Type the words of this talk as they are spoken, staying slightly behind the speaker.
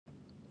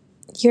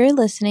You're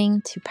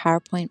listening to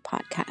PowerPoint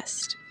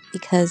Podcast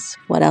because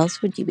what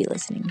else would you be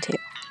listening to?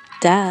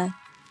 Duh.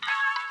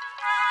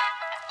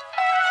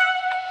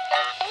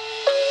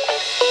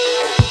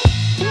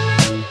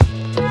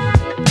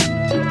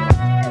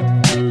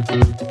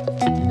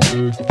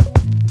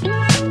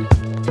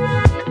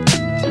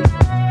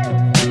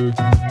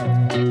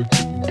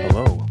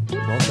 Hello,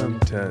 welcome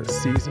to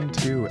Season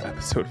 2,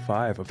 Episode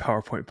 5 of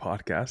PowerPoint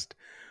Podcast.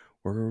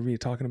 We're going to be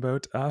talking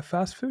about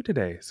fast food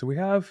today. So we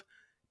have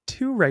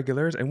two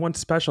regulars and one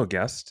special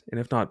guest, and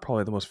if not,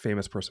 probably the most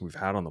famous person we've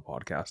had on the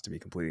podcast, to be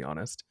completely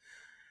honest.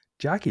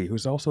 Jackie,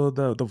 who's also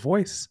the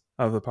voice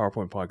of the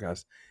PowerPoint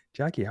Podcast.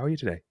 Jackie, how are you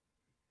today?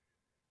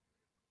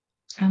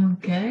 I'm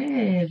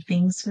good.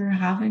 Thanks for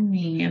having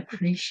me.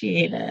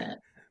 Appreciate it.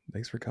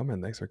 Thanks for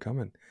coming.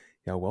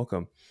 Yeah,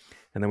 welcome.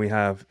 And then we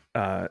have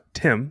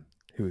Tim,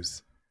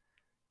 who's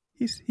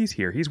he's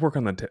here. He's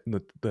working on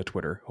the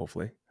Twitter,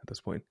 hopefully, at this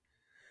point.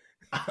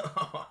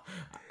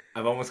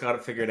 I've almost got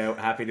it figured out.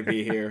 Happy to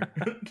be here.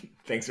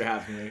 Thanks for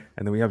having me.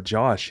 And then we have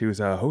Josh, who's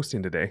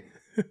hosting today.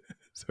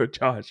 So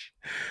Josh,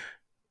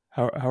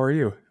 how are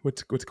you?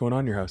 What's going on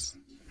in your house?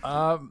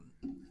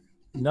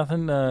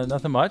 Nothing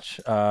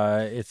much.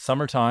 It's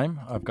summertime.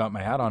 I've got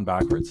my hat on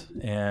backwards,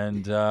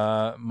 and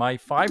my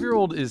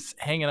 5-year-old is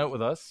hanging out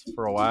with us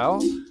for a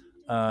while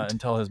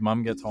until his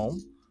mom gets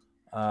home.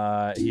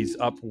 He's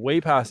up way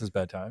past his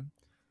bedtime.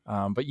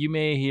 But you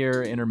may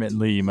hear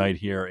intermittently, you might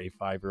hear a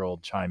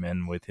 5-year-old chime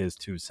in with his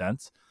 2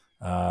 cents.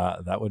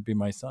 That would be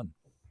my son.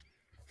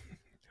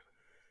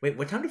 Wait,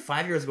 what time do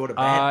 5-year-olds go to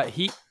bed?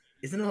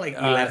 Isn't it like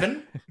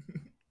 11?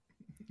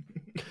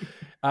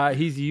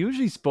 He's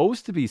usually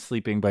supposed to be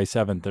sleeping by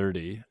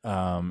 7:30,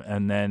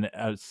 and then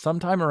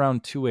sometime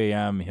around 2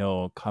 a.m.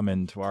 he'll come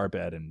into our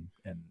bed and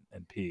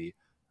pee.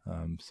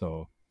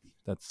 So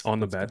that's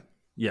on the bed.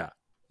 Yeah,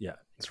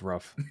 it's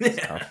rough.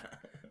 It's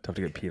tough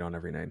to get peed on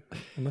every night,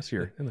 unless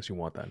you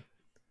want that.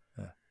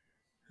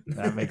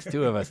 That makes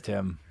 2 of us,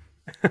 Tim.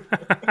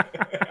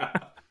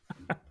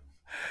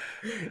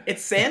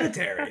 It's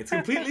sanitary. It's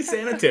completely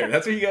sanitary.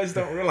 That's what you guys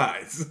don't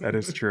realize. That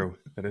is true.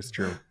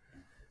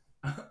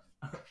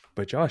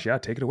 But Josh, yeah,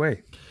 take it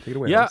away.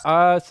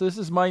 Yeah. So this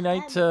is my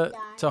night to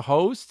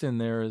host, and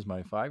there is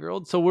my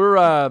 5-year-old. So we're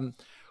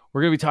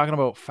gonna be talking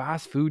about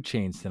fast food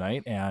chains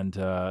tonight, and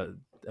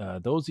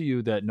those of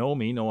you that know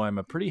me know I'm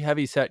a pretty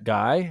heavy set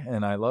guy,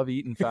 and I love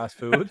eating fast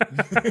food.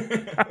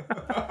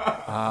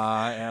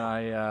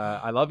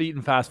 I love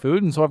eating fast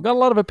food, and so I've got a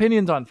lot of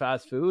opinions on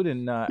fast food,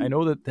 and I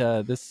know that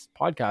this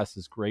podcast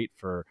is great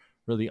for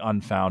really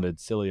unfounded,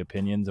 silly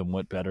opinions, and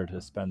what better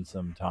to spend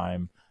some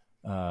time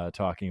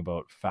talking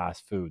about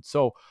fast food.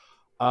 So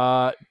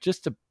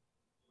just to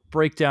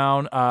break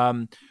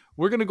down,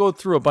 we're going to go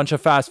through a bunch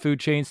of fast food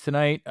chains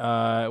tonight.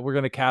 We're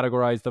going to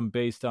categorize them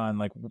based on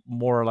like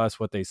more or less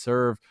what they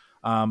serve.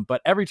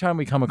 But every time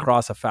we come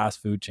across a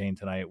fast food chain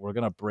tonight, we're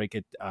going to break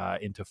it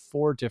into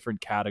 4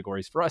 different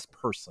categories. For us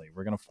personally,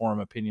 we're going to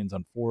form opinions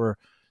on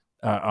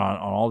on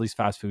all these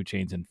fast food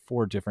chains in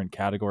 4 different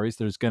categories.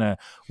 There's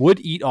would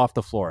eat off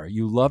the floor.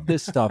 You love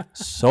this stuff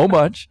so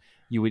much.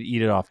 You would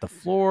eat it off the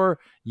floor.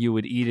 You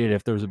would eat it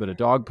if there was a bit of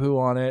dog poo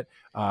on it.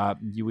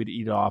 You would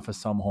eat it off of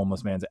some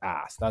homeless man's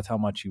ass. That's how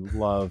much you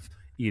love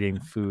eating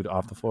food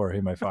off the floor.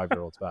 Hey, my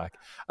 5-year-old's back.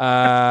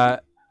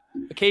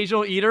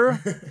 Occasional eater,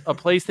 a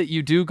place that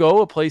you do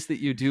go, a place that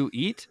you do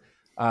eat.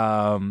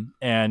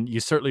 And you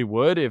certainly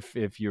would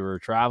if you were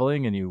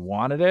traveling and you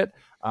wanted it.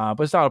 But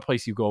it's not a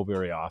place you go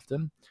very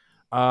often.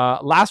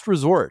 Last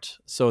resort.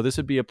 So this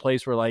would be a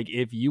place where, like,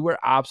 if you were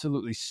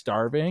absolutely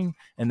starving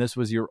and this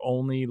was your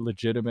only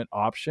legitimate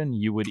option,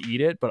 you would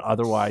eat it, but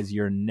otherwise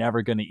you're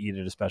never going to eat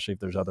it, especially if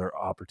there's other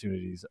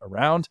opportunities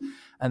around.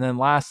 And then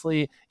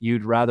lastly,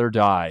 you'd rather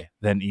die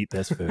than eat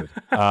this food.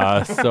 You'd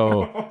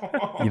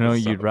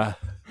rather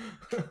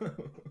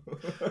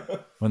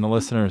when the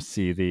listeners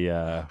see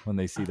when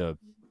they see the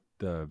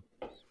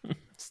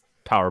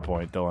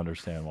PowerPoint, they'll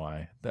understand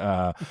why.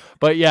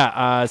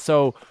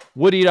 So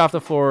would eat off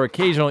the floor,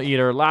 occasional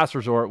eater, last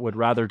resort, would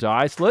rather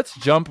die. So let's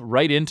jump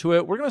right into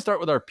it. We're going to start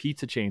with our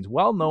pizza chains,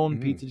 well-known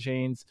pizza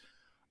chains.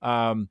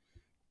 I've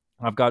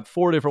got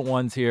 4 different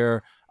ones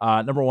here.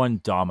 Number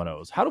 1,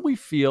 Domino's. How do we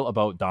feel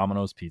about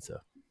Domino's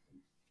pizza?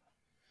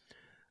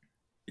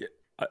 Yeah.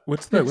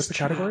 What's the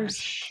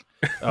categories?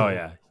 Oh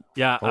yeah.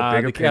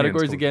 The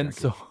categories again.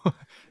 So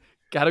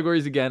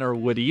categories again are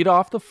would eat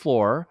off the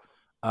floor,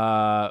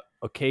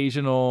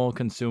 occasional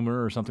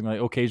consumer or something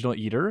like occasional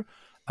eater,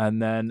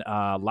 and then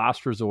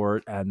last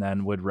resort, and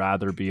then would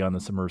rather be on the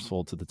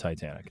submersible to the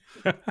Titanic.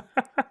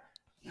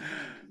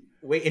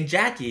 Wait, and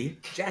Jackie,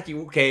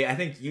 okay, I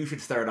think you should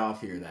start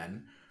off here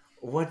then.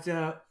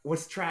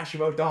 What's trash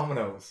about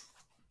Domino's?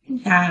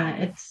 Yeah,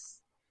 it's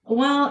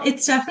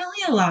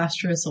definitely a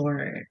last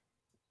resort.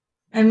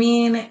 I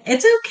mean,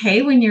 it's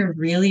okay when you're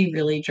really,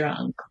 really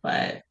drunk,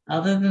 but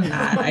other than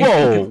that,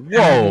 whoa.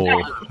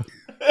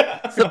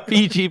 It's a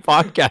PG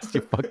podcast,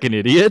 you fucking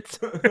idiot.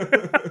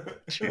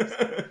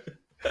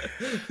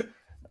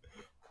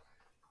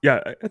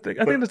 Yeah, I think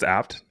that's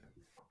apt.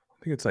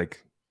 I think it's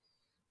like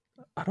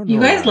I don't know. You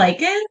guys man.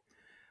 like it?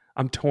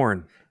 I'm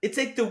torn. It's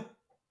like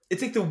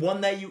the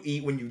one that you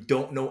eat when you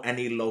don't know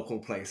any local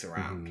place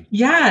around. Mhm.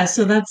 Yeah,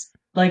 so that's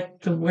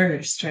like the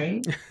worst,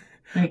 right?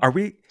 Like Are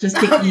we? just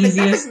I the mean, like,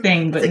 easiest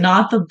thing, that's but like,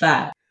 not the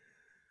best.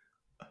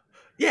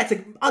 yeah, it's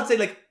like I'd say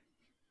like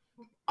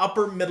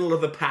upper middle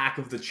of the pack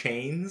of the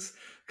chains.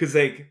 Because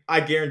like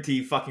I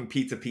guarantee fucking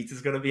Pizza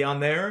is gonna be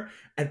on there,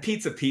 and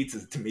Pizza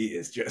to me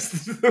is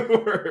just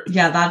the worst.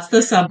 Yeah, that's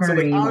the So like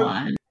submarine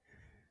one.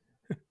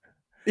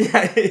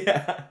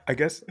 yeah. I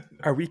guess.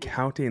 Are we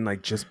counting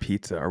like just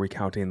pizza? Are we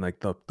counting like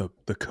the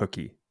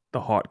cookie,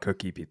 the hot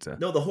cookie pizza?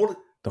 No, the whole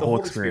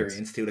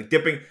experience too, like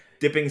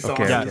dipping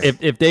sauces. Yeah, okay.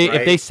 if they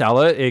right?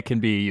 sell it, it can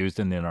be used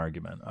in an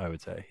argument. I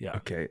would say, yeah.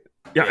 Okay.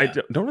 Yeah, I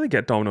Yeah. don't really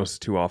get Domino's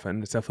too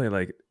often. It's definitely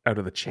like out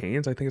of the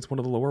chains. I think it's one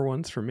of the lower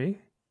ones for me,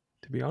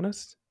 to be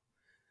honest.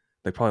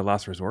 Like probably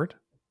last resort.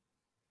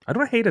 I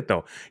don't hate it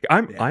though.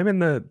 I'm in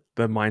the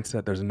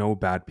mindset there's no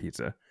bad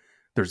pizza.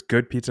 There's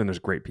good pizza and there's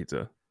great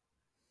pizza.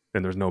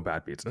 And there's no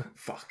bad pizza.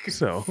 Fuck.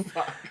 So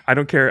Fuck. I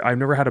don't care. I've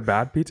never had a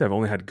bad pizza. I've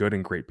only had good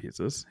and great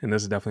pizzas. And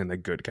this is definitely in the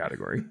good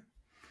category.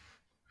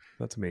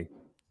 That's me.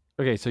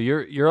 Okay, so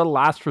you're a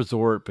last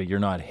resort, but you're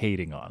not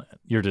hating on it.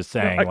 You're just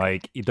saying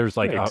like there's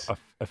like right.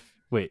 a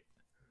wait.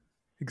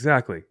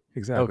 Exactly.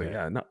 Okay.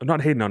 Yeah.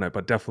 Not hating on it,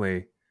 but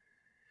definitely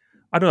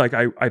I don't like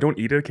I don't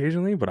eat it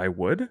occasionally, but I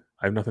would.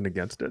 I have nothing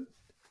against it.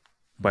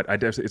 But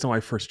it's not my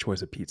first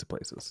choice of pizza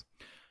places.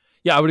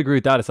 Yeah, I would agree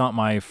with that. It's not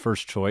my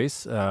first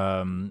choice.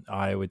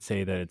 I would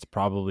say that it's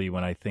probably,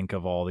 when I think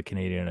of all the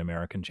Canadian and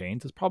American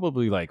chains, it's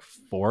probably like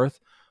fourth,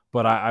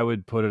 but I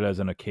would put it as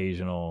an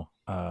occasional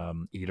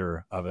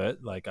eater of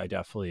it. Like I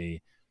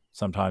definitely,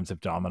 sometimes if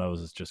Domino's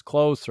is just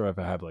close or if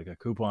I have like a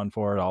coupon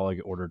for it, I'll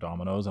like order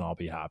Domino's and I'll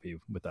be happy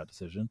with that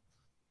decision.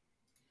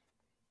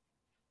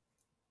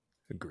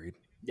 Agreed.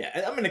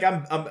 Yeah, I mean, like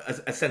I'm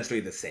essentially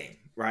the same,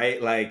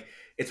 right? Like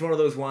it's one of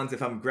those ones.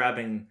 If I'm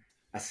grabbing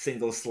a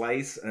single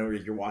slice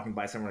and you're walking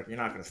by somewhere, like you're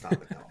not going to stop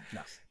at Domino's.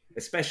 No.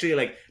 Especially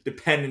like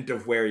dependent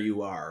of where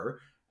you are.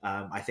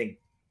 I think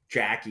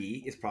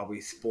Jackie is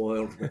probably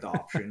spoiled with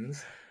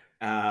options.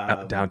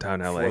 Downtown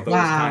LA. For those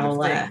kind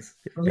of things.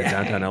 Yeah,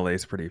 downtown LA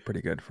is pretty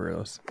good for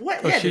those. What?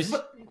 Oh, Yeah,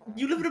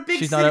 you live in a big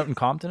She's city. not out in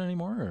Compton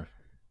anymore? Or?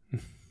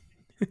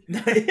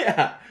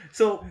 Yeah.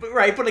 So, but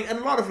like in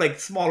a lot of like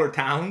smaller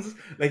towns,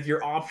 like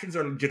your options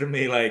are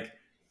legitimately like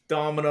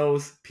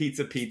Domino's,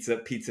 Pizza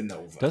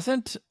Nova.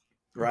 Doesn't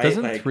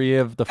like, three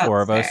of the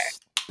four of That's us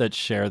that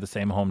share the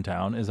same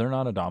hometown, is there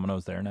not a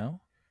Domino's there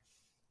now?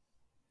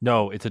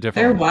 No, it's a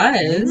different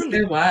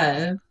There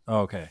was. Oh,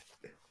 okay.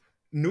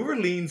 New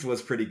Orleans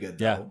was pretty good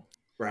though. Yeah.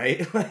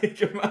 Right? Like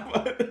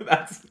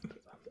that's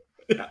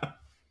yeah.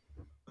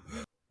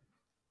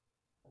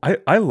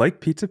 I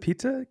like pizza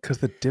because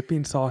the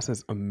dipping sauce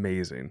is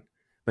amazing.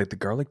 Like the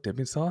garlic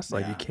dipping sauce,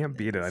 like you can't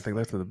beat it. I think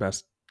that's the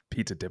best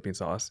pizza dipping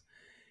sauce.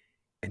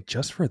 And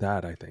just for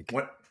that, I think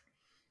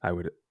I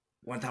would.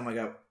 One time I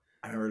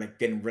remember like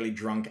getting really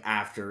drunk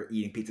after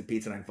eating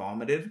pizza and I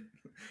vomited.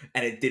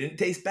 And it didn't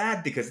taste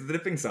bad because of the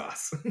dipping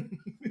sauce.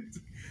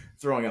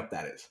 Throwing up,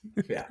 that is.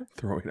 Yeah.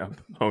 Throwing up.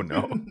 Oh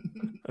no.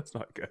 That's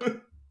not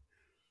good.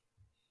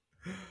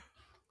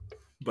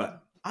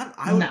 But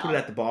I would put it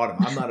at the bottom.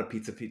 I'm not a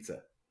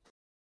pizza.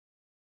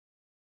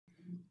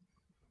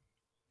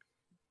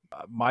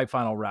 My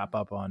final wrap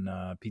up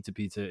on pizza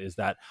is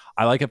that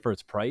I like it for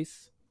its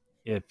price.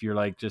 If you're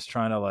like just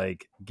trying to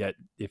like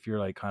if you're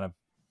like kind of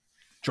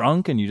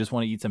drunk and you just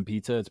want to eat some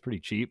pizza, it's pretty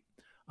cheap.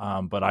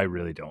 But I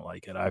really don't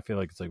like it. I feel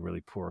like it's like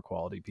really poor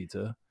quality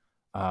pizza.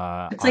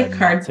 It's like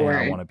cardboard.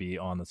 I want to be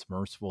on the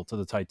submersible to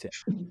the Titanic.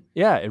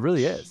 Yeah, it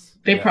really is.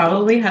 They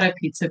probably had a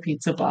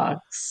pizza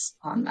box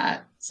on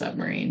that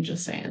submarine.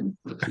 Just saying.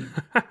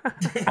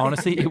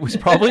 Honestly, it was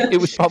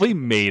probably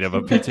made of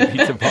a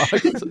pizza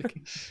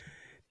box.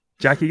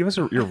 Jackie, give us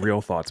your real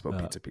thoughts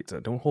about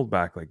pizza. Don't hold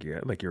back like you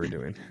were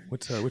doing.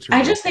 What's your?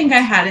 I just think I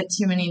had it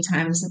too many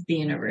times at the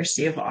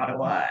University of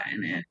Ottawa,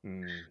 and it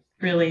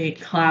really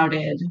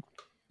clouded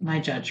my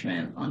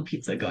judgment on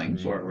pizza going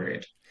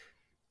forward.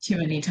 Too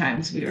many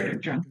times we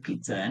ordered drunk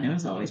pizza, and it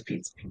was always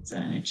pizza,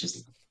 and it's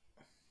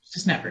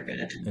just never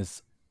good.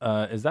 Is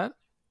that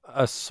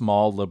a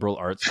small liberal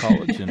arts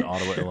college in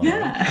Ottawa, Illinois?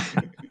 Yeah,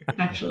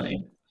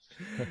 actually.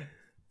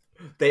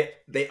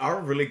 They are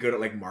really good at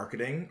like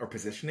marketing or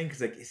positioning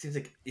because like it seems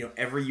like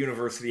every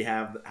university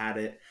had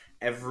it.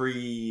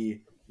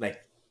 Every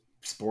like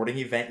sporting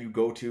event you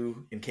go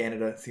to in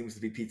Canada seems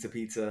to be pizza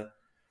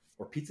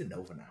or Pizza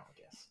Nova now, I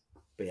guess.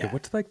 But yeah,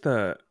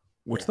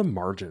 what's the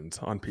margins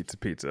on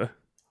pizza?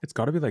 It's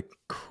got to be like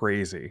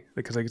crazy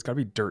because like it's got to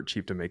be dirt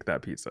cheap to make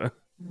that pizza.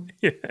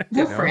 Yeah,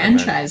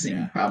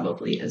 franchising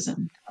probably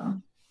isn't.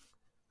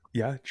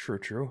 Yeah,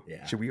 true.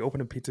 Yeah. Should we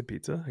open a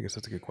pizza? I guess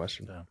that's a good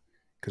question. Yeah.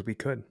 Because we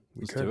could.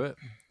 Let's do it.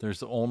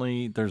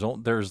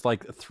 There's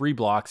like 3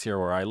 blocks here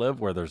where I live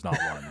where there's not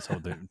one, so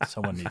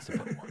someone needs to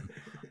put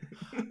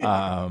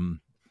one.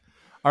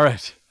 All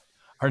right,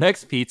 our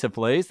next pizza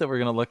place that we're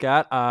gonna look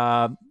at,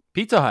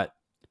 Pizza Hut.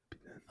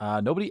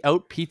 Nobody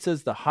out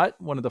pizzas the Hut,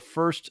 one of the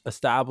first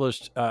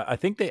established. I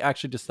think they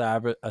actually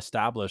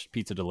established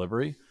pizza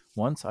delivery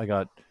once.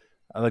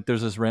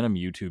 There's this random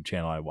YouTube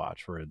channel I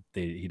watch where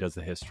he does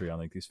the history on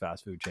like these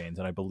fast food chains,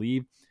 and I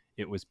believe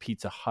it was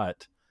Pizza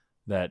Hut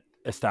that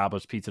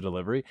established pizza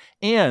delivery.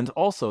 And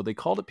also they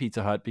called it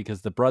Pizza Hut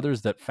because the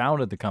brothers that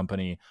founded the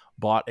company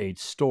bought a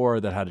store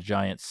that had a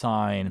giant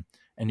sign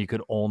and you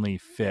could only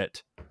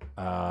fit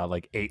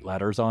like 8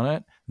 letters on it.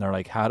 And they're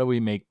like, how do we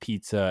make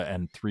pizza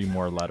and 3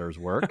 more letters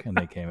work? And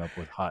they came up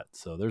with Hut.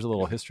 So there's a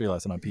little history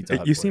lesson on Pizza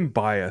Hut. You seem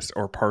biased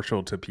or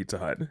partial to Pizza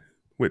Hut.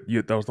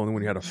 That was the only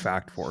one you had a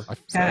fact for.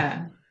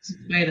 Yeah, it's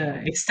quite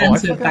an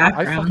extensive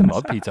background. I fucking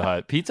love Pizza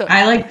Hut.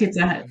 I like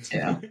Pizza Hut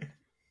too.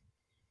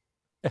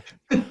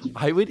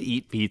 I would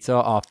eat pizza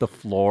off the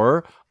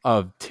floor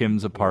of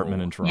Tim's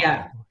apartment in Toronto.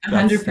 Yeah,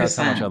 100%. That's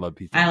how much I love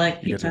pizza. I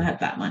like Pizza Hut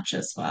that much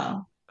as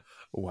well.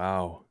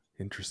 Wow,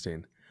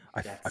 interesting.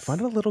 I find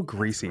it a little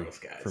greasy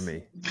for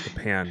me. The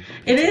pan.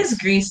 It is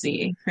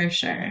greasy for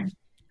sure,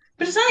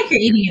 but it's not like you're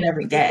eating it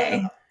every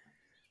day.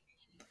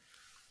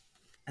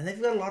 And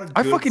they've got a lot of.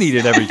 I fucking eat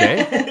it every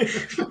day.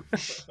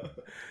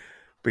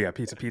 But yeah,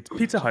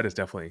 Pizza Hut is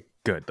definitely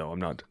good though. I'm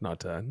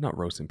not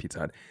roasting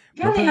Pizza Hut.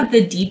 Yeah, they have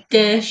the deep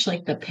dish,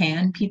 like the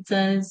pan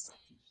pizzas.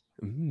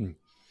 Mm.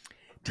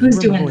 Who's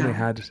doing when that? They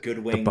had Good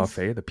the wings.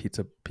 buffet, the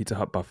Pizza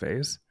Hut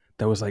buffets.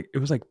 It was like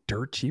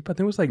dirt cheap. I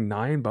think it was like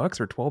 $9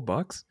 or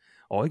 $12.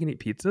 All you can eat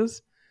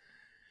pizzas.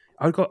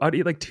 I'd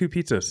eat like 2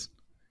 pizzas.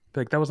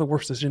 Like that was the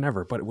worst decision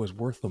ever, but it was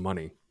worth the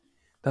money.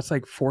 That's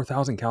like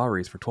 4,000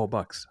 calories for $12.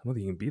 I don't think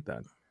you can beat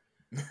that.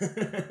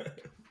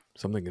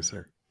 Something is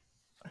there.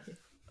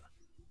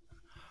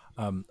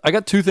 I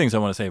got 2 things I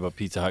want to say about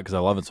Pizza Hut because I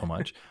love it so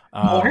much.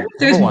 More?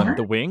 There's number 1, more?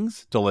 the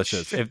wings,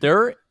 delicious. If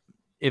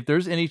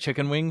there's any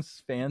chicken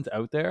wings fans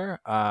out there,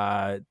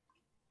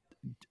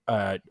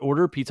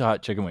 order Pizza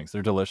Hut chicken wings.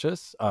 They're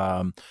delicious.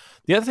 The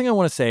other thing I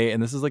want to say,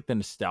 and this is like the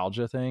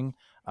nostalgia thing,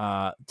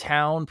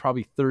 town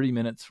probably 30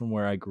 minutes from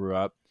where I grew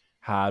up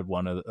had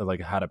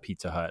a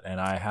Pizza Hut,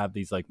 and I have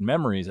these like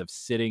memories of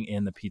sitting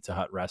in the Pizza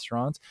Hut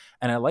restaurants,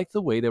 and I like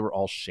the way they were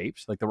all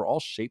shaped. Like they were all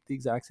shaped the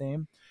exact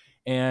same.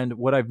 And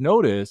what I've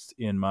noticed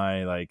in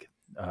my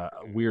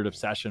weird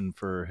obsession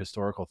for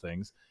historical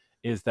things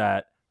is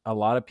that a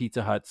lot of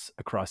Pizza Huts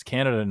across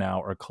Canada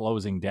now are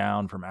closing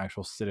down from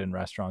actual sit-in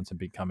restaurants and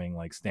becoming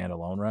like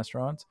standalone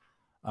restaurants.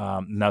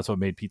 And that's what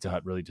made Pizza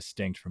Hut really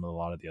distinct from a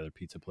lot of the other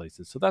pizza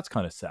places. So that's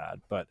kind of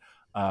sad. But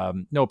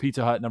no,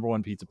 Pizza Hut, number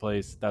 1 pizza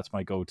place. That's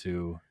my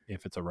go-to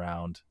if it's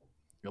around.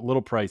 A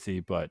little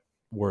pricey, but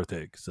worth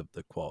it because of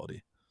the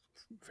quality.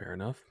 Fair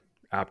enough.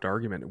 Apt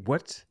argument.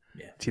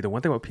 Yeah. See, the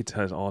one thing about Pizza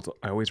Hut is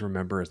I always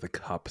remember is the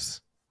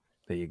cups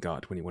that you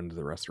got when you went into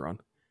the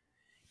restaurant.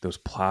 Those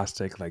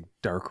plastic, like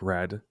dark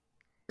red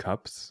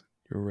cups.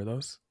 You remember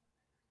those?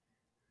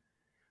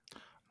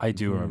 I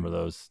do remember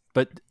those.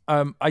 But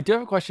I do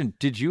have a question.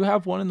 Did you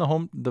have one in the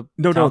home? The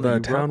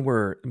town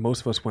where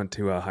most of us went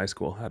to high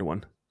school had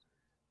one.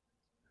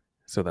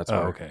 So that's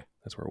where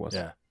that's where it was.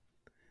 Yeah.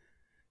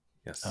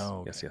 Yes.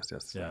 Oh, okay.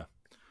 Yes. Yeah.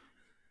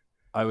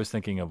 I was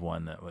thinking of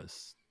one that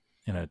was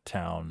in a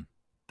town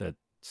that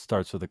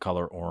starts with the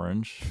color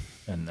orange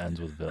and ends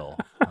with Ville.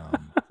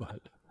 But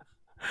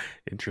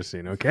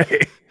interesting.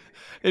 Okay.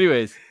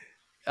 Anyways,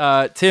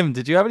 Tim,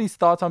 did you have any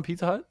thoughts on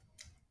Pizza Hut?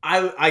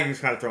 I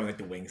just kind of throwing like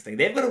the wings thing.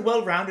 They've got a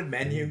well-rounded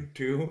menu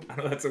too. I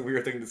know that's a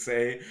weird thing to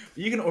say,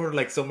 but you can order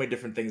like so many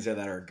different things there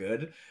that are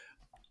good.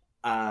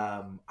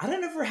 I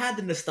never had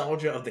the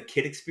nostalgia of the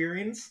kid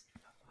experience.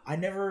 We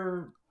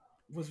never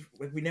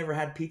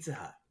had Pizza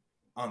Hut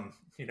on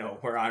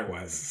where I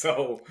was.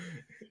 So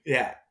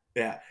yeah.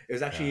 It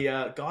was actually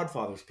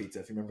Godfather's Pizza,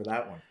 if you remember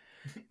that one.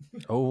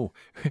 Oh,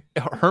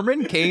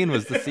 Herman Cain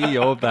was the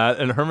CEO of that.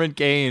 And Herman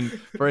Cain,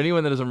 for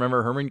anyone that doesn't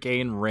remember, Herman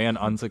Cain ran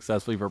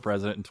unsuccessfully for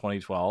president in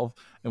 2012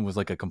 and was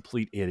like a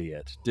complete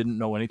idiot. Didn't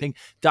know anything.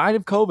 Died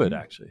of COVID,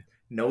 actually.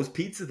 Knows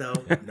pizza, though.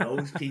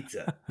 Knows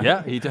pizza.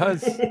 Yeah, he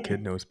does.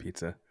 Kid knows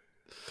pizza.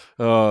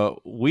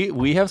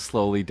 We have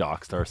slowly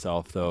doxed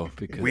ourselves though,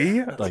 because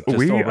we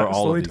over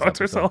all slowly of these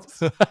doxed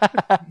ourselves.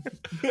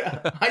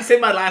 I say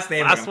my last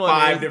name in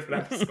 5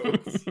 different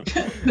episodes.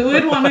 Who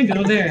would want to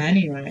go there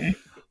anyway?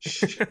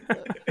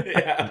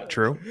 Yeah.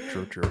 True.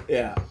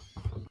 Yeah.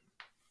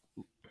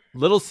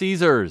 Little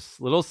Caesars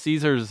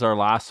is our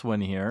last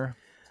one here.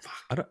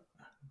 I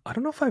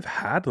don't know if I've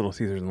had Little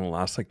Caesars in the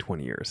last like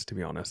 20 years, to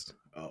be honest.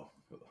 Oh.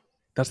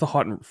 That's the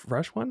hot and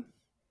fresh one,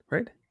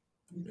 right?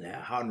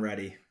 Yeah, hot and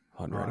ready.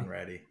 Hot and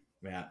ready.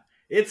 Yeah.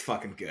 It's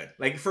fucking good.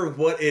 Like for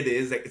what it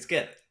is, like it's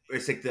good.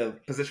 It's like the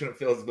position it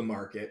fills the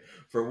market.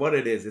 For what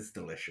it is, it's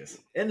delicious.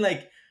 And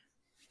like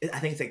I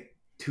think it's like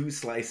 2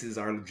 slices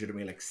are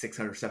legitimately like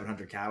 600,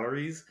 700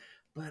 calories.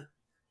 But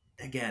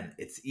again,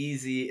 it's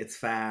easy, it's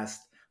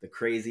fast. The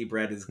crazy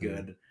bread is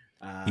good.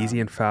 Easy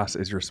and fast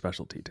is your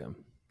specialty, Tim.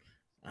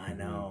 I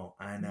know.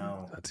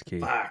 That's key.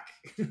 Fuck.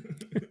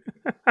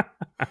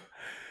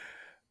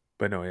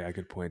 But no, yeah,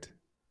 good point.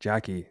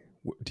 Jackie,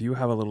 do you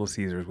have a Little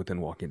Caesars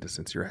within walking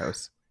distance of your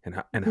house? And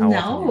how often do you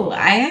No, go there?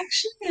 I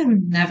actually have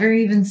never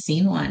even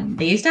seen one.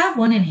 They used to have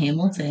one in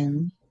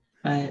Hamilton,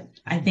 but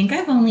I think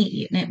I've only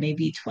eaten it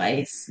maybe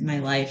twice in my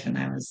life, and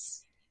I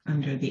was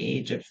under the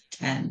age of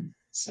 10.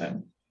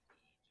 So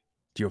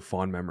Do you have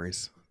fond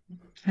memories?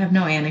 I have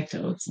no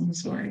anecdotes. I'm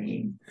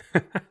sorry.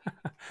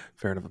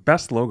 Fair enough.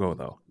 Best logo,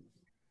 though.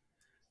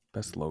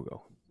 Best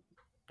logo.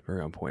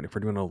 Very on point. If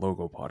we're doing a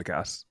logo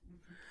podcast,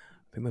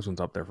 I think this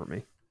one's up there for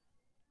me.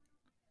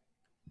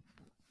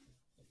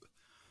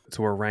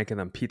 So we're ranking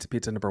them.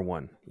 Pizza number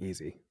 1.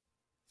 Easy.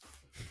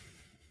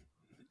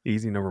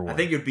 Easy number 1. I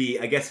think it'd be,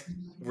 I guess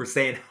we're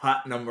saying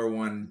hot number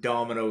 1,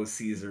 Domino's,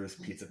 Caesar's,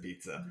 Pizza,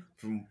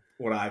 from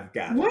what I've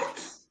gathered.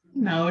 What?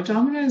 No,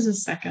 Domino's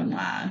is second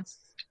last.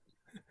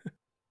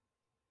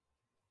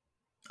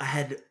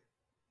 Ahead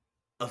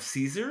of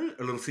Caesar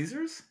or Little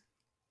Caesars?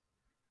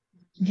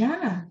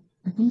 Yeah,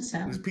 I think so.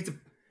 It was pizza.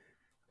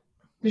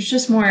 There's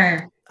just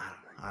more,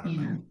 I don't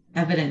know.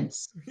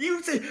 evidence.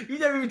 You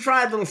never even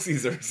tried Little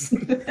Caesars.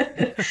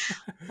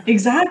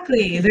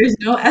 Exactly. There's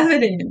no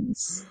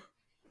evidence.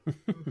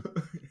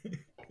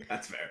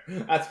 That's fair.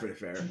 That's pretty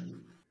fair.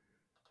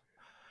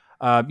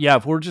 Yeah,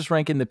 if we're just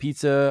ranking the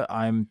pizza,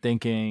 I'm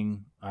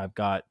thinking I've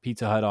got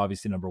Pizza Hut,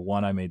 obviously number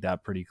 1. I made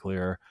that pretty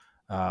clear.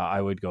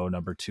 I would go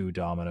number 2,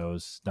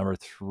 Domino's. Number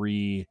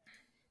 3,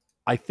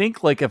 I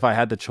think like if I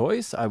had the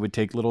choice, I would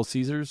take Little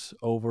Caesars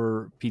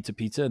over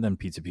Pizza, and then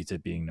Pizza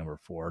being number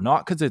 4.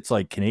 Not because it's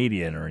like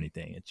Canadian or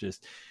anything.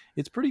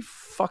 It's pretty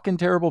fucking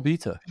terrible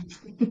pizza.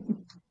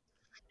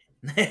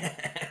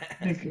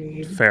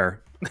 Agreed.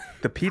 Fair.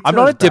 The pizza. I'm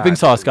not a dipping bad.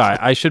 sauce guy.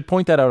 I should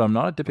point that out. I'm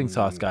not a dipping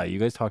sauce guy. You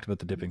guys talked about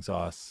the dipping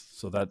sauce,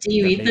 so that Do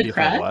you that eat maybe the if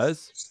I crust?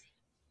 was,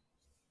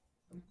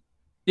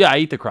 yeah, I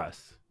eat the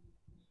crust.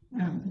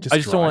 Just I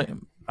just dry. don't like.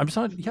 I'm just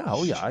not. Yeah,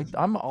 oh yeah.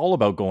 I'm all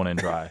about going in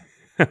dry.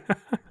 I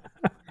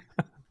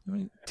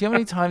mean, do you know how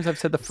many times I've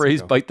said the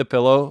phrase Sicko. "bite the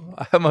pillow"?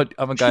 I'm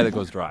a guy that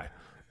goes dry.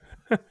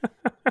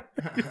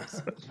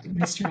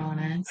 Mr.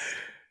 Honest.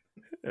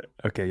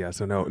 Okay, yeah.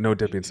 So no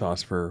dipping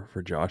sauce for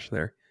Josh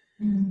there.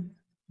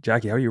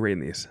 Jackie, how are you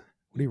rating these?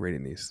 What are you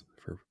rating these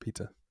for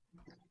pizza?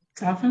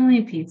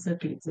 Definitely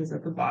pizza's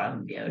at the bottom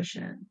of the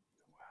ocean.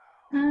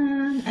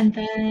 And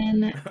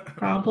then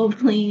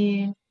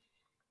probably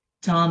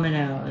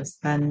Domino's,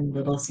 then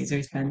Little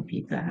Caesars, then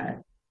Pizza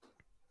Hut.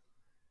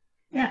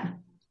 Yeah,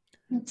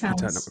 that Pizza Hut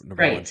sounds number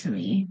great 1. to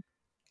me.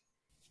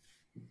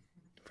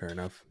 Fair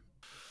enough.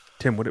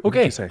 Tim, what did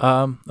Okay. you say?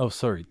 Oh,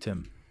 sorry,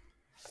 Tim.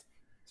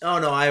 Oh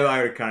no, I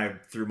already kind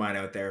of threw mine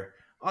out there.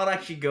 I'll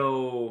actually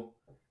go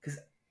because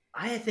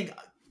I think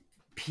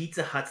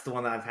Pizza Hut's the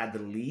one that I've had the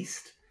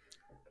least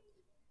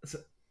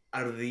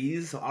out of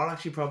these. So I'll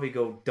actually probably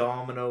go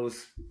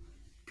Domino's,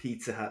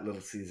 Pizza Hut,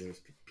 Little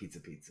Caesars, Pizza.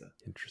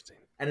 Interesting.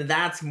 And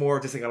that's more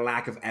just like a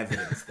lack of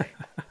evidence thing,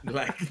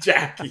 like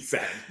Jackie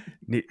said.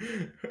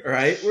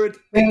 Right? Where it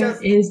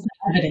Where is the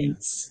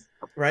evidence?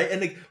 Right?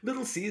 And like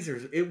Little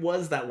Caesars, it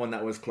was that one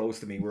that was close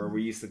to me where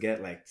we used to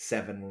get like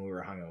 7 when we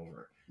were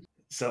hungover.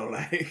 So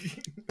like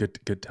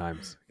good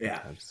times. Good Yeah.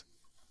 times.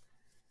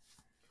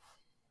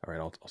 All right,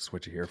 I'll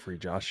switch it here for you,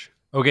 Josh.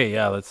 Okay,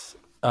 yeah, let's.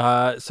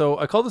 So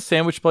I call the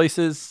sandwich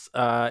places.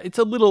 It's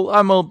a little.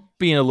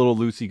 Being a little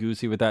loosey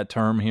goosey with that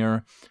term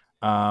here.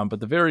 But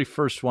the very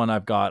first one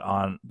I've got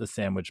on the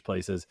sandwich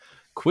places,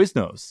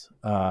 Quiznos.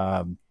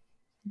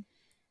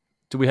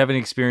 Do we have any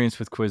experience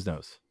with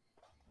Quiznos?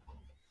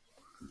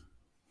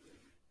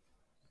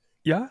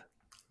 Yeah.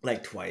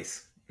 like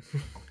twice.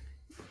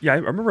 Yeah, I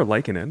remember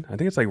liking it. I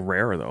think it's like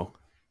rare though.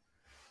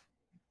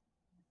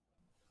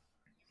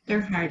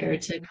 They're harder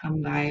to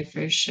come by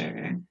for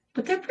sure,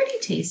 but they're pretty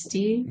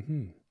tasty.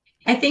 Mm-hmm.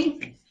 I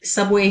think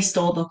Subway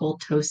stole the whole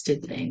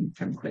toasted thing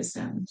from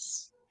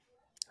Quiznos.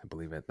 I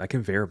believe it. That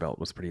conveyor belt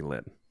was pretty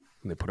lit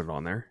when they put it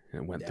on there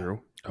and it went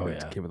through. Oh, and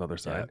yeah. It came with the other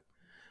side. Yeah.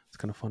 It's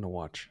kind of fun to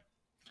watch.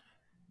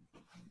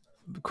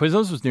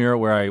 Quiznos was near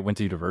where I went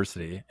to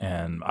university,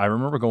 and I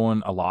remember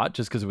going a lot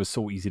just because it was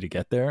so easy to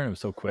get there and it was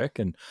so quick.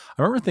 And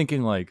I remember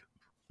thinking like,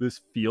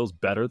 this feels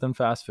better than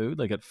fast food.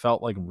 Like it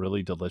felt like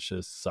really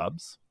delicious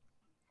subs.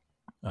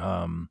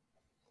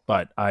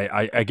 But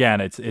I again,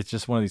 it's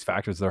just one of these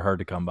factors that are hard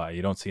to come by.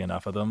 You don't see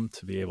enough of them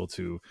to be able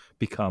to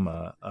become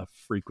a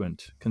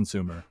frequent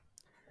consumer.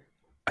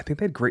 I think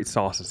they had great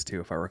sauces too,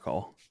 if I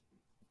recall.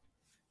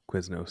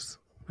 Quiznos.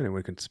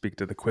 Anyone can speak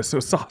to the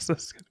Quiznos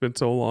sauces. It's been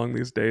so long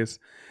these days.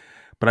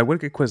 But I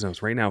would get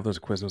Quiznos. Right now, if there's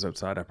a Quiznos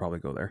outside, I'd probably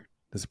go there.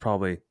 This is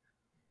probably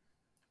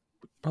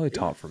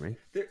top for me.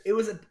 It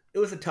was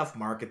a tough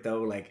market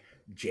though. Like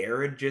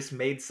Jared just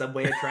made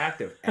Subway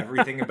attractive.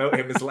 Everything about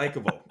him is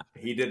likable.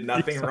 He did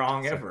nothing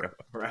wrong ever,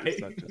 right? He's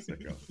such a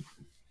sicko.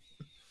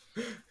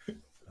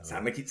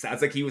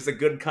 Sounds like he was a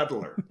good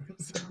cuddler.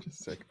 Such a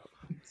sicko.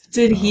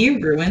 Did he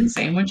ruin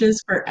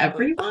sandwiches for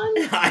everyone?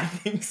 I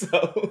think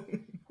so.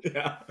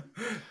 Yeah.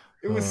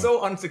 It was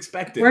so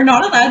unexpected. We're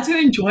not allowed to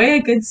enjoy a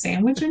good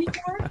sandwich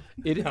anymore?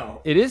 No.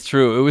 It is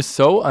true. It was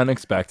so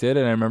unexpected.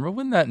 And I remember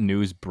when that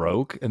news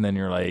broke, and then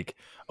you're like,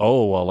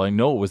 Oh, well, I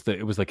know it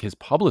was like his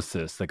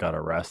publicist that got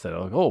arrested.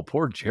 Like, oh,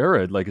 poor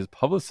Jared. Like his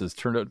publicist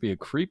turned out to be a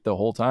creep the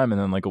whole time.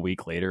 And then like a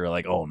week later,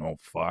 like, oh no,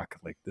 fuck.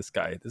 Like this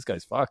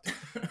guy's fucked.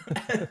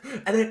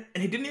 and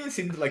he didn't even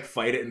seem to like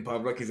fight it in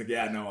public. He's like,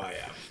 yeah, no, I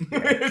am.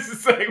 It's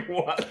just like,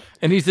 what?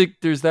 And he's like,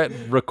 there's that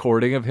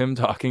recording of him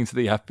talking to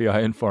the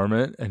FBI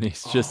informant, and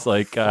he's just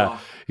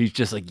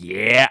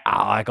yeah,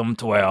 I like him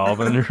 12.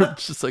 And they're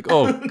just like,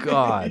 oh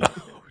God.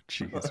 Oh,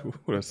 jeez,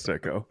 what a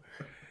sicko.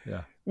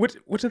 Yeah. Which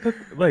of the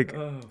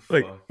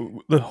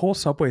the whole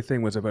Subway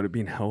thing was about it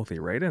being healthy,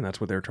 right? And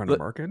that's what they're trying to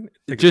market.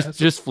 Like,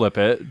 just flip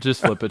it. Just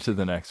flip it to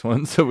the next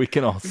one so we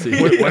can all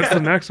see. What's the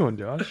next one,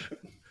 Josh?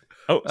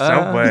 Oh,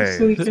 Subway.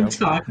 So we can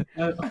talk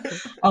about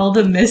all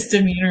the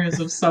misdemeanors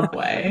of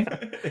Subway.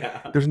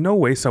 Yeah. There's no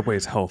way Subway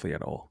is healthy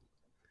at all.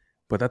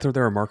 But that's what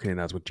they were marketing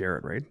as with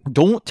Jared, right?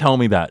 Don't tell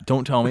me that.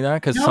 Don't tell me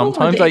that, because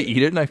sometimes I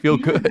eat it and I feel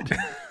good.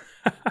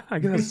 I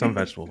guess there's some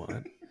vegetables on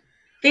it.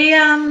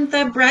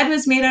 The bread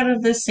was made out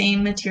of the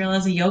same material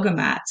as a yoga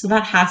mat, so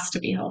that has to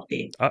be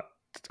healthy. Well,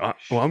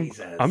 I'm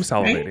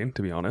salivating, right?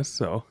 to be honest,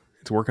 so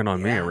it's working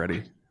on me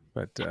already.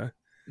 But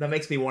that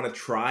makes me want to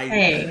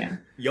try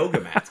yoga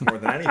mats more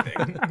than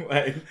anything.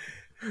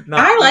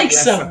 I like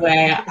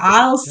Subway.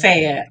 I'll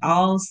say it.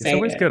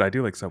 Subway's good. I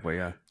do like Subway.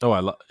 Yeah. Oh,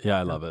 I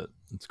love it.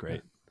 It's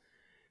great.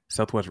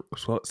 Southwest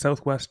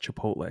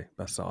Chipotle,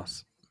 best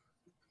sauce.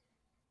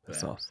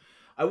 Best sauce.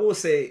 I will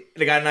say,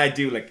 I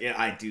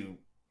do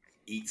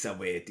eat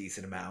Subway a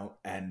decent amount,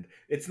 and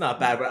it's not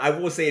bad, but I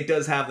will say it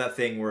does have that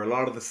thing where a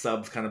lot of the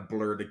subs kind of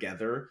blur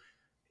together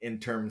in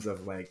terms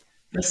of like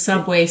the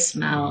Subway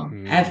smell.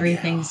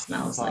 Everything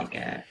smells like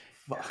it.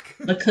 Fuck.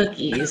 The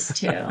cookies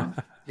too.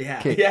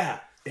 Yeah.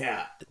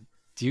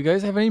 Do you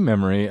guys have any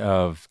memory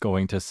of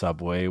going to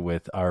Subway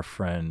with our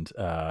friend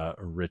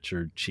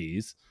Richard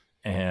Cheese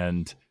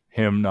and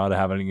him not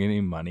having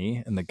any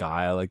money, and the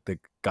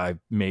guy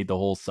made the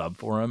whole sub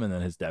for him, and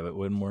then his debit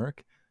wouldn't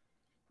work?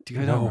 Do you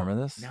guys not remember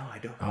this? No, I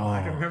don't. Oh,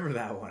 I don't remember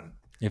that one.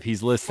 If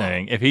he's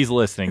listening,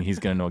 he's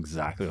gonna know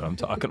exactly what I'm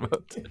talking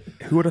about.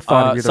 Who would have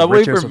thought he'd be the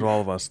richest of all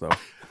of us, though?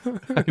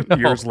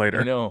 Years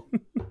later. I know.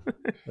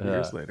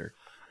 Years later.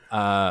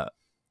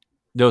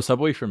 No,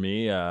 Subway for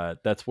me,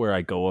 that's where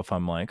I go if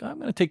I'm like, I'm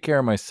going to take care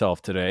of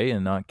myself today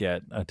and not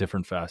get a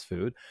different fast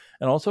food.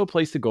 And also a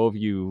place to go if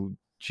you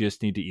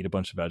just need to eat a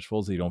bunch of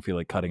vegetables that you don't feel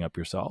like cutting up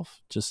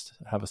yourself. Just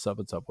have a sub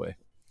at Subway.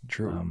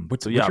 True.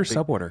 What's your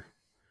sub order?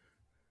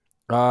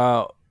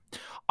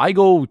 I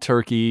go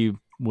turkey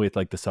with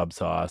like the sub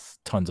sauce,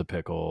 tons of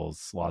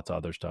pickles, lots of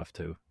other stuff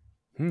too.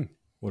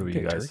 What about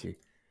you guys? Turkey.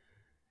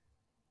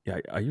 Yeah,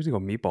 I usually go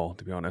meatball,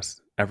 to be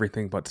honest.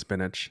 Everything but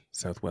spinach,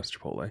 Southwest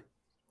Chipotle.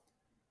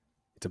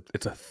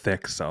 It's a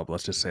thick sub.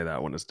 Let's just say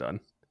that when it's done.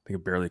 I think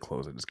it barely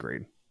close it is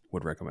great.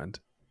 Would recommend.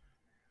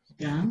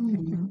 Yeah.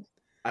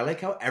 I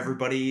like how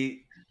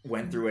everybody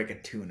went through like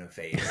a tuna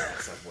phase at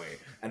Subway,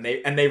 and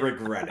they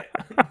regret it.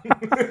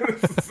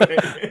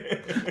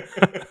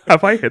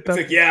 Have I hit that? It's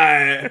like,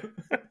 yeah,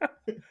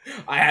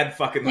 I had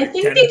fucking. I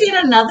think they did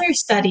another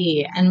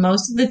study, and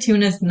most of the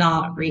tuna is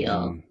not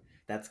real.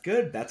 That's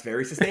good. That's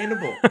very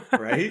sustainable,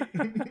 right?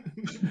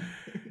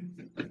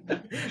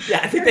 Yeah,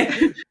 I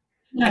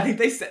think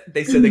they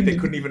said like they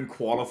couldn't even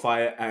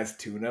qualify it as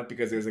tuna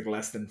because it was like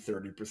less than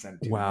 30%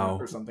 tuna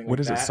or something. What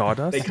like is that. it?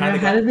 Sawdust? They kind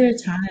of ahead of their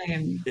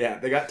time. Yeah,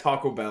 they got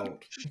Taco Bell.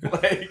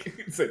 Like,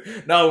 it's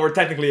like, no, we're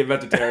technically a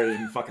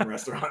vegetarian fucking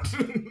restaurant.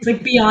 It's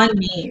like Beyond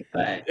Meat,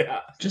 but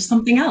just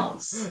something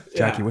else.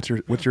 Jackie, what's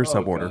your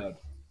sub order? God.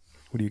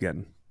 What are you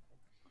getting?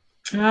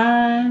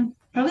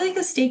 Probably like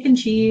a steak and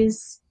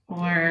cheese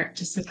or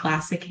just a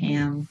classic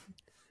ham.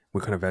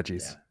 What kind of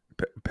veggies?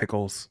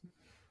 Pickles,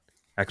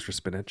 extra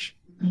spinach,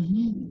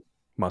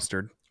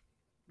 mustard.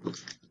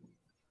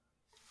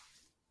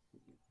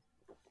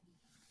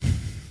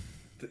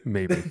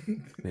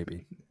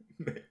 Maybe.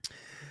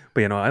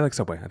 But I like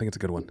Subway. I think it's a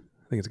good one.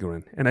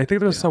 And I think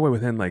there's a Subway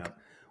within like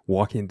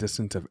walking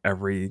distance of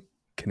every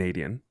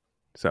Canadian.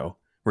 So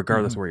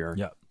regardless of where you are,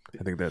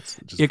 I think that's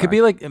just. It could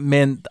be like,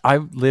 man, I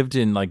lived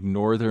in like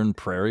northern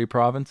prairie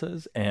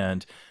provinces,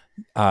 and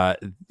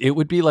it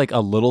would be like a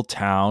little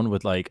town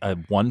with like a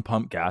one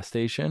pump gas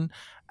station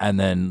and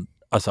then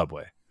a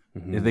Subway.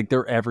 I think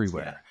they're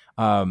everywhere.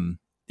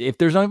 If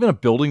there's not even a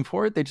building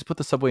for it, they just put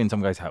the Subway in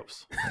some guy's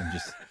house. And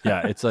just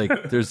it's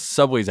like there's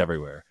Subways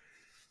everywhere.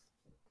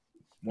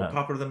 More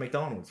popular than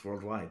McDonald's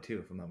worldwide too,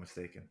 if I'm not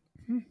mistaken.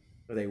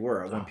 Or they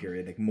were at one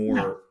period, like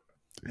more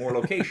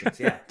locations.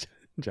 Yeah.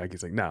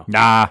 Jackie's like, no.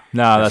 Nah,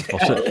 that's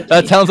bullshit.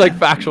 That sounds like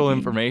factual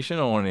information.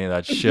 I don't want any of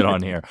that shit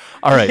on here.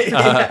 All right.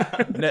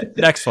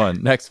 Next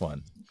one.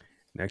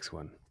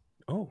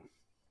 Oh,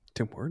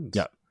 Tim Hortons.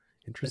 Yeah.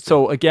 Interesting.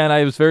 So again,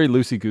 I was very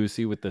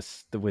loosey-goosey with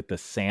the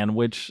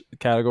sandwich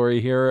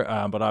category here,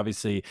 but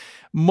obviously,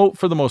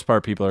 for the most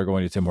part, people are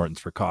going to Tim Hortons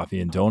for coffee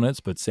and donuts.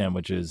 But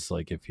sandwiches,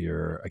 like if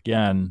you're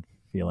again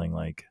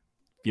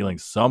feeling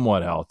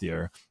somewhat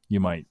healthier, you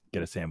might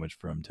get a sandwich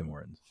from Tim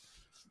Hortons.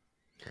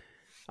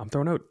 I'm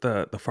throwing out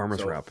the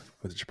farmer's wrap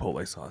with the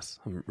Chipotle sauce.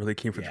 I'm really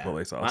keen for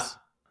Chipotle sauce.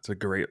 It's a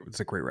great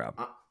wrap.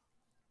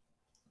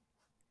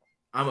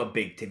 I'm a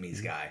big Timmy's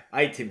guy.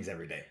 I eat Timmy's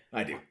every day.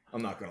 I do.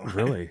 I'm not gonna lie.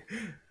 Really?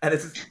 And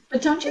it's just,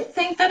 But don't you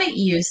think that it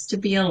used to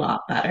be a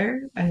lot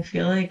better? I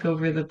feel like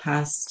over the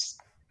past,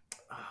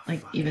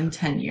 even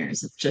 10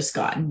 years, it's just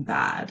gotten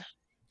bad.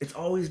 It's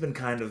always been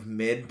kind of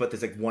mid, but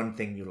there's like one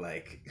thing you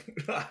like.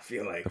 I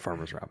feel like The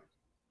farmer's wrap.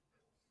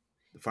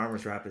 the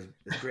farmer's wrap is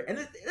great, and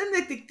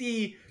I think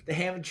the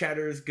ham and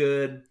cheddar is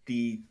good.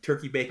 The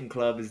turkey bacon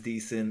club is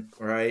decent,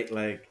 right?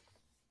 Like,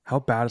 How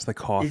bad is the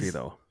coffee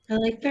though? I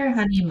like their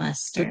honey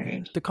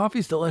mustard. The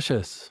coffee's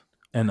delicious,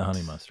 and the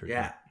honey mustard.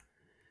 yeah.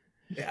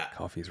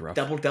 Coffee's rough.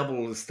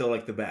 Double is still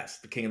like the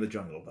best. The king of the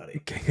jungle, buddy.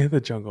 King of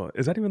the jungle.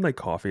 Is that even like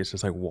coffee? It's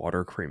just like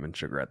water, cream, and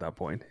sugar at that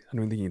point. I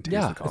don't even think you can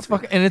taste the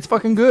coffee. It's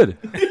fucking good.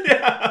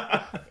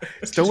 Yeah.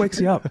 It still wakes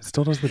you up. It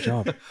still does the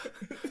job.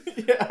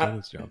 Yeah.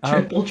 Does the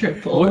job.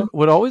 Triple.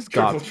 What always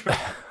got Triple.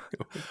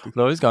 what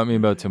always got me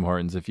about Tim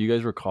Hortons, if you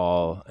guys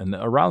recall, and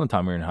around the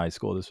time we were in high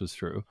school, this was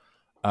true.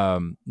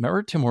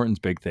 Remember Tim Hortons'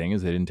 big thing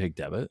is they didn't take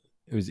debit.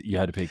 It was you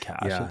had to pay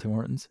cash at Tim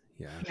Hortons.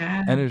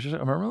 Yeah. And it was just, I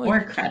remember like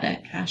or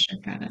credit, cash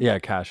or credit. Yeah,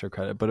 cash or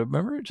credit. But I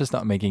remember it just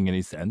not making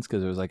any sense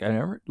because it was like I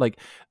never like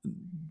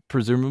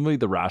presumably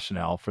the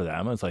rationale for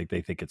them is like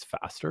they think it's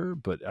faster,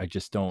 but I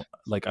just don't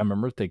like I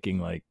remember thinking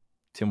like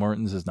Tim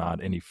Hortons is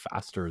not any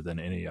faster than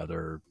any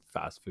other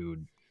fast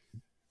food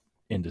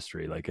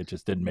industry. Like it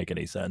just didn't make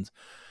any sense.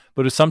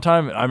 But it was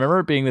sometime I remember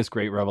it being this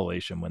great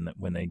revelation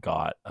when they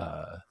got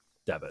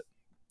debit.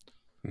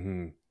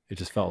 Mm-hmm. It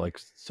just felt like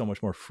so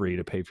much more free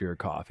to pay for your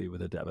coffee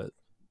with a debit.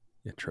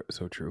 Yeah,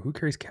 so true. Who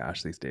carries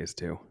cash these days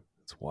too?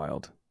 It's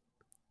wild.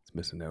 It's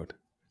missing out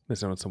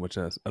on so much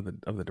of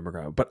the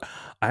demographic. But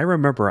I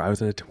remember I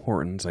was at a Tim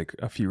Hortons like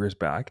a few years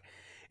back,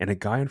 and a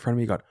guy in front of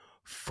me got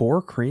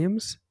 4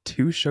 creams,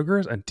 2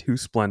 sugars, and 2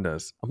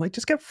 Splendas. I'm like,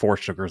 just get 4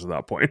 sugars at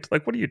that point.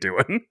 Like, what are you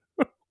doing?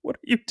 What are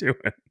you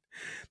doing?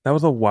 That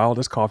was the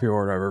wildest coffee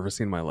order I've ever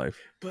seen in my life.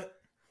 But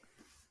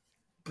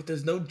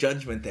there's no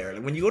judgment there.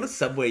 Like when you go to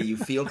Subway, you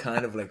feel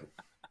kind of like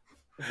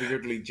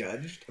weirdly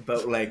judged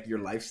about like your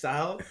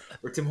lifestyle.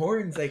 Or Tim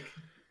Hortons, like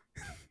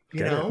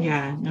you know,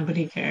 yeah,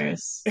 nobody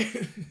cares.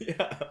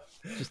 Yeah,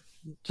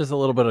 just a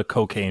little bit of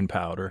cocaine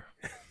powder.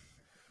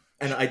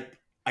 And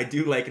I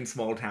do like in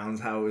small towns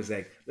how it was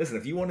like, listen,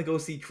 if you want to go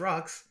see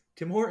trucks,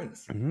 Tim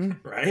Hortons,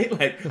 right?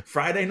 Like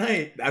Friday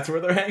night, that's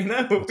where they're hanging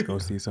out. Let's go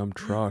see some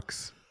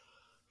trucks.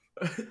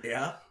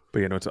 Yeah.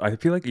 But I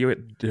feel like you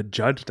get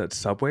judged at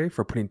Subway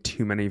for putting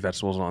too many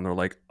vegetables on. They're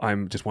like,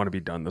 just want to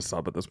be done the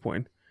sub at this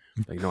point.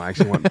 Like, no, I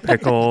actually want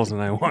pickles,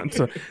 and I want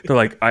so. They're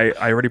like, I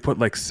already put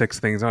like 6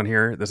 things on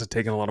here. This is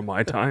taking a lot of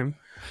my time.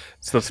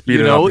 So speed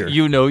it up here.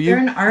 You're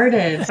an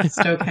artist,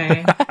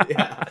 okay?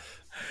 Yeah.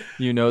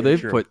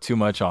 They've put too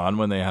much on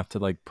when they have to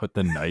like put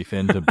the knife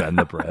in to bend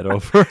the bread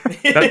over.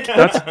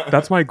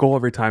 That's my goal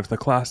every time. It's the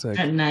classic.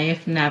 That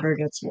knife never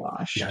gets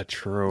washed. Yeah,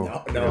 true.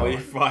 No, you're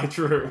fine.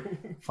 True.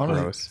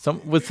 Gross.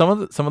 Some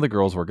of the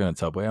girls working at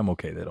Subway, I'm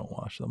okay. They don't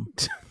wash them.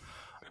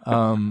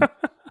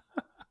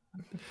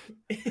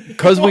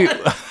 Because we're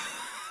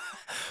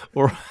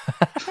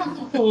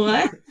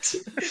What?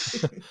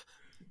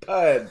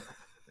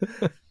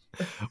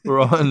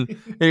 we're on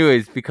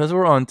anyways because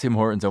we're on Tim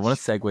Hortons. I want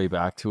to segue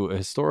back to a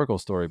historical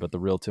story about the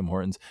real Tim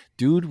Hortons.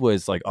 Dude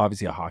was like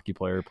obviously a hockey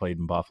player, played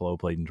in Buffalo,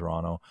 played in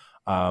Toronto,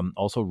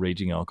 also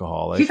raging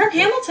alcoholic. He's from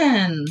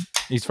Hamilton.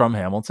 He's from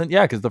Hamilton,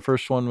 yeah, because the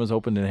first one was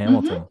opened in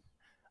Hamilton.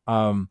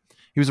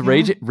 He was a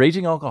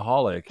raging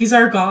alcoholic. He's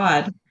our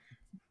god.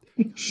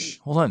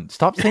 Hold on.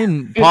 Stop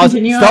saying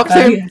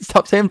positive.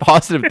 Stop saying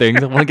positive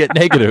things. I want to get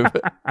negative.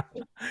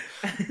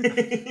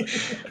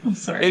 I'm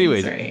sorry.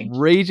 Anyways,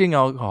 raging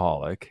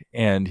alcoholic,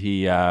 and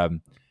he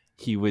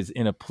was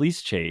in a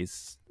police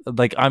chase.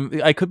 Like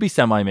I could be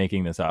semi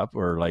making this up,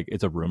 or like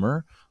it's a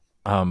rumor.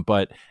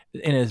 But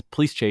in his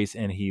police chase,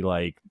 and he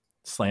like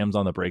slams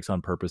on the brakes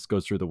on purpose,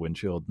 goes through the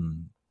windshield,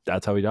 and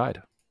that's how he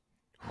died.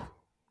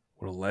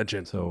 What a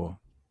legend! So,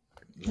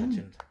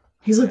 legend.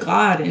 He's a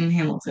god in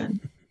Hamilton.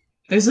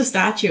 There's a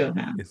statue of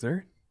him. Is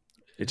there?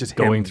 It's just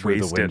going through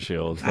the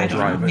windshield. I don't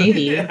know,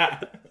 maybe. Yeah.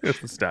 It's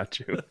the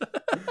statue.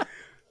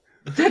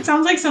 That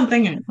sounds like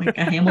something like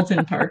a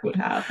Hamilton Park would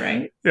have,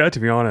 right? Yeah, to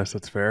be honest,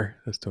 that's fair.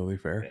 That's totally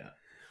fair. Yeah.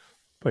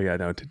 But yeah,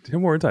 no,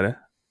 Tim Hortons,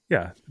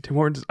 Tim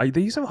Hortons,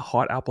 they used to have a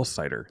hot apple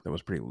cider that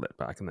was pretty lit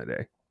back in the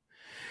day.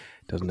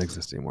 Doesn't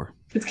exist anymore.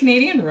 It's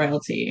Canadian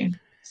royalty,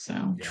 so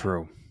yeah.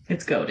 True.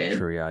 It's goated.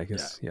 True, yeah, I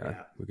guess,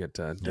 we get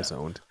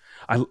disowned.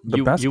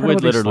 You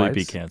would literally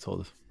be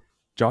canceled.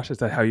 Josh, is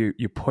that how you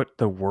put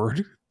the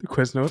word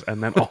Quiznos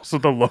and then also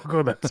the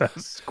logo that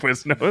says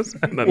Quiznos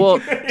and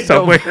then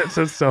Subway that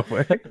says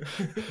Subway?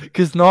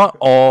 Because not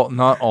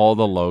all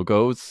the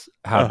logos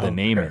have the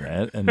name in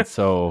it, and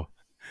so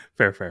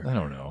fair. I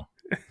don't know.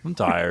 I'm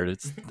tired.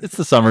 It's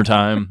the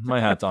summertime. My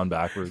hat's on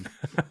backwards.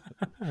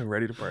 I'm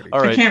ready to party. All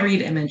right. I can't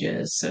read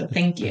images, so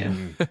thank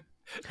you.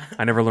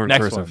 I never learned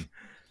Next cursive. one.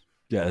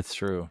 Yeah, it's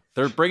true.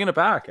 They're bringing it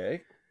back, eh?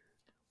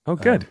 Oh,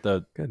 good.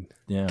 Good.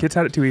 Yeah. Kids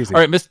had it too easy. All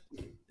right,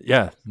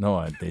 Yeah,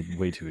 no, they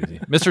way too easy.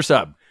 Mr.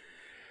 Sub.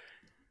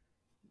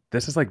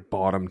 This is like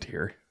bottom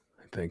tier,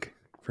 I think,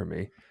 for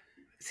me.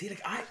 See,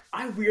 like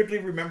I weirdly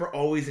remember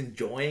always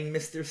enjoying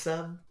Mr.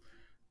 Sub,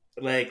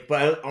 like,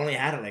 but I only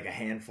had it like a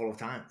handful of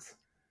times.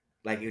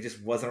 Like it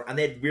just wasn't, and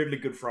they had weirdly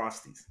good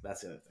Frosties.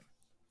 That's the other thing.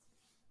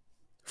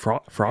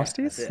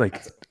 Frosties, Yeah,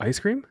 like ice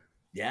cream.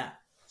 Yeah,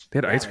 They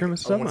had ice cream like, and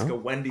stuff. Almost like a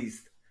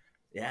Wendy's.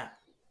 Yeah.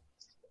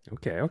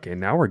 Okay.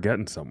 Now we're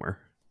getting somewhere.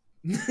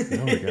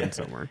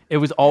 It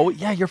was always,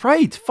 yeah, you're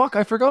right. Fuck,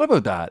 I forgot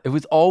about that. It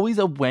was always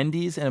a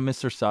Wendy's and a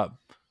Mr. Sub.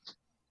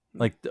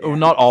 Like,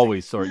 not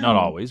always, not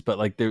always, but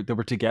like they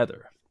were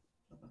together.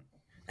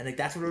 And like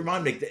that's what it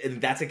reminded me.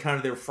 And that's kind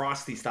of their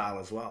Frosty style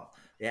as well.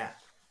 Yeah.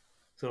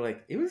 So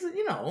like it was,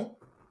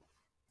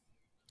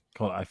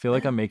 Hold on, I feel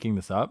like I'm making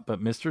this up,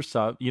 but Mr.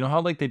 Sub, you know how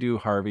like they do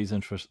Harvey's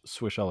and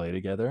Swiss Chalet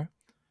together?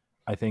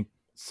 I think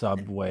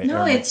Subway.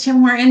 No, it's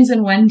Tim Hortons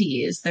and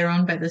Wendy's. They're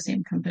owned by the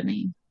same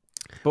company.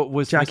 But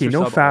was Jackie, Mr.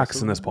 no Sub facts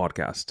also in this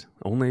podcast.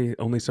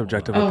 Only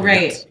subjective Oh,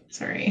 opinions. right.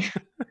 Sorry.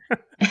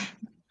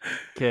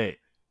 Okay.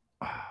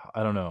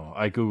 I don't know.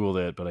 I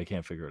Googled it, but I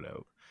can't figure it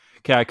out.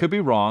 Okay, I could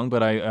be wrong,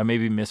 but I may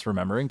be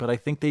misremembering, but I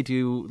think they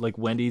do like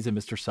Wendy's and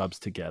Mr. Subs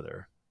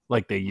together,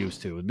 like they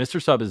used to.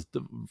 Mr. Sub is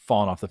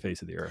fallen off the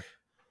face of the earth.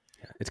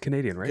 Yeah, it's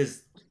Canadian, right?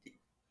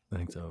 I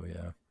think so,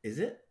 yeah. Is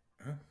it?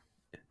 Huh?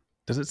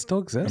 Does it still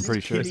exist? I'm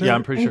pretty sure. Is Yeah, it?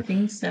 I'm pretty sure. I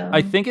think so.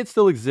 I think it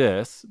still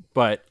exists,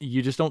 but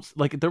you just don't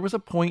like. There was a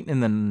point in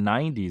the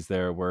 90s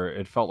there where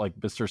it felt like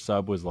Mr.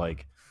 Sub was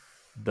like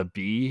the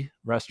B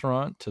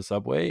restaurant to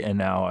Subway, and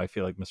now I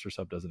feel like Mr.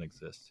 Sub doesn't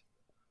exist.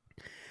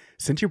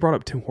 Since you brought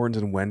up Tim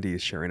Hortons and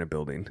Wendy's sharing a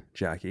building,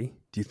 Jackie,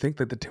 do you think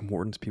that the Tim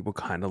Hortons people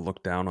kind of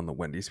look down on the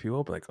Wendy's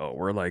people? Like, oh,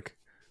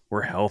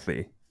 we're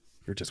healthy.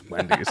 You're just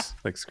Wendy's.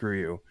 Like, screw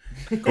you.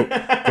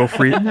 Go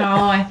free.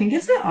 No, I think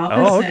it's the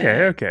opposite.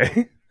 Oh,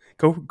 okay.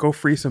 Go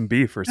free some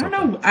beef or I don't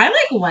something. know. I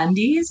like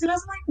Wendy's. Who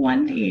doesn't like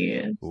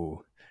Wendy's?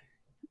 Ooh.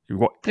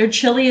 Their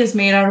chili is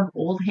made out of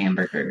old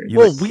hamburgers.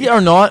 Well, we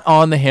are not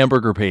on the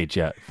hamburger page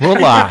yet.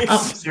 Relax. Oh,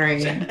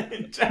 sorry.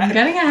 I'm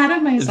getting ahead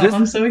of myself.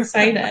 I'm so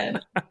excited.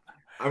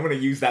 I'm going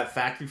to use that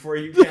fact before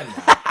you can.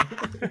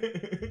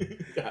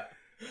 Yeah.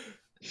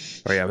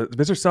 Oh yeah, but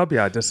Mr. Sub,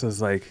 yeah, just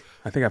as like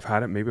I think I've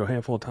had it maybe a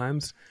handful of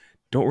times.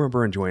 Don't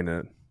remember enjoying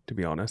it, to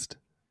be honest.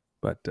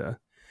 But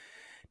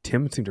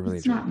Tim seemed to really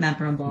It's enjoy not it.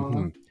 memorable.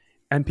 Mm-hmm.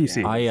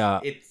 NPC.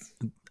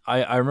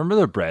 I remember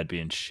the bread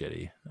being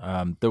shitty.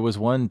 There was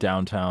one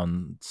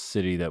downtown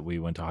city that we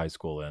went to high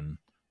school in,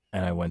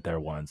 and I went there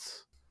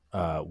once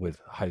with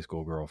a high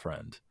school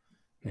girlfriend.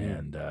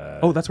 And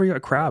oh, that's where you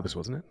got crabs,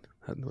 wasn't it?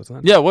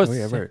 Wasn't that? Yeah, it was. Oh,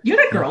 yeah, right. You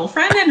had a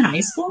girlfriend in high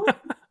school?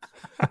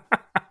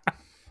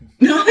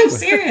 No, I'm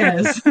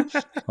serious.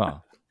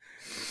 Wow.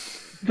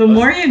 The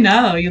more you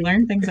know, you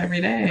learn things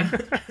every day.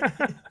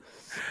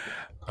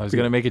 I was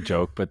gonna make a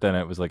joke, but then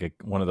it was like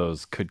one of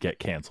those could get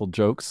canceled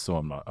jokes, so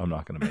I'm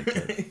not gonna make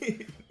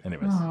it.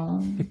 Anyways,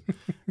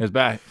 it's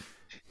back.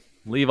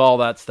 Leave all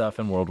that stuff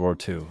in World War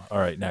II. All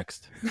right,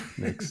 next.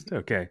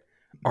 Okay.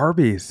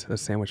 Arby's, the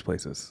sandwich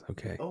places.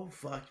 Okay. Oh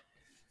fuck.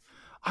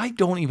 I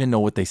don't even know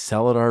what they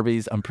sell at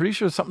Arby's. I'm pretty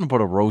sure it's something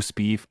about a roast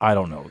beef. I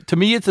don't know. To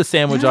me, it's a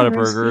sandwich on a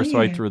burger, so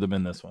I threw them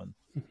in this one.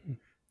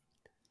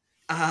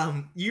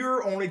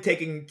 You're only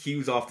taking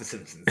cues off The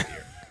Simpsons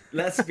here.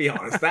 Let's be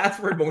honest. That's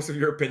where most of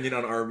your opinion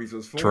on Arby's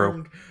was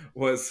formed.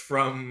 Was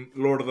from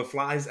Lord of the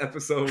Flies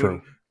episode.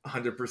 True.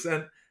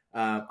 100%.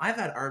 I've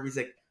had Arby's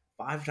like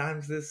 5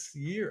 times this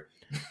year.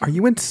 Are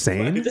you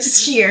insane?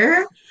 This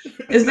year?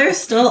 Is there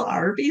still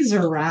Arby's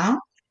around?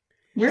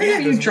 Where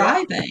are you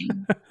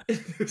driving?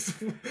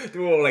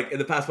 Well, like in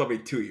the past probably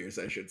 2 years,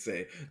 I should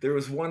say. There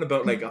was one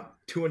about like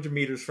 200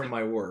 meters from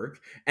my work,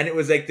 and it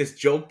was like this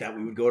joke that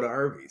we would go to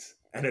Arby's,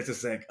 and it's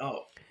just like,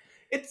 oh,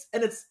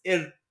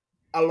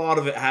 a lot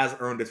of it has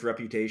earned its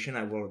reputation,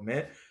 I will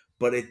admit,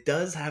 but it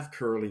does have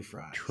curly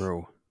fries.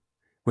 True.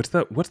 What's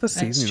the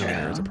seasoning on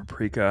there? Is it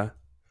paprika,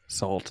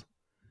 salt?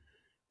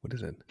 What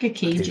is it?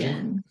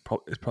 Cajun.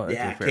 It's probably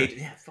Cajun.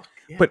 Yeah, fuck.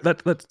 Yeah.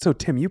 But let's. So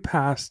Tim, you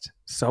passed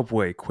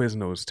Subway,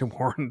 Quiznos, Tim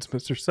Hortons,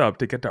 Mr. Sub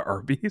to get to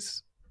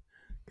Arby's.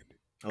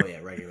 Oh yeah,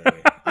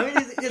 regularly. I mean,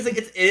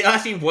 it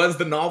actually was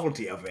the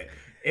novelty of it.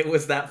 It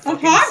was that A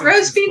fucking hot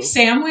roast beef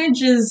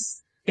sandwich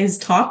is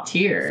top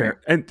tier.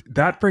 Fair. And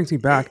that brings me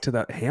back to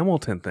that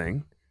Hamilton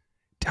thing.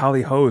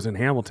 Tally Ho's in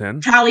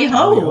Hamilton. Tally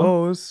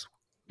Ho.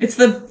 It's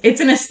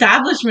an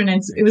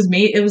establishment.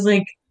 It was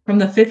like from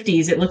the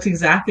 50s. It looks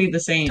exactly the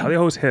same. Tally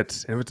Ho's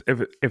hits.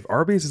 If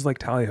Arby's is like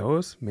Tally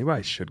Ho's, maybe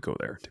I should go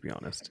there, to be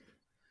honest.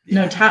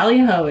 Yeah. No, Tally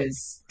Ho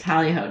is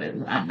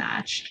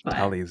unmatched, but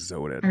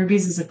Tally-zoted.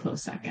 Arby's is a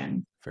close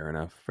second. Fair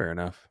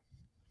enough.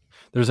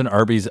 There's an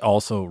Arby's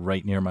also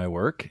right near my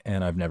work,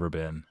 and I've never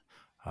been.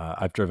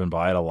 I've driven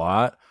by it a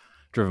lot,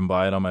 driven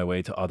by it on my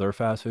way to other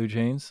fast food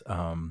chains,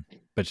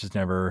 but just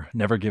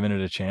never given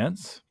it a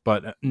chance.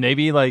 But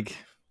maybe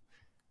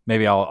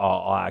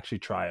I'll actually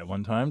try it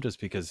one time, just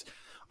because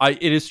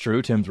it is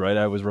true. Tim's right.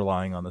 I was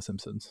relying on The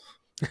Simpsons.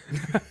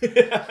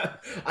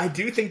 I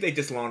do think they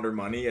just launder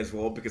money as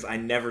well, because I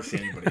never see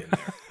anybody in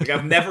there. Like,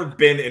 I've never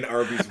been in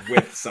Arby's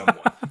with someone.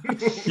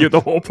 You have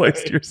the whole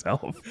place to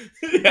yourself.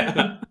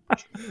 Yeah.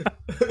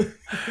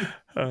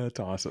 That's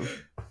awesome.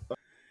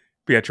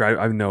 But yeah,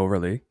 I have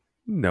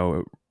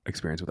no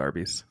experience with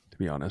Arby's, to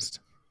be honest.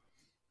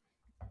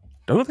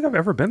 Don't think I've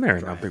ever been there.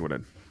 Now I'm thinking about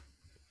it.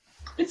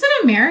 It's an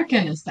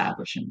American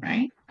establishment,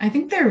 right? I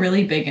think they're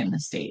really big in the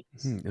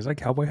States. Is that a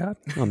cowboy hat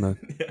on the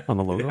on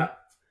the logo? Yeah.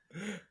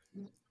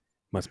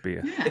 Must be.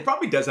 Yeah. It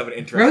probably does have an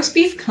interesting Roast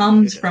beef history.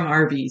 comes from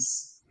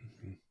Arby's.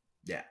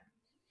 Yeah.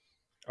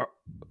 Oh,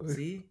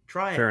 See?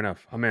 Try it. fair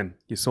enough. I'm in.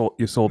 You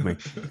sold me.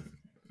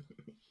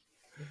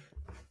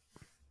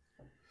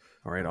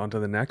 All right, on to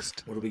the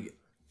next. What do we get?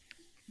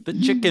 The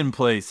chicken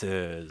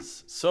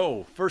places.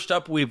 So first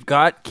up, we've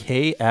got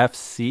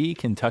KFC,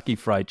 Kentucky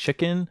Fried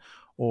Chicken,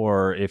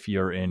 or if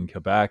you're in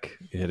Quebec,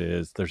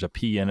 there's a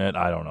P in it.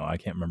 I don't know. I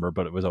can't remember,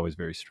 but it was always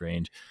very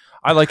strange.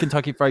 I like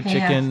Kentucky Fried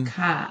Chicken.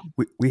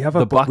 We have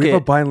a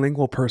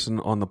bilingual person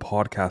on the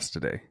podcast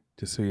today,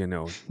 just so you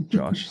know,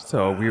 Josh.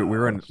 So we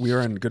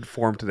are in good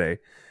form today.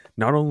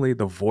 Not only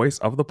the voice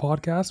of the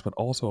podcast, but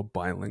also a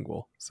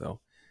bilingual. So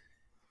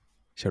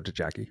shout out to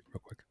Jackie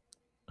real quick.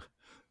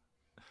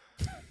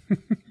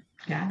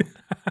 Yeah.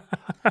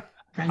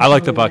 I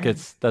like the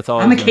buckets. That's all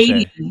I'm I was gonna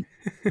Acadian.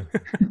 say.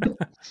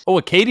 Oh,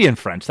 Acadian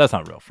French. That's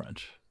not real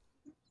French.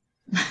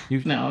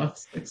 No,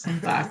 it's some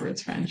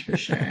backwards French for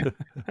sure.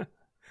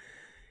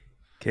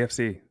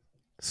 KFC,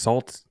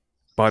 salt,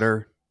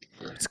 butter,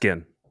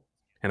 skin,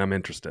 and I'm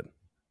interested.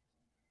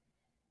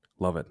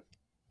 Love it.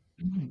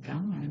 Oh my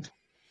god.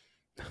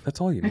 That's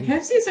all you My need.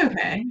 KFC's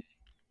okay.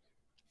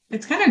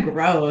 It's kind of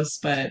gross,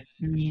 but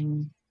I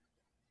mean,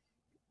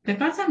 they've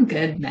got some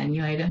good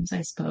menu items,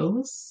 I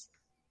suppose.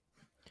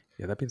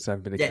 Yeah, that being said,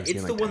 I've been to Yeah, KFC it's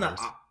in the like one 10 that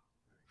years.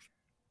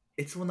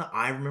 it's the one that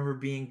I remember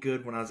being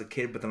good when I was a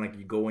kid, but then like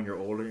you go when you're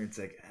older and it's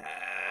like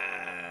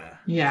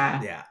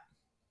Yeah. yeah.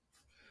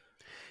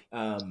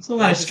 There's a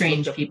lot of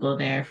strange people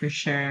there for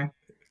sure.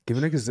 Give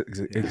an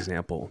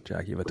example,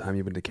 Jackie, of a time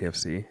you've been to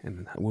KFC,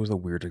 and what was the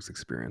weirdest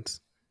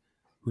experience?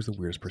 Who's the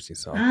weirdest person you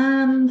saw?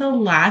 The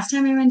last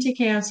time I went to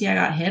KFC, I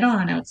got hit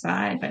on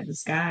outside by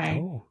this guy.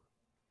 Oh,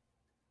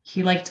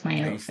 He liked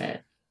my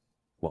outfit.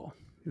 well,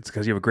 it's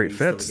because you have a great Are you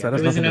fit. still That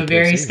has It was in nothing a to do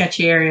with very KFC.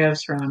 sketchy area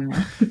of Toronto.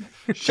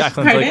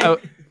 Jacqueline's like,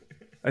 Pardon?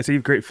 I see you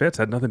have great fits.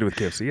 Had nothing to do with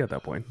KFC at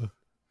that point.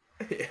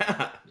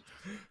 Yeah.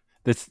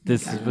 this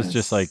was just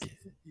Yes. like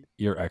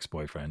your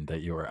ex-boyfriend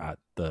that you were at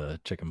the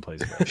chicken place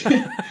with.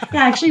 Yeah, I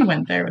actually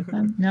went there with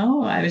him.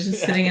 No, I was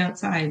just sitting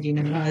outside,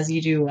 as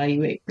you do while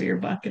you wait for your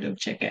bucket of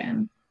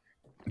chicken.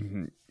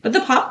 Mm-hmm. But the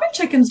popcorn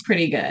chicken's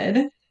pretty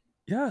good.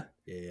 Yeah.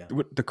 Yeah.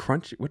 What's the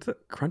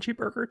crunchy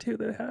burger too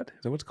that it had?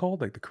 Is that what it's called?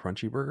 Like the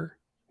crunchy burger?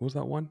 What was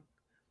that one?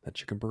 That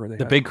chicken burger they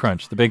The had? Big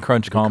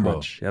Crunch combo.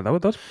 Crunch. Yeah, that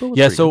was Yeah,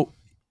 pretty so good.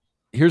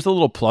 here's a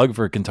little plug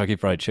for Kentucky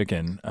Fried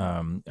Chicken.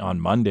 On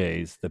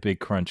Mondays, the Big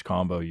Crunch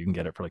combo, you can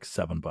get it for like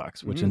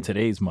 $7, which in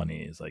today's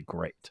money is like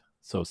great.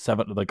 So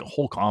like a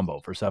whole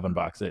combo for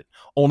 $7. It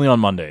only on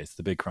Mondays,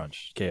 the Big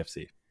Crunch,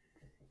 KFC.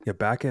 Yeah,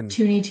 back in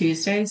Toonie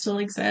Tuesday still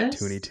exists.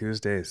 Toonie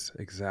Tuesdays,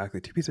 exactly.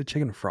 2 pieces of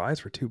chicken and fries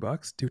for $2,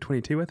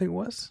 $2.22 I think it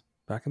was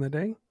back in the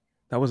day.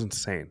 That was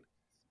insane.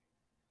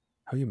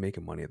 How are you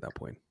making money at that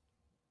point?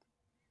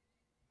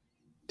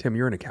 Tim,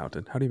 you're an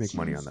accountant. How do you make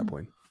money on that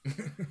point?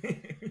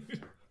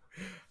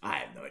 I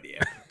have no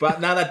idea.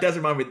 But now that does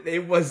remind me,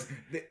 it was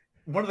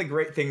one of the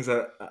great things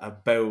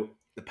about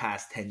the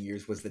past 10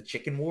 years was the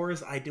chicken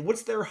wars.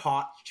 What's their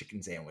hot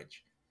chicken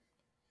sandwich?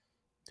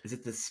 Is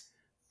it this?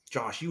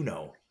 Josh, you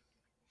know.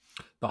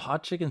 The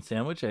hot chicken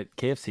sandwich at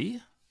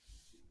KFC?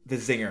 The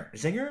Zinger.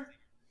 Zinger?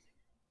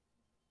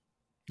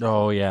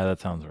 Oh, yeah, that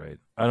sounds right.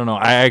 I don't know.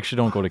 I actually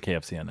don't go to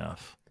KFC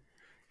enough.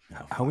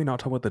 How are we not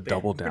talking about the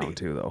double down pretty-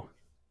 too, though?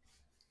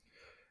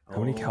 How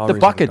many Oh. calories? The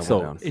buckets, is a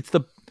double though. down? It's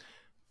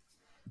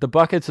the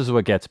buckets is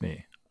what gets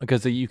me.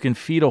 Because you can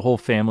feed a whole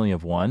family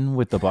of one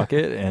with the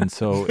bucket. And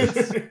so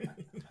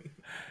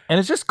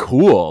it's just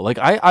cool. Like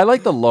I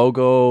like the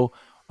logo.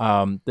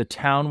 The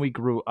town we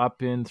grew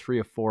up in, 3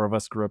 or 4 of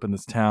us grew up in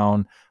this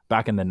town.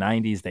 Back in the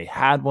 90s, they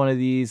had one of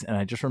these, and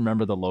I just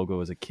remember the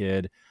logo as a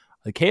kid.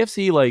 The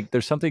KFC, like,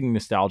 there's something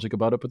nostalgic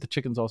about it, but the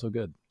chicken's also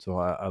good. So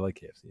I like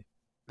KFC.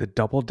 The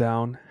double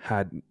down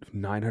had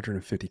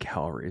 950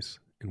 calories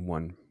in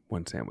one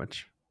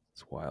sandwich.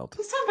 It's wild.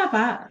 It's not that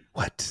bad.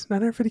 What?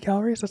 950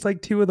 calories? That's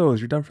like 2 of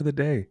those. You're done for the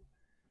day.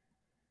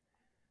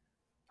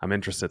 I'm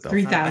interested though.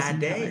 3,000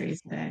 day.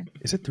 calories a day.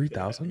 Is it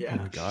 3,000? Yeah.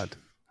 Oh my god.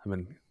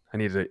 I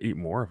need to eat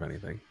more if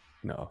anything.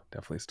 No,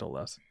 definitely still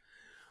less.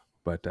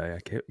 But yeah,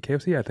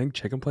 KFC, I think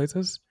chicken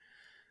places.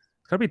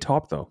 It's gotta be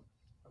top though.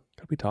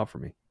 Gotta be top for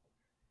me.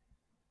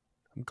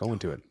 I'm going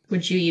to it.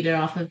 Would you eat it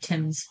off of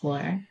Tim's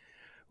floor?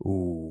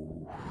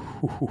 Ooh.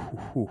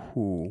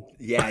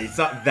 Yeah, it's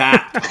not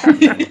that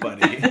top,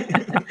 buddy.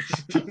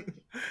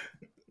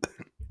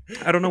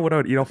 I don't know what I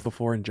would eat off the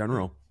floor in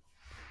general.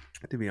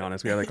 To be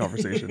honest, we had that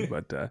conversation.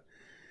 But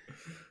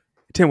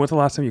Tim, when's the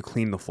last time you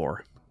cleaned the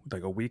floor?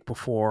 Like a week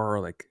before, or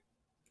like?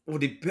 Well,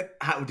 it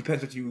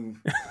depends what you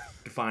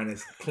define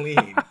as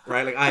clean,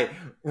 right? Like I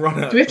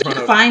run a. Do we have to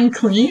define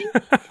clean?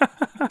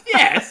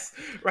 Yes,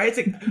 right. right?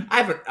 It's like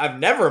I've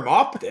never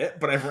mopped it,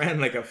 but I've ran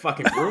like a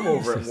fucking broom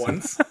over it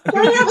once.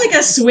 Why do you have like a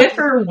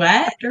Swiffer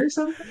wet or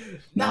something?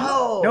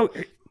 No.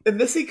 In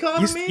this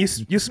economy, you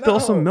spill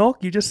some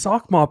milk, you just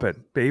sock mop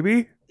it,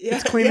 baby. Yeah,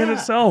 it's clean in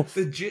itself.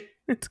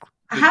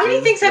 How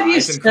many things have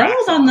you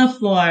spilled on the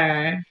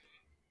floor?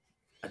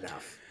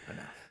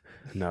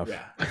 Enough.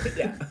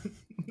 Yeah.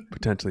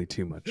 Potentially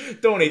too much.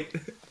 Don't eat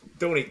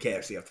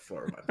KFC off the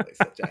floor of my place,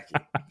 Jackie.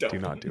 Do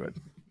not do it.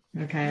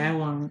 Okay, I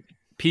won't.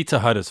 Pizza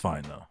Hut is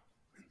fine though.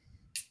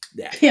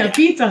 Yeah,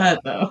 Pizza Hut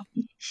though.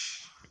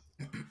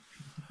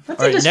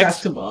 That's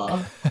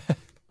indestructible.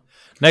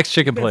 Next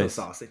chicken place.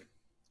 Saucy.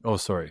 Oh,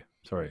 sorry.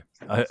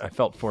 I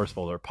felt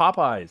forceful there.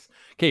 Popeyes.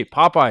 Okay,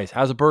 Popeyes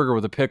has a burger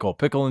with a pickle.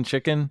 Pickle and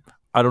chicken.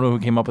 I don't know who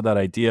came up with that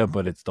idea,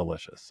 but it's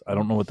delicious. I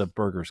don't know what the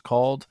burger's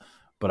called,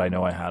 but I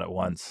know I had it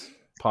once.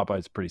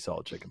 Popeyes, pretty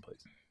solid chicken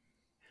place.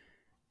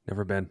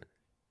 Never been.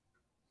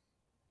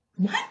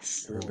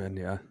 What? Never been,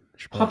 yeah.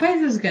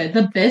 Popeyes is good.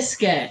 The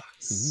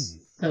biscuits.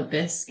 The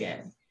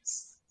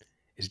biscuits.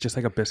 Is it just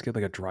like a biscuit,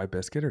 like a dry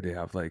biscuit, or do you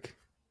have like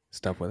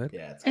stuff with it?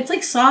 Yeah. It's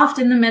like soft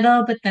in the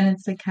middle, but then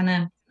it's like kind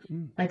of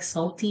like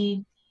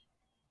salty.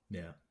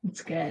 Yeah.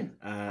 It's good.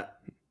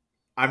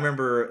 I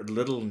remember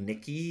Little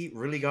Nicky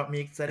really got me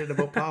excited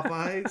about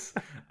Popeyes.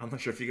 I'm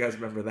not sure if you guys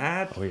remember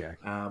that. Oh, yeah.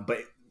 But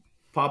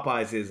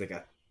Popeyes is like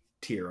a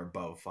tier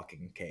above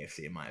fucking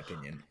KFC, in my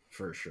opinion,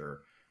 for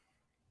sure.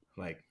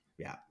 Like,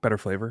 yeah. Better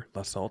flavor,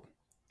 less salt.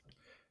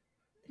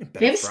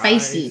 They have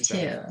spicy,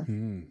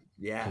 too.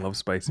 Yeah. I love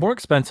spicy. More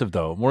expensive,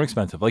 though. More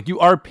expensive. Like, you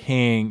are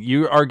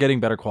getting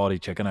better quality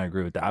chicken. I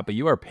agree with that. But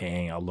you are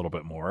paying a little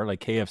bit more. Like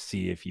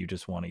KFC, if you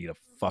just want to eat a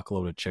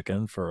fuckload of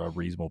chicken for a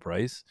reasonable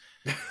price,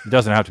 it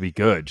doesn't have to be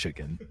good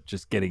chicken.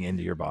 Just getting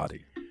into your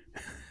body.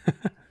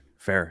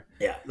 Fair.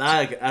 Yeah,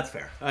 that's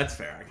fair. That's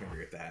fair. I can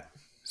agree with that.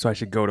 So I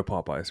should go to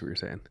Popeyes, what you're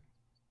saying.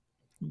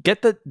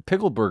 Get the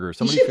pickled burger.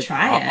 You should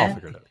try it. I'll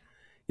figure it out.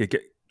 Yeah,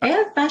 They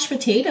have mashed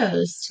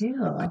potatoes, too.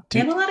 They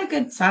have a lot of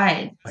good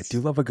sides. I do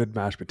love a good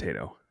mashed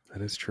potato.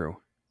 That is true.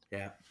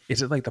 Yeah.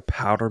 Is it like the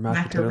powder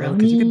mashed potato? Macaroni?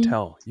 Because you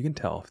can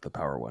tell if the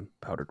powdered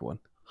one.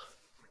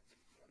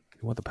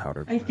 You want the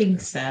powdered? I think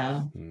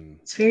so.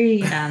 It's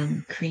very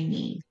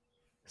creamy.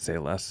 Say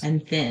less.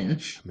 And thin.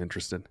 I'm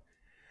interested.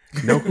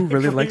 Know who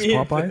really likes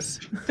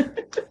Popeyes?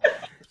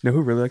 Know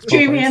who really likes Popeyes?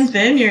 Creamy and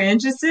thin. You're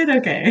interested?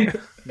 Okay.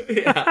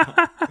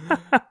 Yeah.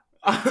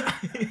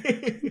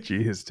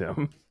 Jeez,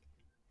 Tim.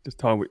 Just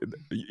tell me.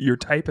 Your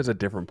type is a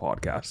different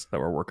podcast that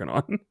we're working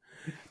on.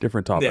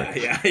 Different topic.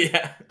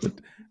 Yeah.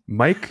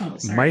 Mike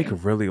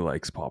really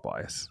likes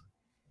Popeyes.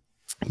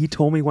 He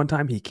told me one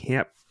time he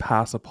can't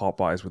pass a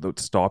Popeyes without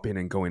stopping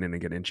and going in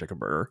and getting a chicken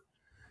burger.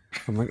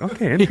 I'm like,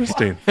 okay,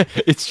 interesting.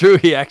 It's true.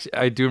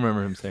 I do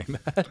remember him saying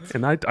that.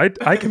 And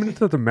I committed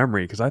to the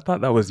memory because I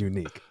thought that was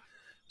unique.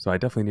 So I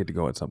definitely need to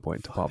go at some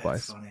point to Popeyes.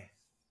 That's funny.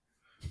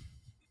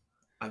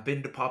 I've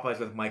been to Popeyes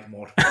with Mike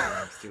multiple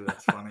times too.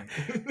 That's funny.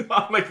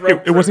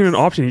 It wasn't even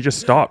an option. He just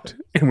stopped,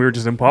 and we were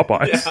just in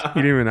Popeyes. Yeah.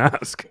 He didn't even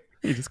ask.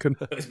 He just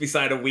couldn't. It's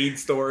beside a weed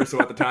store, so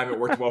at the time it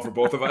worked well for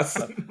both of us.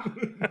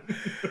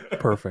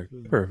 Perfect.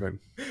 But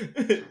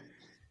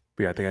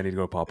yeah, I think I need to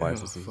go to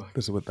Popeyes.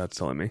 This is what that's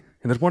telling me.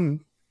 And there's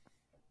one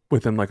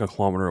within like a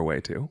kilometer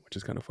away too, which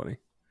is kind of funny.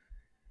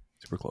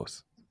 Super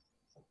close.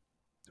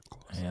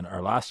 And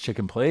our last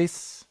chicken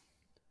place,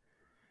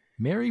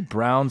 Mary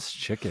Brown's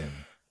Chicken.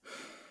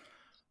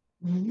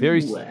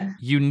 Very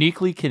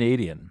uniquely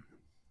Canadian.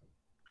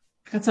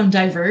 Got some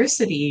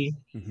diversity.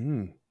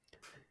 Mm-hmm.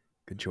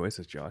 Good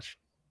choices, Josh.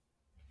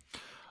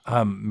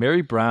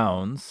 Mary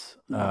Brown's,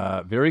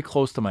 very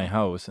close to my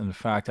house. In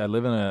fact, I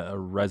live in a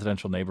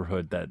residential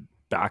neighborhood that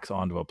backs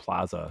onto a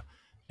plaza.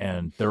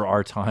 And there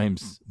are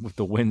times with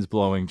the winds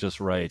blowing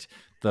just right,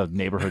 the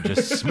neighborhood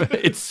just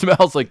it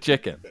smells like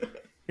chicken.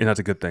 And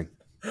that's a good thing.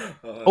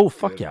 Oh,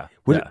 fuck yeah.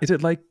 Is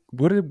it like,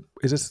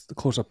 is this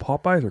closer to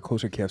Popeyes or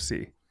closer to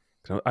KFC?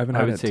 I haven't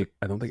had it.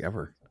 I don't think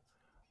ever.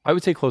 I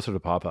would say closer to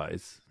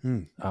Popeyes.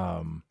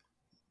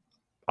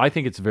 I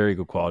think it's very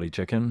good quality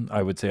chicken.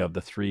 I would say of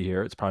the three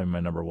here, it's probably my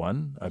number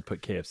one. I'd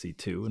put KFC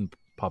 2 and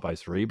Popeyes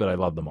 3, but I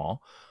love them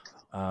all.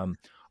 I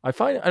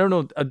don't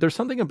know, there's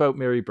something about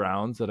Mary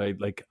Brown's that I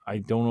like. I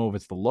don't know if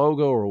it's the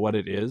logo or what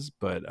it is,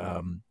 but I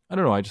don't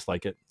know. I just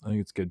like it. I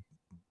think it's good.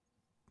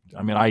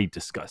 I mean, I eat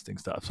disgusting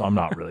stuff, so I'm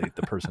not really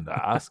the person to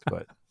ask,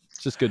 but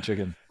it's just good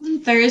chicken.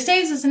 On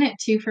Thursdays, isn't it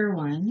 2 for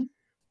 1?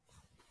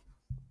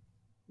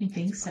 I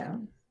think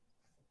so.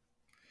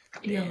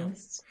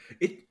 Yes.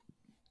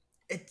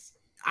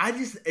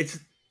 It's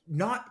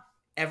not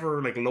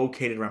ever like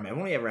located around me. I've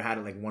only ever had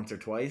it like once or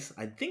twice.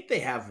 I think they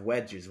have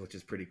wedges, which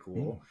is pretty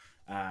cool.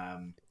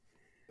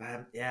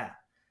 But yeah,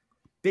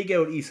 big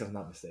out east, if I'm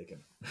not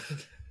mistaken.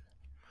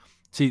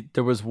 See,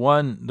 there was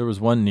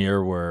one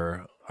near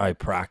where I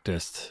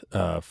practiced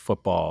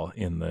football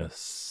in the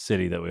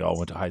city that we all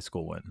went to high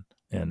school in,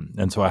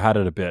 and so I had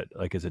it a bit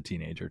like as a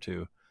teenager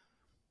too.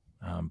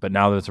 But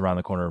now that it's around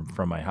the corner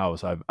from my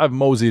house, I've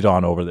moseyed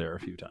on over there a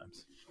few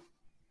times.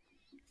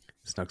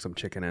 Snuck some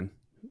chicken in.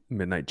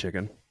 Midnight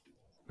chicken.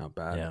 Not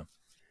bad. Yeah.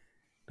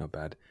 Not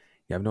bad.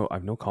 Yeah,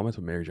 I've no comments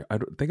with Mary Jo. I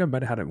don't think I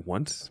might have had it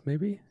once,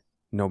 maybe.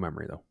 No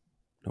memory though.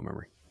 No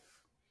memory.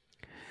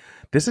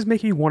 This is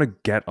making me want to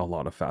get a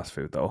lot of fast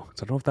food though.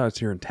 So I don't know if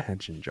that's your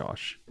intention,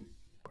 Josh.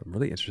 But I'm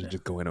really interested in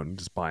just going out and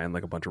just buying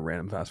like a bunch of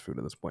random fast food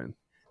at this point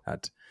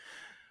at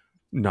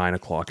 9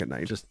 o'clock at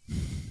night.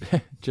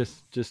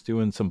 Just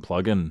doing some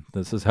plugging.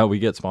 This is how we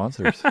get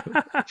sponsors.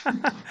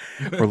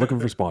 We're looking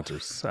for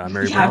sponsors.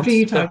 Mary After Brown's.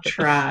 you talk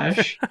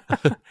trash.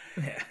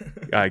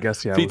 I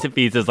guess, yeah.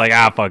 Pizza's like,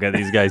 fuck it.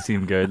 These guys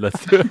seem good.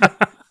 Let's do it.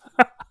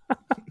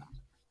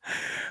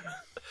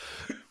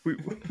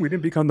 We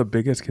didn't become the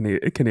biggest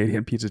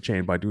Canadian pizza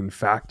chain by doing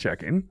fact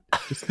checking.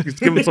 Just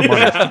give them some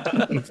money.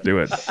 Let's do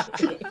it.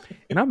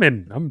 And I'm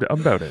in. I'm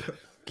about it.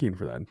 Keen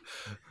for that.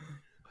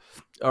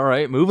 All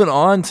right, moving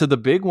on to the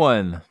big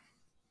one.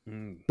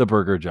 The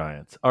Burger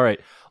Giants. All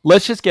right,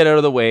 let's just get out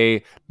of the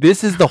way.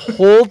 This is the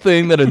whole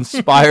thing that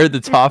inspired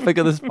the topic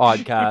of this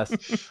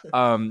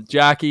podcast.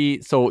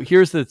 Jackie, so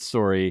here's the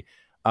story.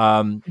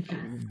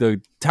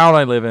 The town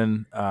I live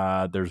in,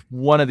 there's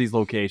one of these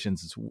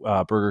locations, it's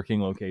Burger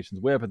King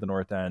locations way up at the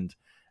north end.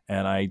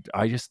 And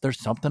I just, there's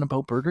something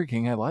about Burger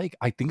King I like.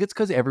 I think it's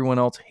because everyone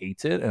else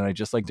hates it, and I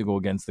just like to go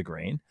against the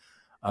grain.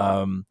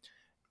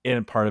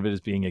 And part of it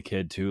is being a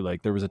kid too.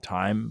 Like there was a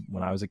time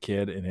when I was a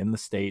kid and in the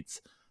States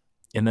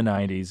in the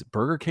 90s,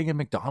 Burger King and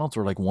McDonald's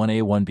were like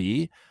 1A,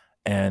 1B.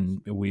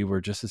 And we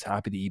were just as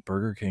happy to eat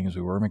Burger King as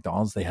we were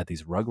McDonald's. They had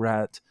these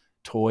Rugrat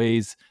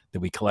toys that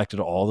we collected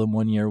all of them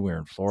one year. We were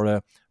in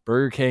Florida.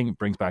 Burger King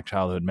brings back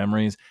childhood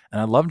memories. And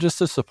I love just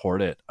to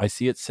support it. I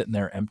see it sitting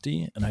there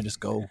empty and I just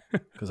go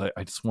because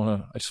I just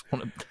want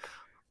to,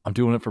 I'm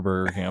doing it for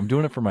Burger King. I'm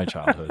doing it for my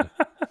childhood.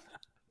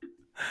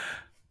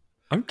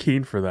 I'm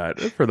keen for that.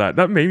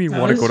 That made me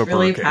want to go to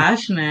really Burger King.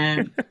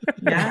 Passionate.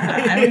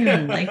 Yeah, I don't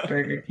even like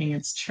Burger King.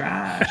 It's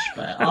trash,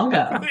 but I'll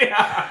go.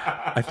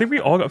 Yeah. I think we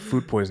all got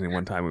food poisoning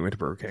one time we went to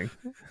Burger King,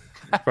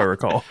 if I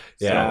recall.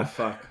 Yeah. So,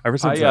 fuck. Ever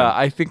since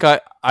I think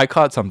I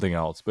caught something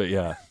else, but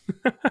yeah.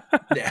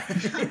 Yeah.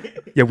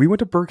 Yeah, we went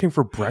to Burger King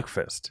for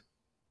breakfast.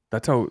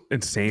 That's how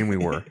insane we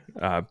were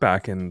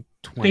back in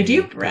 20. They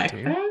do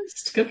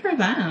breakfast? Good for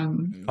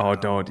them. Oh,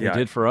 don't. They Yeah.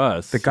 did for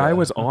us. The guy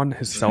was on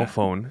his cell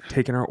phone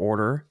taking our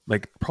order,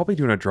 like probably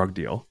doing a drug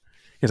deal.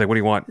 He's like, "What do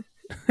you want?"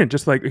 And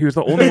just like he was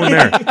the only one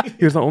there.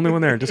 He was the only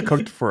one there and just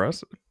cooked for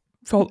us.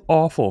 Felt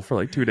awful for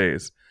like 2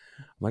 days.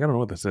 I'm like, I don't know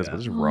what this is, but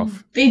this is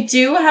rough. They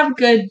do have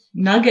good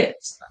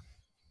nuggets.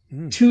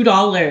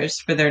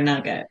 $2 for their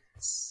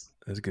nuggets.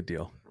 That's a good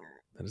deal.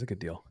 That is a good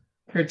deal.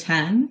 For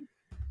 10?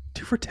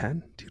 2 for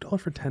 10? $2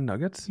 for 10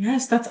 nuggets?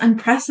 Yes, that's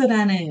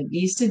unprecedented. We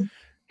used to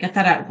get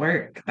that at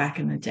work back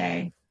in the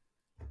day.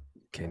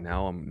 Okay,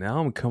 now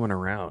I'm coming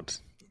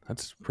around.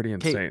 That's pretty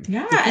insane.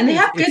 Yeah, and they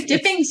have good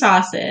dipping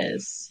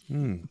sauces.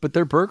 But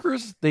their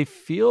burgers, they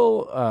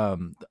feel,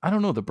 I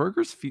don't know, the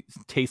burgers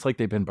taste like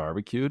they've been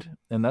barbecued.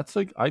 And that's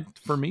like,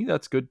 for me,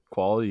 that's good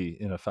quality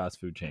in a fast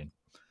food chain.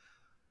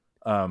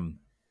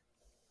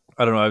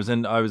 I don't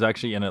know. I was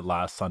actually in it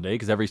last Sunday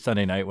because every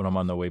Sunday night when I'm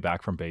on the way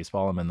back from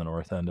baseball, I'm in the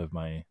north end of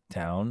my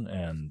town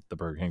and the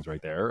Burger King's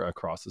right there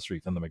across the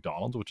street from the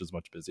McDonald's, which is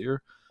much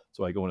busier.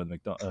 So I go into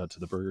to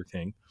the Burger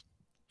King.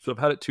 So I've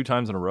had it 2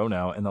 times in a row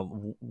now. And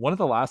one of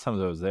the last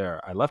times I was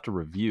there, I left a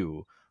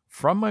review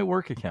from my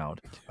work account.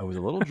 I was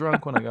a little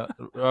drunk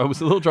I was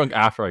a little drunk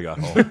after I got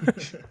home.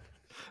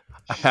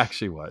 I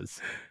actually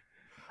was.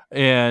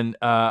 And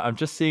I'm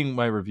just seeing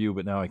my review,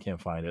 but now I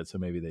can't find it. So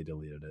maybe they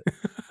deleted it.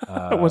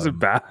 Was it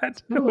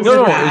bad?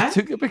 No, I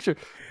took a picture.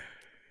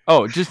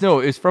 Oh, just no,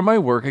 it's from my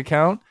work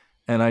account.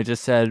 And I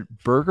just said,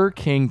 Burger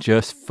King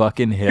just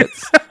fucking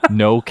hits.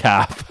 No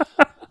cap.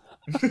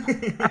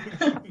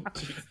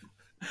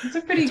 It's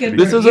a pretty good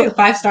review.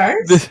 5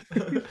 stars?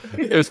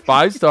 It was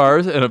 5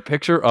 stars and a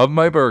picture of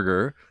my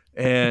burger.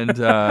 And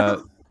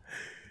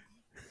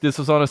this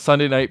was on a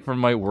Sunday night from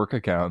my work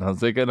account. I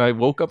was like, and I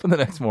woke up in the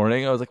next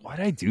morning. I was like, why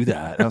did I do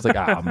that? And I was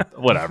like,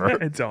 whatever.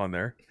 It's on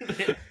there.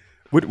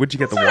 Would you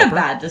get the That's Whopper? not a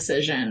bad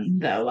decision,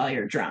 though, while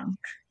you're drunk.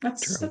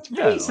 That's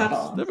pretty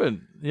subtle.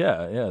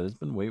 There's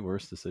been way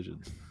worse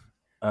decisions.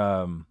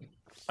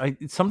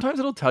 Sometimes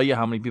it'll tell you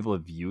how many people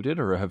have viewed it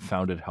or have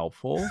found it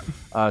helpful.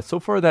 So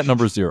far, that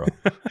number's 0.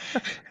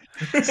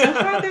 So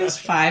far, there's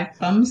 5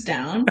 thumbs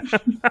down.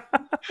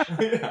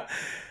 Yeah.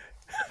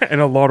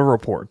 And a lot of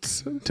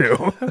reports,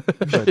 too.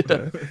 But,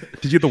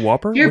 did you get the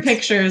Whopper? Your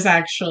picture is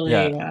actually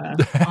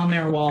on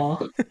their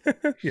wall.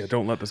 Yeah,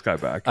 don't let this guy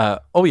back.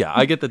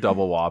 I get the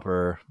double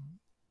Whopper.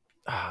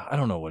 I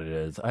don't know what it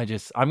is.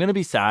 I'm going to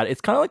be sad.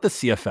 It's kind of like the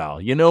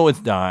CFL. You know it's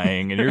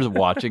dying and you're just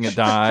watching it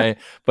die,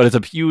 but it's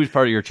a huge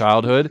part of your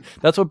childhood.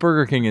 That's what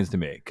Burger King is to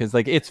me because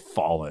like it's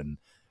fallen.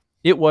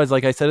 It was,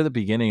 like I said at the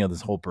beginning of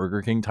this whole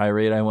Burger King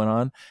tirade I went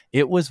on,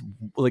 it was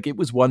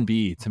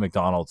 1B to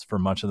McDonald's for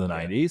much of the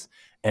 90s.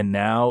 And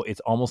now it's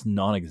almost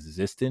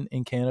non-existent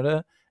in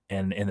Canada.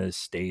 And in the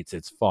States,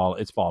 it's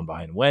fallen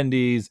behind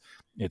Wendy's.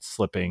 It's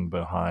slipping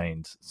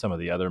behind some of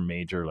the other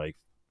major like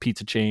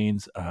pizza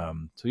chains.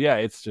 So yeah,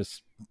 it's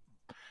just,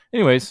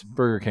 anyways,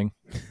 Burger King.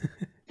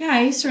 Yeah,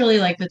 I used to really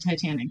like the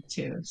Titanic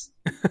too.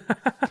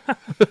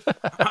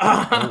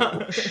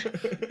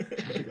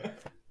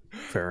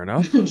 Fair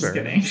enough. I'm just Fair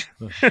kidding.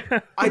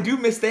 enough. I do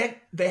miss they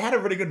had a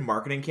really good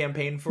marketing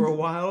campaign for a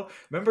while.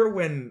 Remember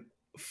when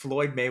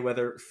Floyd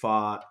Mayweather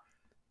fought?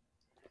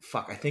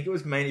 Fuck, I think it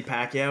was Manny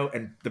Pacquiao,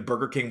 and the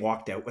Burger King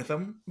walked out with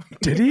him.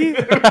 Did he?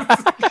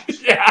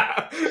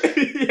 Yeah,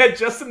 he had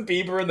Justin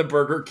Bieber and the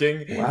Burger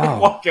King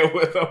walk out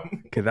with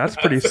him. Okay, that's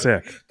pretty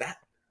sick.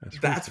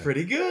 That's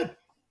pretty good.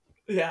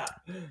 Yeah.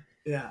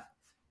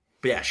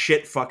 But yeah,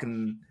 shit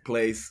fucking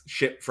place,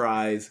 shit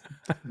fries.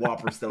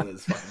 Whopper still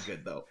is fucking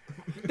good though.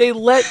 They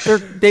let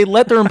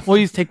their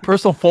employees take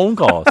personal phone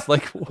calls.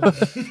 Like what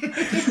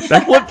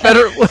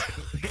better?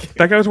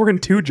 That guy was working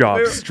 2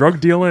 jobs, drug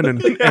dealing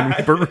and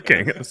Burger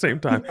King at the same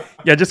time.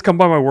 Yeah, just come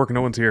by my work.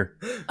 No one's here.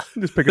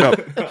 Just pick it up.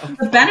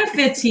 The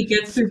benefits he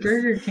gets through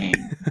Burger King.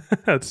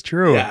 That's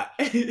true. Yeah.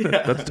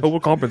 That's total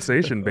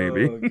compensation,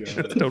 baby. Oh,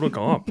 That's total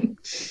comp.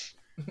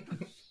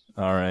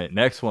 All right,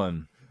 next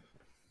one.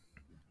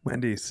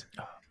 Wendy's.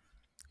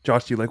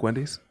 Josh, do you like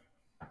Wendy's?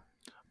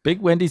 Big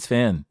Wendy's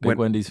fan.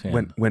 Wendy's fan.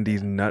 When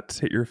Wendy's nuts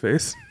hit your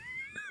face.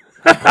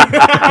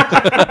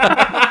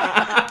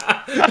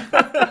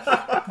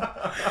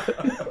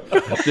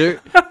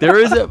 There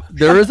is a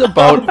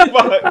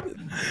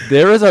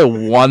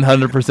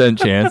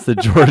 100% chance that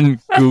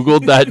Jordan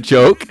Googled that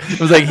joke. It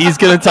was like he's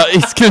gonna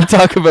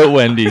talk about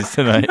Wendy's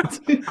tonight.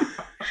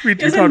 We It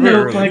doesn't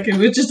look like it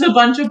was just a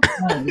bunch of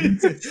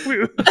puns.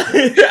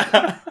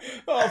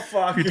 Oh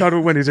fuck! We talked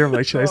about Wendy's. I'm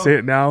like, should I say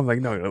it now? I'm like,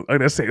 no, I'm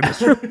gonna say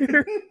this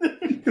earlier.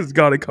 It's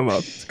gotta come up.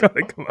 It's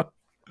gotta come up.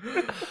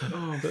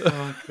 Oh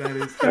fuck! That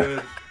is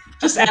good.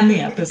 Just end the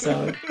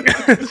episode.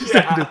 Just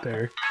end it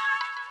there.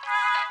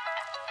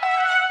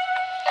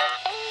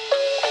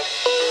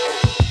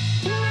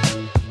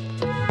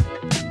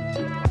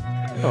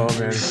 Oh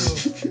man.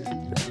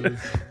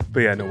 But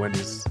yeah, no,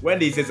 Wendy's.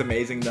 Wendy's is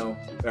amazing though. All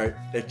right,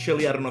 their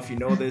chili. I don't know if you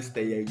know this.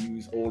 They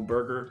use Old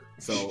Burger.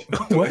 So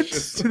What?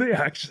 Do they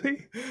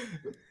actually?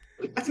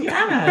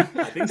 Yeah.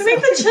 I think To make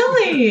the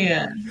chili.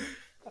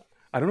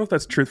 I don't know if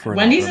that's truth for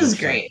Wendy's is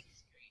great.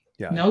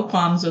 Yeah. No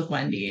qualms with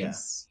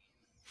Wendy's.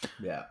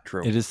 Yeah.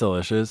 True. It is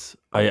delicious.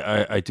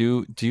 I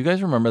do. Do you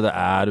guys remember the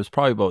ad? It was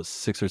probably about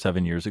 6 or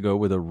 7 years ago,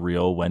 where the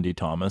real Wendy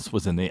Thomas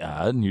was in the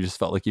ad, and you just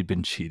felt like you'd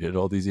been cheated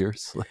all these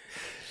years.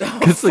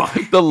 Because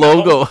the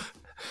logo,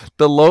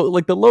 the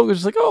logo is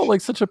just like, oh,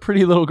 like such a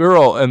pretty little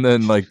girl, and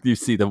then like you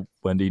see the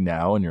Wendy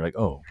now, and you're like,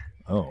 oh.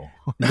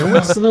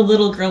 So the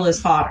little girl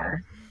is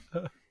hotter.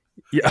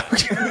 Yeah.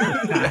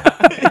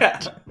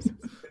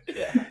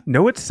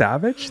 No, it's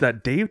savage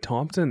that Dave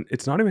Thompson.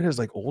 It's not even his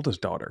like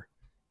oldest daughter.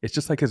 It's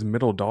just like his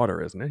middle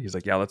daughter, isn't it? He's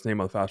like, yeah, let's name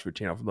the fast food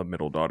chain after the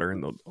middle daughter,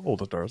 and the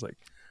oldest daughter's like,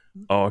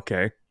 oh,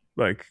 okay,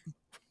 like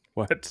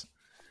what?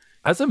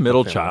 As a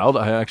middle child,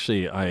 I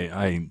actually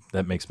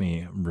that makes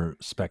me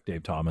respect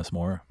Dave Thomas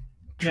more.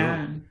 True.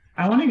 Yeah.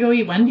 I want to go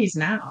eat Wendy's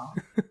now.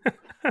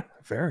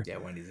 Fair. Yeah,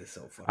 Wendy's is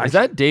so fun. Is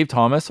that Dave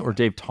Thomas or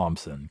Dave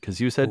Thompson? Because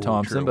you said Oh,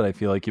 Thompson, true. but I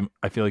feel like you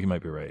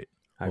might be right.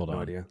 I have Hold no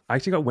on. idea. I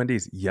actually got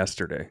Wendy's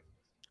yesterday,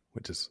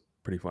 which is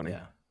pretty funny.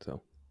 Yeah. So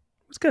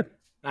it was good.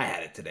 I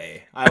had it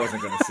today. I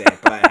wasn't going to say it,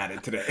 but I had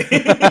it today.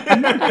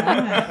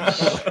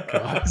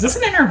 Is this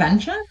an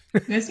intervention?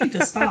 You guys need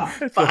to stop.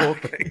 It's the whole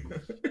thing.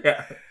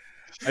 Yeah.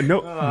 I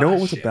know. Oh,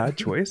 it was shit. a bad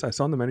choice. I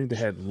saw on the menu they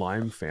had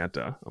lime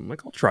Fanta. I'm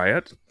like, I'll try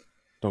it.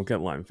 Don't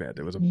get lime Fanta.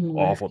 It was an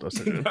awful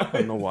decision. I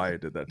don't know why I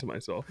did that to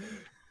myself.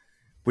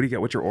 What do you get?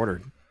 What's your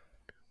order?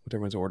 What's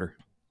everyone's order?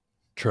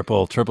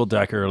 Triple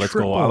decker. Let's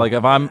Triple. go. Like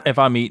if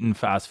I'm eating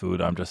fast food,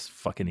 I'm just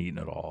fucking eating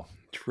it all.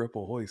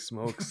 Triple. Holy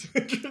smokes.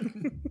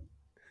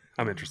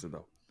 I'm interested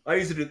though. I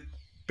used to do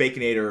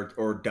Baconator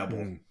or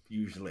double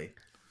usually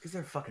because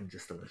they're fucking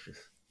just delicious.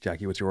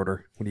 Jackie, what's your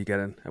order? What are you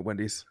getting at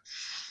Wendy's?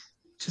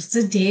 Just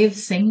a Dave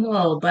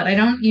single, but I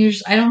don't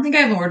think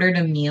I've ordered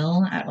a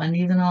meal at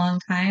Wendy's in a long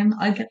time.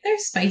 I get their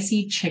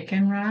spicy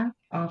chicken wrap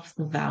off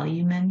the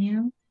value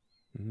menu.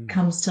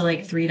 Comes to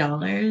like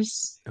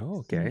 $3. Oh,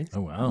 okay.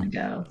 Oh wow.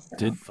 Go.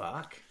 Did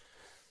Fuck.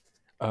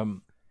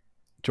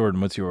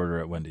 Jordan, what's your order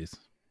at Wendy's?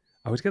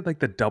 I always get like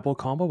the double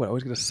combo, but I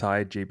always get a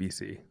side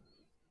JBC.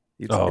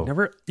 It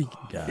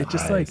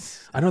just like,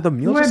 I know the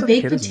meal Or just a doesn't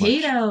baked hit as much.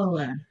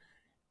 potato.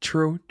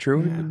 True.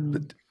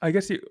 But I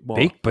guess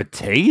Baked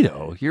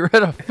potato? You're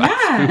at a fast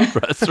Yeah.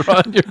 food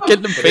restaurant. You're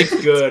getting a It's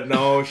baked good.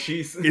 No,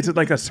 she's. Is it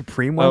like a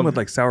supreme one with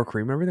like sour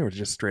cream and everything, or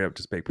just straight up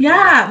just baked potato?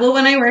 Yeah. Well,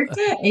 when I worked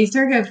at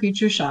A-Star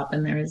Future Shop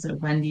and there was a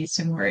Wendy's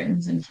Tim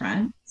Hortons in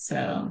front.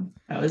 So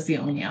that was the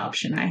only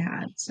option I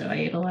had. So I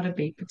ate a lot of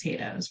baked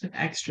potatoes with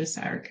extra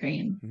sour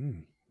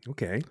cream.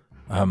 Okay.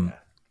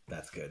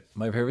 That's good.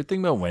 My favorite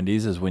thing about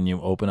Wendy's is when you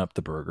open up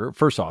the burger.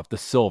 First off, the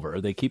silver.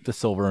 They keep the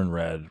silver and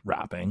red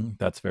wrapping.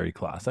 That's very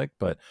classic.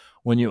 But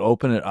when you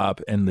open it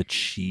up and the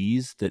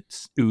cheese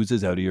that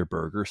oozes out of your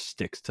burger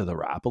sticks to the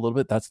wrap a little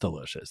bit, that's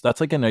delicious.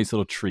 That's like a nice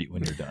little treat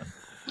when you're done.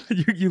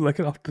 You lick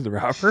it off to the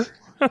wrapper?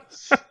 I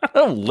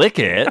don't lick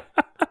it.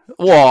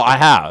 Well, I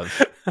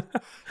have.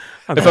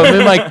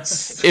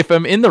 If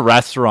I'm in the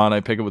restaurant, I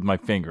pick it with my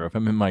finger. If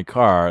I'm in my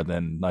car,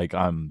 then like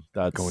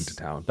that's going to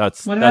town.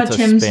 That's What about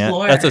Tim's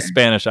floor? That's a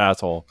Spanish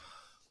asshole.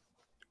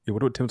 Yeah,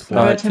 what about Tim's What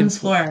floor? about Tim's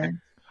floor?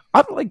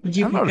 I'm like, Would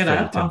you I'm not pick it afraid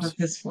up of off Tim's. of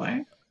his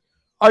floor?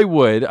 I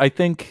would. I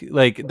think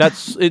like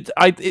that's it.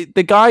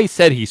 The guy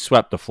said he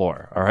swept the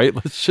floor. All right,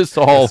 let's just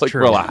all That's like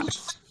true.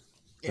 relax.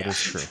 That is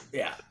true.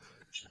 Yeah.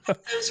 Those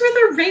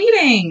were the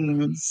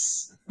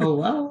ratings.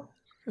 Hello.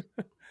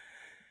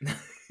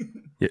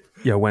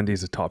 Yeah,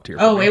 Wendy's is top tier.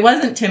 Oh, for me. it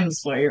wasn't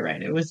Tim's floor. You're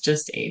right. It was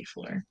just a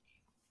floor.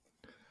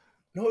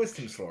 No, it was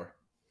Tim's floor.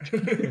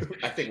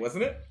 I think,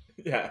 wasn't it?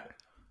 Yeah.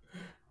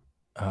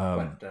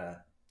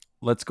 But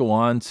Let's go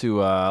on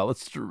to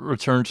let's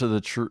return to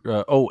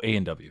the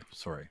A&W.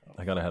 Sorry,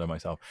 I got ahead of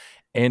myself.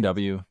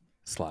 A&W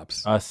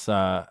slaps. us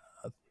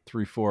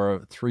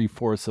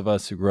three-fourths of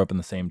us who grew up in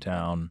the same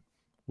town.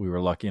 We were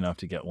lucky enough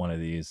to get one of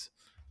these.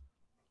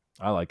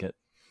 I like it.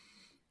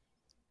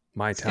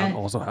 My town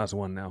also has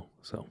one now,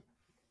 so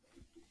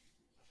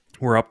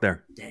we're up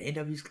there. yeah,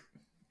 A&W's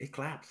it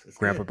claps. It's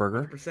Grandpa good,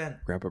 Burger.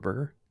 100%. Grandpa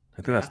Burger.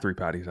 I think that's 3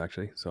 patties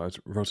actually. So I was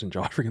roasting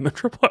Josh for getting the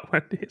triple at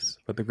Wendy's,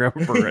 but the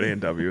Grandpa Burger at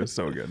A&W is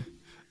so good.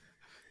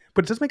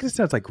 But it just makes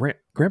sense. Like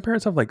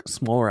grandparents have like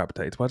smaller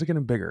appetites. Why is it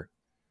getting bigger?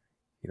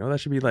 You know, that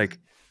should be like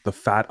the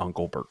fat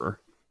Uncle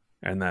Burger,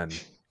 and then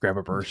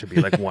Grandpa Burger should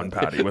be like 1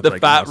 patty with the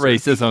like fat mustard.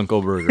 racist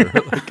Uncle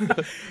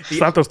Burger.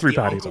 Slap those 3 The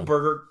patties Uncle on.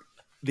 Burger,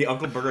 the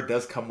Uncle Burger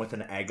does come with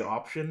an egg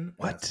option.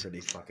 What? That's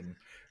pretty fucking.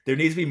 There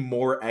needs to be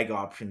more egg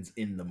options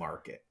in the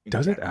market.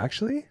 Does it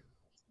actually?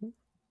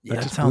 Yeah. That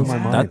That just blew sounds my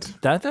mind.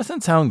 that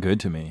doesn't sound good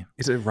to me.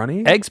 Is it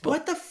runny?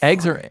 What the fuck?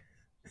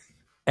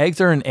 Eggs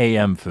are an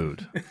AM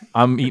food.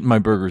 I'm eating my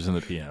burgers in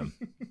the PM.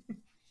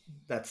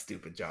 That's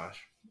stupid,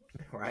 Josh.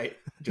 Right?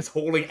 Just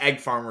holding egg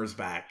farmers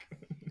back.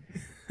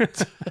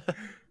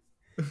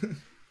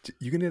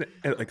 You can eat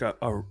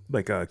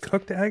like a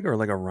cooked egg or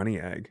like a runny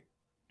egg.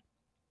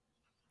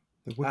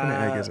 Like, what kind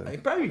of egg is it?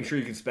 I'm probably sure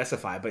you can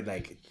specify, but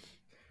like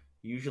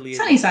usually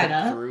Sunny it's side cooked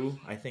up. through.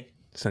 I think.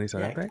 Sunny side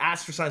Yeah, up egg?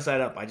 ask for sunny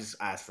side up. I just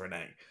asked for an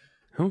egg.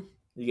 Huh?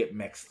 You get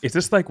mixed. Is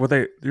this like what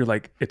you're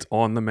like, it's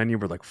on the menu,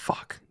 we're like,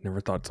 fuck, never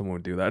thought someone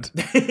would do that.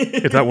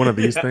 Is that one of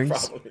these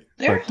things? Probably.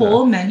 Their But,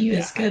 whole menu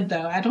is yeah. good,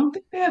 though. I don't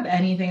think they have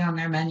anything on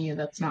their menu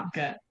that's not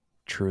good.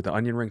 True. The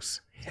onion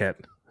rings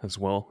hit as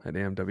well at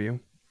AMW.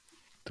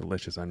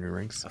 Delicious onion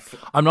rings.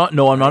 I'm not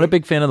a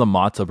big fan of the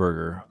matzo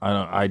burger.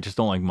 I just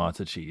don't like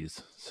matzo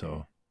cheese.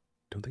 So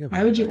Don't think I've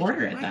Why would you had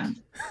order it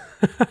then?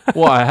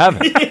 well, I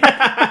haven't.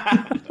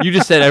 You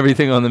just said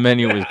everything on the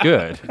menu was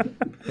good.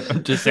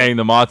 I'm just saying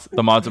the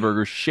matzo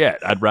burger's shit.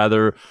 I'd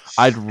rather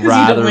like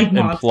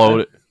matzo.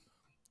 implode it.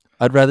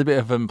 I'd rather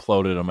have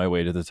imploded on my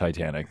way to the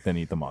Titanic than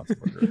eat the matzo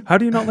burger. How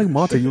do you not like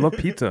matzo? You love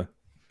pizza.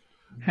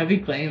 Heavy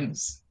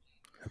claims.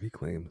 Heavy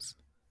claims.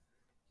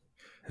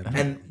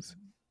 And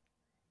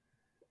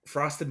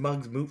Frosted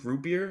Mugs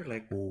root beer,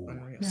 like Ooh,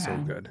 unreal. so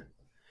Yeah. good.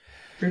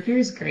 Root beer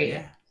is great.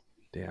 Yeah.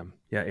 Damn.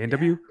 Yeah,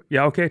 A&W.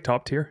 Yeah, okay,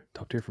 top tier.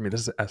 Top tier for me.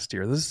 This is S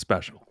tier. This is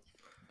special.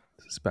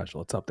 This is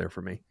special. It's up there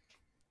for me.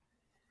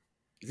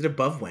 Is it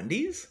above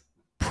Wendy's?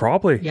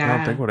 Probably. I Yeah.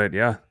 don't think about it.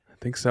 Yeah, I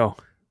think so.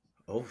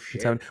 Oh It's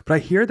shit! having- but I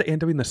hear the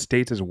A&W in the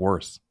States is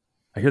worse.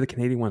 I hear the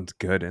Canadian one's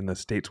good and the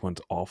States one's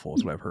awful,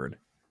 is what I've heard.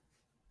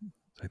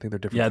 So I think they're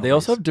different. Yeah, they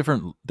also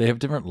companies. have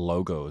different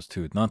logos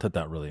too. Not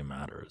that really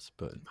matters,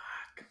 but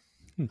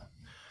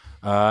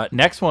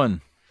next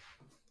one.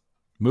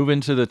 Move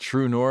into the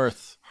true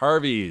north.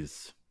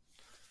 Harvey's.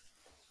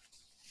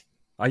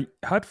 I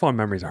had fond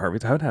memories of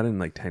Harvey's. I haven't had it in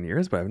like 10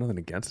 years, but I have nothing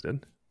against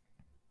it.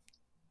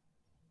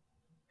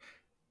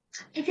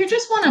 If you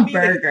just want a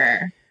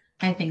burger,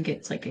 I think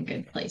it's like a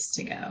good place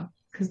to go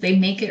because they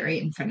make it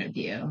right in front of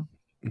you.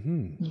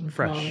 Mm-hmm. You can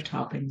put all the Fresh.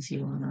 toppings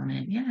you want on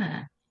it.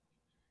 Yeah.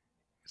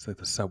 It's like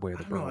the Subway of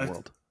the I don't know, burger it's-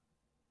 world.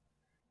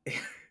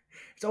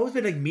 It's always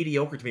been like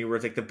mediocre to me, where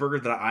it's like the burger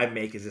that I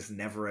make is just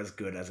never as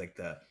good as like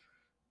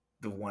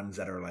the ones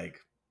that are like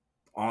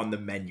on the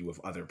menu of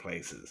other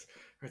places.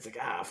 Where it's like,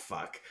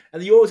 fuck.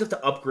 And you always have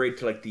to upgrade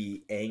to like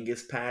the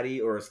Angus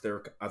patty, or is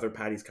there other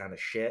patties kind of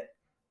shit?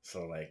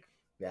 So like,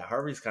 yeah,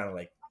 Harvey's kind of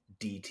like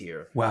D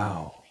tier.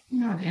 Wow.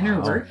 Inner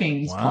Wow.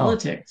 workings, Wow.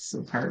 politics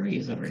of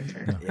Harvey's over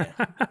here.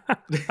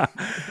 Yeah.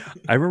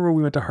 I remember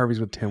we went to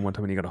Harvey's with Tim one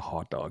time and he got a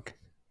hot dog.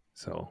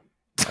 So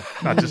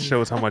that just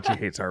shows how much he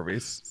hates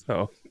Harvey's.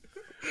 So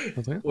I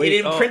was like, We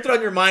didn't print it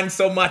on your mind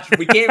so much.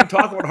 We can't even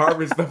talk about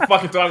Harvey's. The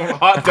fucking talking about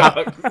hot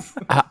dogs.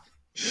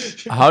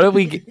 How do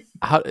we?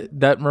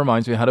 That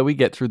reminds me. How do we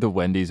get through the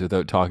Wendy's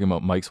without talking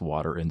about Mike's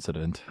water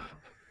incident?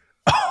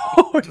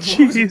 oh,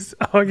 jeez.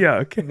 Oh, yeah.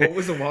 Okay. What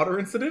was the water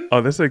incident?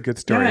 Oh, this is a good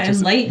story. Yeah,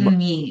 enlighten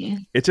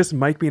me. It's just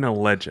Mike being a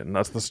legend.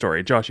 That's the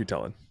story. Josh, you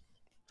tell it.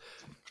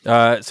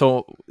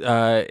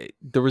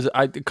 There was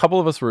a couple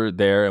of us were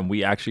there, and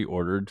we actually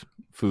ordered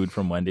food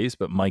from Wendy's,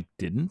 but Mike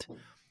didn't.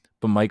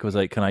 But Mike was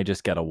like, "Can I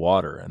just get a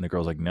water?" And the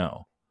girl's like,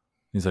 "No."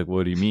 He's like,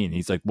 "What do you mean?"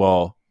 He's like,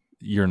 "Well,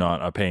 you're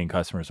not a paying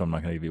customer, so I'm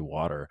not going to give you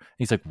water." And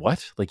he's like,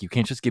 "What? Like you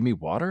can't just give me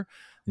water?" And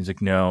he's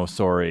like, "No,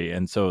 sorry."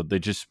 And so they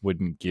just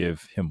wouldn't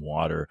give him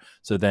water.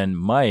 So then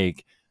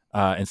Mike,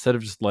 instead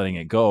of just letting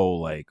it go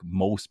like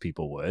most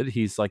people would,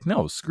 he's like,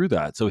 "No, screw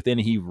that." So then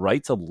he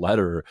writes a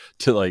letter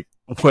to like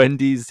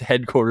Wendy's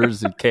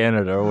headquarters in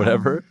Canada or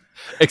whatever.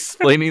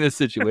 explaining the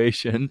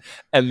situation,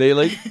 and they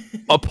like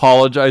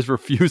apologized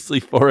profusely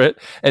for it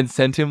and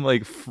sent him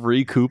like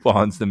free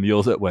coupons to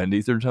meals at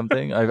Wendy's or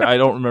something. I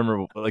don't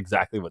remember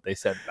exactly what they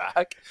said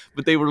back,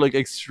 but they were like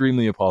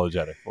extremely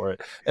apologetic for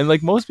it. And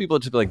like most people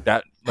just be like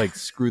that, like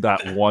screw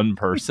that one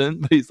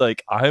person. But he's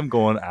like, I'm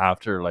going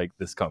after like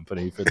this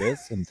company for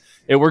this, and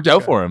it worked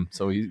out for him.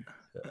 So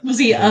was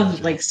he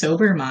of like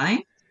sober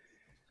mind?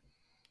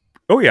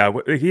 Oh yeah,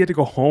 he had to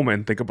go home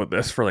and think about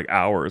this for like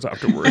hours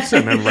afterwards,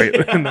 and then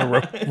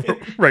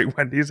write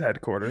Wendy's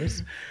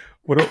headquarters.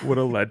 What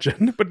a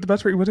legend! But the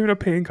best part, he wasn't even a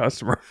paying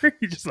customer.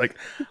 He just like,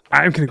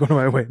 I'm gonna go to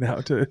my way now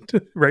to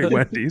write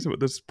Wendy's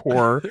with this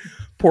poor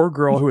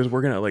girl who was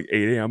working at like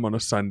 8 a.m. on a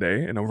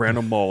Sunday in a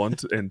random mall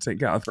in St.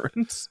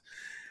 Catharines.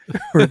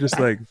 We're just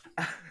like,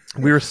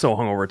 we were so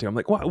hungover too. I'm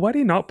like, why do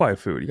you not buy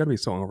food? You gotta be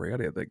so hungover. You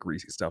gotta have like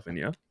greasy stuff in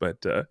you.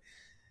 But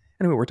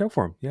anyway, it worked out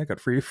for him. Yeah, I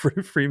got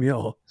free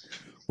meal.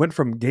 Went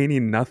from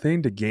gaining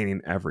nothing to gaining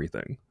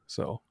everything.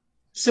 So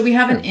we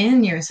have an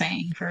in, you're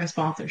saying, for a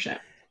sponsorship.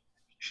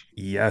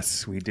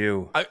 Yes, we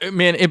do.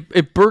 Man,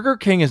 if Burger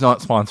King is not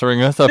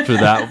sponsoring us after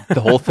that,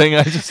 the whole thing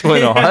I just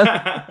went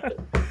on.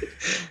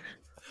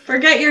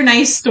 Forget your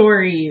nice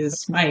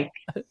stories, Mike.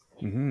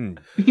 Mm-hmm.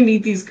 We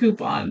need these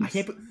coupons. I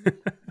can't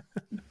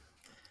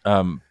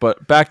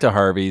But back to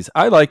Harvey's.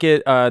 I like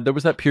it. There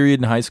was that period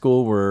in high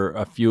school where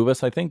a few of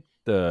us, I think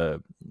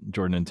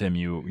Jordan and Tim,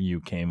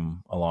 you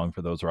came along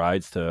for those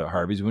rides to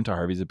Harvey's. We went to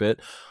Harvey's a bit.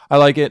 I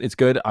like it. It's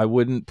good. I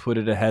wouldn't put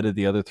it ahead of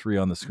the other three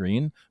on the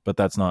screen, but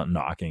that's not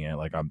knocking it.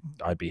 Like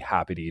I'd be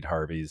happy to eat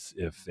Harvey's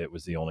if it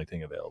was the only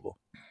thing available.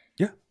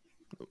 Yeah.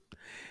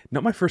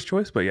 Not my first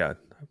choice, but yeah,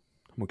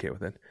 I'm okay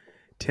with it.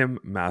 Tim,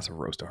 massive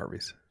roast to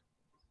Harvey's.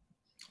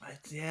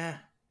 Yeah.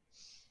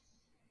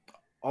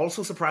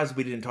 Also surprised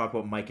we didn't talk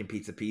about Mike and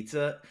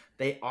Pizza.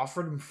 They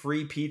offered him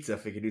free pizza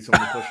if he could do so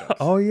many push-ups.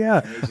 Oh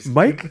yeah,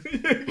 Mike,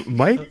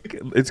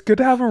 it's good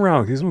to have him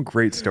around. He has some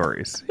great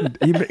stories.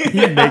 He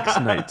makes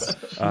nights.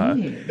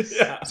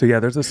 So yeah,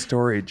 there's a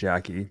story,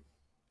 Jackie,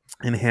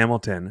 in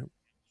Hamilton.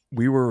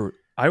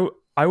 I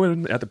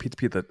wasn't at the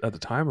Pizza at the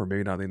time, or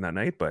maybe not in that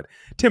night. But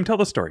Tim, tell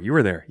the story. You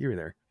were there.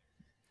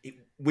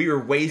 We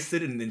were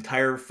wasted, and the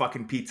entire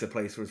fucking pizza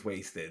place was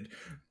wasted.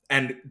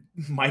 And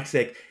Mike's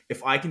like,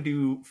 if I can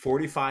do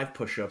 45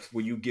 push-ups,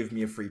 will you give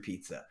me a free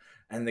pizza?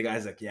 And the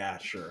guy's like, yeah,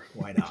 sure.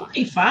 Why not?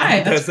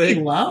 45? That's pretty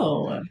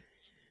low.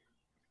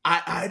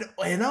 I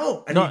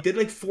know. And he did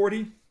like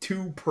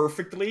 42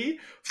 perfectly.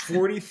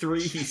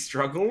 43, he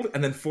struggled.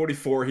 And then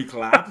 44, he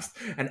collapsed.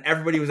 And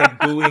everybody was like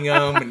booing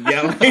him and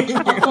yelling.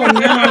 Oh,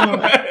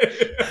 no.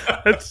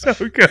 That's so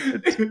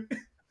good.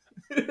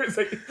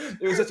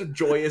 It was such a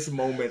joyous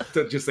moment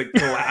to just like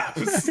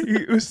collapse.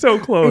 It was so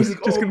close. Was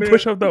like, just gonna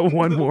push up that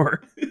one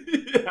more.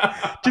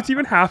 Yeah. Just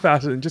even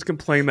half-ass it and just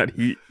complain that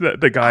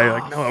the guy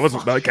like, no, I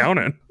wasn't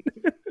counting.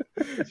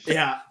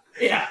 Yeah.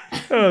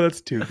 Oh,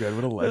 that's too good.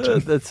 What a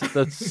legend.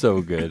 That's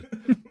so good.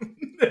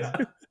 Yeah.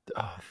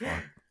 Oh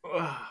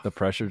fuck. The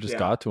pressure just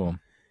got to him.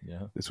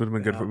 Yeah. This would have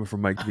been good for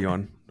Mike to be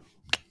on.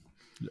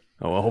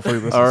 Oh well, hopefully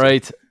this. All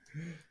right.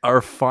 Our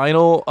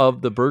final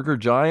of the burger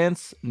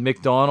giants,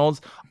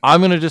 McDonald's. I'm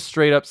going to just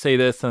straight up say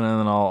this, and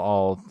then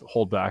I'll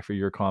hold back for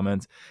your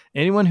comments.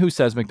 Anyone who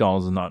says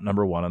McDonald's is not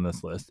number one on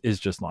this list is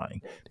just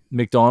lying.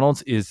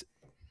 McDonald's is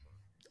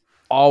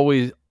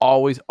always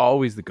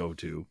the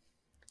go-to.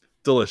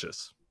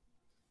 Delicious.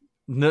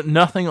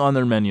 Nothing on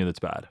their menu that's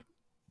bad.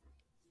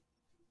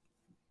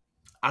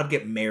 I'd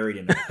get married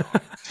in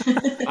McDonald's.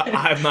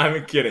 I'm not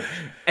even kidding.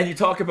 And you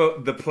talk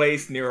about the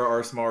place near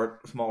our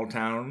small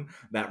town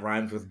that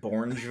rhymes with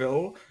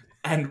Borngeville.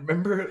 And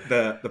remember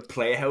the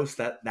playhouse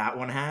that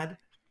one had?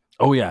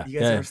 Oh, yeah. You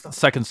guys ever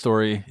second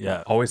story.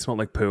 Yeah. Always smelled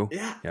like poo.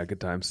 Yeah. Yeah, good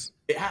times.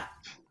 Yeah.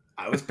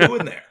 I was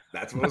pooing there.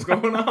 That's what was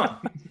going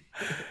on.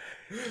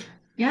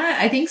 Yeah,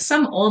 I think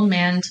some old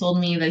man told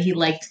me that he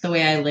liked the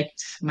way I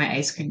licked my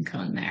ice cream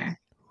cone there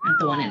at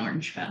the one in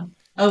Orangeville.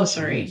 Oh,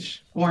 sorry.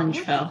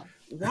 Orangeville.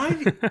 Why?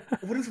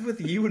 What is with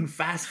you and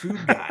fast food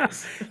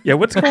guys? Yeah,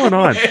 what's going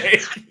on?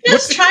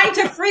 Just trying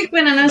to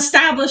frequent an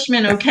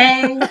establishment,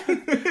 okay?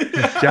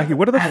 Jackie,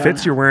 what are the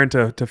fits you're wearing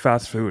to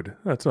fast food?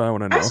 That's what I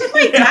want to know. That's with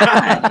my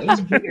dad. It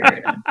was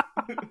weird.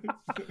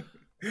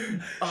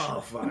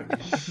 Oh, fuck.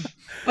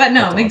 But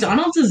no,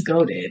 McDonald's is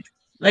goated.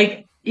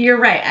 Like, you're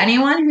right.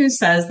 Anyone who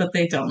says that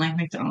they don't like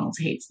McDonald's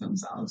hates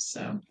themselves.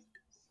 So.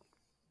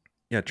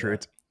 Yeah, true.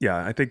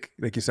 I think,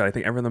 like you said, I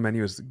think everything on the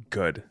menu is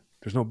good.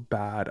 There's no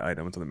bad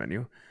items on the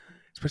menu.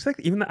 Especially like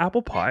even the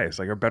apple pies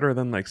like are better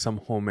than like some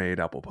homemade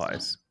apple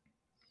pies.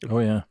 Oh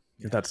yeah.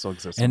 If that still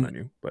exists on the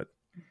menu. But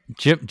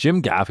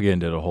Jim Gaffigan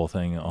did a whole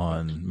thing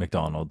on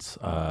McDonald's.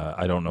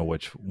 I don't know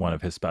which one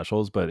of his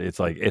specials, but it's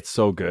like it's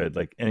so good.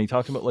 Like, and he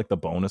talked about like the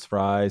bonus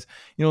fries.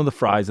 You know, the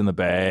fries in the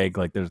bag,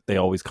 like they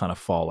always kind of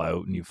fall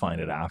out, and you find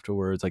it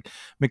afterwards. Like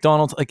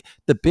McDonald's, like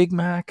the Big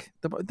Mac,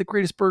 the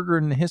greatest burger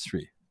in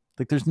history.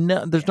 Like there's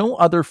no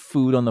other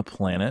food on the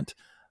planet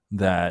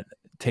that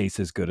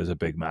tastes as good as a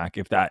Big Mac.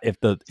 If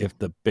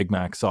the Big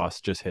Mac sauce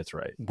just hits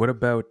right. What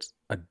about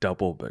a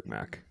double Big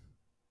Mac?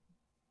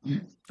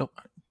 Oh.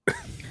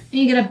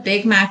 You get a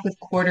Big Mac with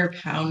quarter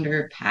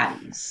pounder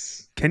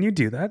patties. Can you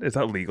do that? Is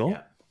that legal?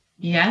 Yeah.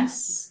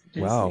 Yes, it's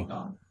Wow.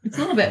 legal. It's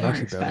a little bit I'm more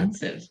actually doubted.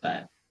 expensive,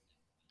 but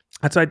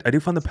That's I do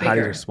find the It's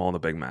patties are bigger. small in the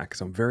Big Mac,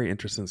 so I'm very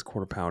interested in this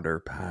quarter pounder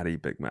patty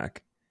Big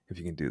Mac. If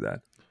you can do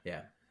that,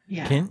 Yeah.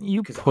 yeah. Can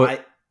you Because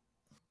put?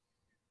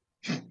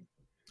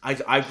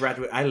 I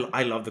graduate.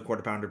 I love the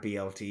quarter pounder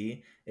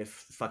BLT. It's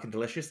fucking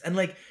delicious, and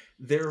like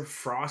their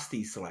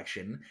frosty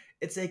selection.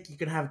 It's like you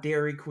can have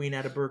Dairy Queen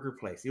at a burger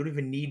place. You don't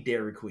even need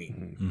Dairy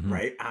Queen, Mhm.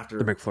 right? After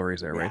the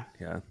McFlurries there, right?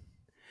 Yeah.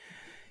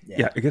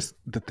 Yeah. I guess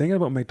the thing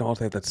about McDonald's,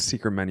 they have that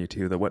secret menu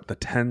too. The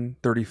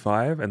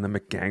 1035 and the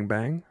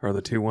McGangbang are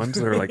the two ones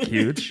that are like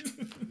huge.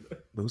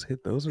 Those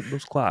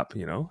clap,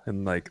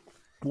 and like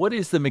What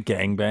is the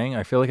McGangbang?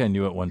 I feel like I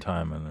knew it one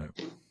time. And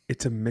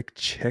it's a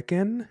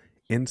McChicken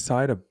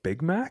inside a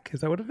Big Mac.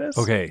 Is that what it is?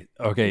 okay,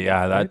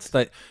 yeah, that's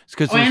that. It's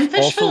because Oh, and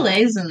fish also.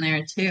 fillets in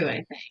there too,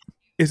 I think.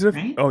 Is it?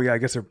 Right? Oh yeah, I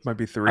guess there might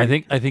be three. I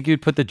think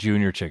you'd put the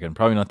junior chicken,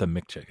 probably not the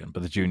McChicken,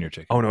 but the junior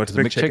chicken. Oh no, it's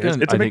The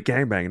McChicken. It's a I think-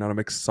 McGangbang, not a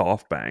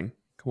McSoft Bang.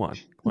 Come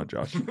on,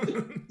 Josh.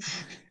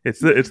 It's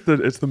the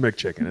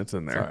McChicken. It's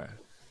in there. Sorry.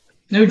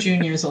 No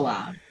juniors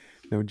allowed.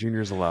 No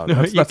juniors allowed. No,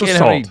 That's you can't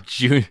have any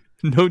assault.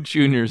 no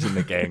juniors in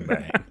the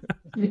gangbang.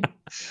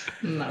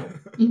 No.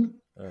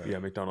 Yeah,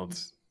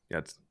 McDonald's.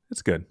 Yeah,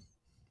 it's good.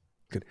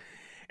 Good.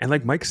 And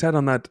like Mike said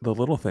on the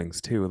little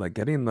things too, like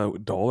getting the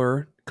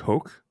 $1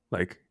 Coke,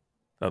 like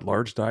a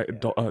large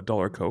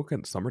 $1 Coke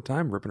in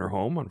summertime, ripping her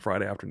home on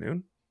Friday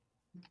afternoon.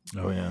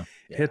 Oh yeah.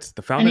 Hits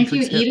the And fountain if you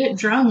drinks hit. eat it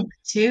drunk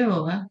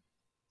too,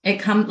 it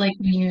comes like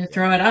when you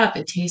throw it up,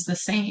 it tastes the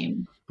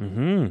same.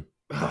 Mm-hmm.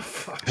 Oh,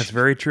 fuck. That's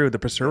very true. The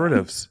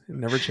preservatives, it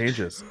never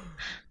changes.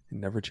 It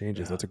never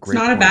changes. That's a great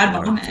not a point bad that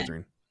I'm vomit.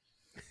 considering.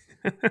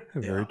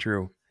 Very Yeah.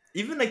 true.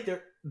 Even like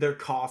their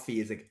coffee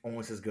is like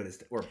almost as good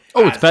as Oh,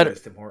 it's as better. good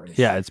as Tim Hortons.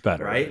 Yeah, it's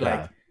better. right.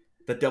 Yeah.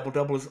 Like the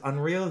double is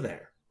unreal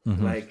there.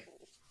 Mhm. Like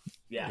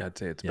Yeah, I'd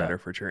say it's Yeah. better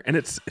for sure. And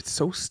it's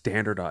so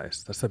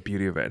standardized. That's the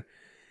beauty of it.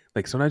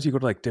 Like sometimes you go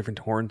to like different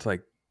horns,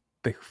 like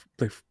they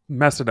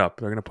mess it up.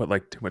 They're gonna put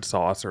like too much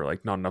sauce or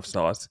like not enough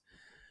sauce.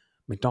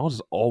 McDonald's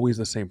is always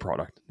the same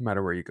product, no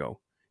matter where you go.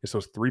 It's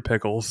those 3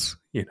 pickles,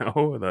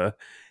 the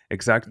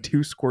exact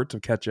 2 squirts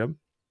of ketchup.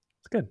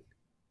 It's good.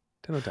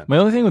 10 out of 10. My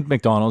only thing with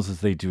McDonald's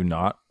is they do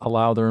not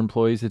allow their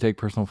employees to take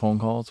personal phone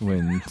calls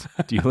when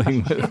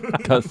dealing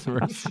with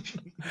customers.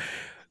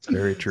 It's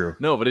very true.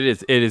 No, but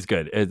it is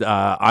good.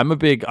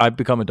 I've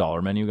become a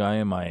dollar menu guy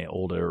in my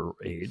older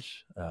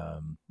age,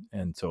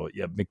 and so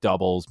yeah,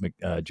 McDoubles,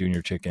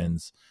 junior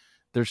chickens.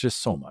 There's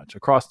just so much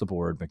across the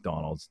board.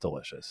 McDonald's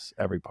delicious,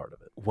 every part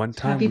of it. One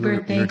time Happy we were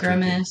birthday, drinking-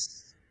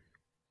 Grimace.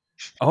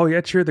 Oh yeah,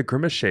 cheer the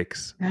Grimace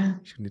shakes. Yeah.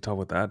 Should we talk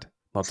about that?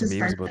 Lots It's of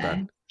his memes about that.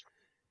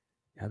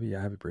 birthday.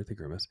 Happy birthday,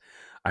 Grimace.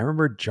 I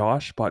remember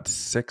Josh bought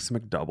 6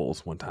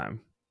 McDoubles one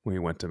time when we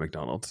went to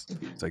McDonald's.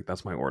 It's like,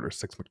 that's my order,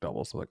 6 McDoubles. I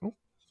was like, oh,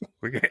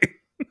 okay.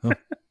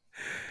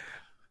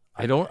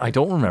 I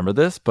don't remember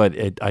this, but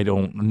I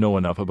don't know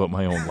enough about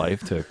my own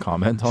life to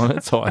comment on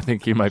it. So I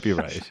think you might be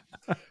right.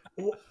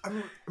 Well, I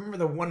remember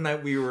the one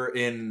night we were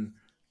in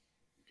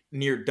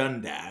near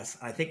Dundas.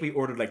 I think we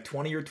ordered like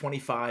 20 or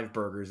 25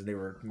 burgers, and they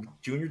were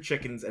junior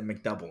chickens and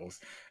McDoubles.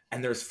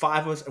 And there's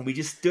 5 of us, and we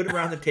just stood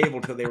around the table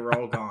till they were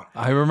all gone.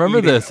 I remember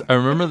Eating this. them. I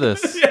remember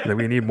this. Yeah. Then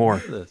we need more.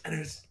 And it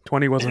was,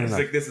 20 and wasn't it was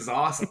enough. like, this is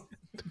awesome.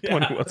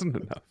 20 Yeah. wasn't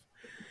enough.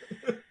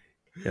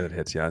 Yeah, that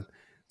hits, yeah.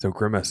 So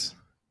Grimace.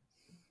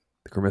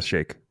 The Grimace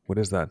shake. What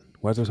is that?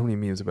 Why is there so many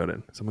memes about it?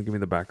 Someone give me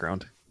the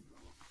background.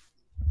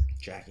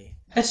 Jackie.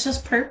 It's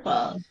just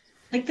purple.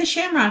 Like the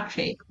shamrock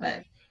shake,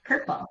 but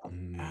purple.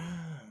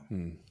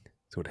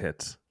 So it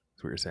hits.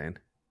 That's what you're saying.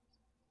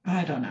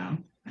 I don't know.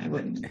 I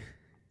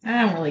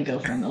don't really go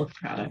for milk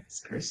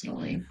products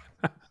personally.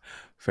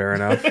 Fair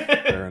enough.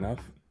 Fair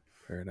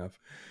enough.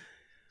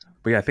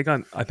 But yeah, I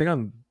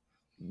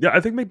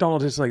think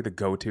McDonald's is like the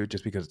go-to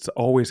just because it's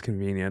always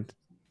convenient.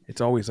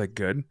 It's always like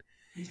good.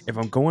 If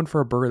I'm going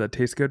for a burger that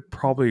tastes good,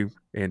 probably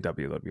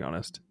A&W, though, to be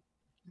honest.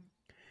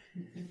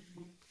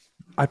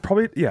 I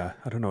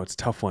don't know. It's a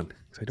tough one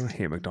because I don't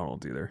hate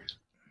McDonald's either.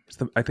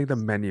 I think the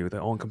menu,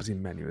 the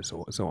all-encompassing menu is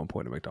so on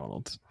point at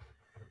McDonald's.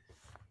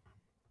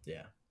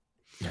 Yeah.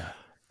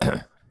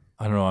 I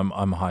don't know.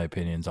 I'm high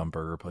opinions on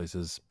burger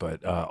places,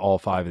 but all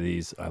 5 of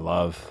these I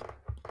love.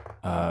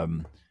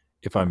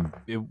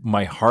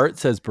 My heart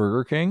says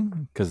Burger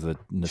King because the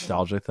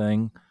nostalgia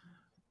thing.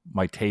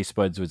 My taste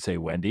buds would say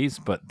Wendy's,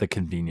 but the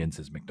convenience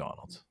is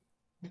McDonald's.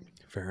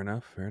 Fair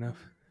enough.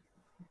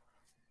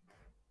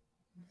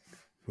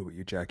 What about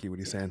you, Jackie? What are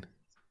you saying?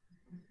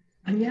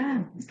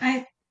 Yeah.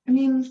 I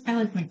mean, I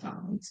like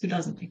McDonald's. Who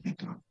doesn't like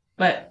McDonald's?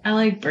 But I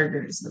like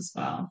burgers as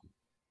well,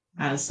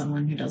 as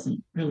someone who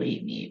doesn't really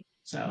eat meat.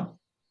 So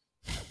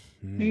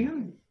there you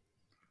go.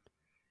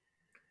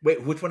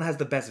 Wait, which one has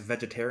the best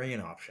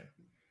vegetarian option?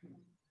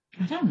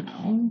 I don't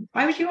know.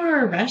 Why would you go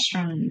to a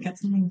restaurant and get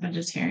something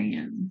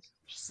vegetarian?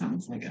 Just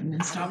sounds like a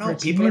missed I don't know.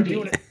 opportunity. People are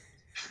doing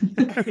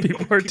it.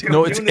 People are doing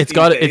No, it. it's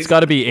got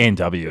to be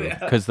A&W Yeah.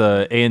 because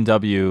the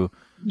A&W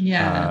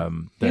Yeah.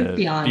 the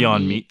Beyond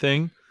Beyond Meat. Meat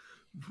thing.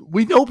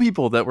 We know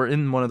people that were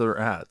in one of their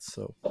ads,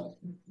 so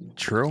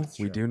True. That's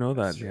We true. do know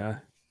that. That's true. Yeah.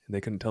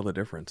 They couldn't tell the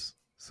difference.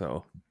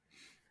 So,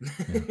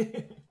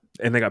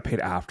 and they got paid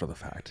after the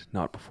fact,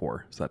 not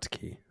before. So that's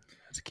key.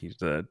 That's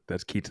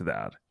key to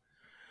that.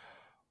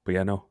 But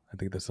yeah, no, I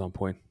think this is on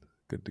point.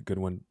 Good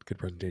one. Good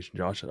presentation,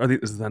 Josh. Is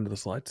this the end of the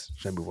slides?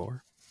 Should I move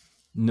over?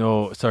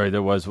 no, sorry,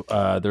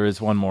 there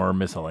is one more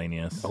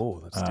miscellaneous. Oh,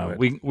 let's do it.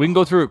 We can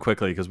go through it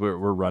quickly because we're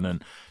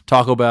running.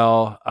 Taco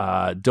Bell,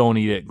 don't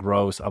eat it,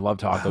 gross. I love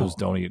tacos.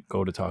 Don't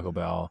go to Taco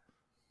Bell.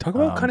 Taco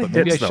Bell kind of but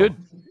maybe hits I though. should.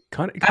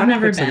 Kind I've of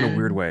never hits like in a been.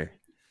 weird way.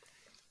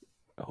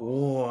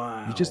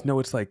 Wow. You just know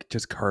it's like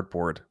just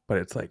cardboard, but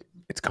it's like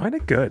it's kind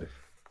of good.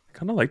 I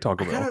kind of like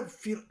Taco I Bell. kind of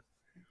feel,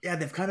 yeah,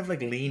 they've kind of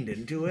like leaned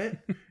into it,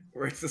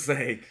 where it's just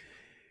like,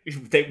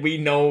 we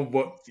know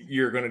what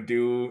you're gonna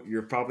do.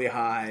 You're probably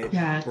high.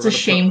 Yeah, We're it's gonna a put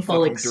shameful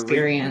fucking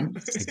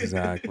experience.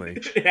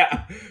 Exactly.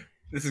 Yeah,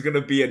 this is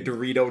gonna be a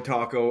Dorito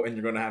taco, and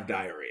you're gonna have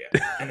diarrhea.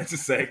 And it's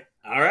just like,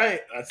 all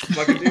right, let's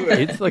fucking do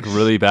it. It's like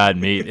really bad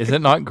meat. Is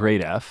it not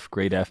grade F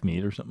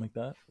meat or something like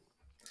that?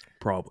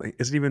 Probably.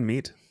 Is it even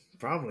meat?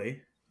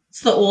 Probably. It's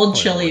the old Oh,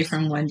 chili worse.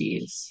 from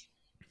Wendy's.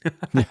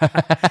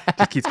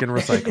 Just keeps getting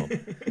recycled.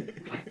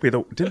 Wait,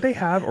 didn't they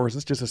have, or is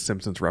this just a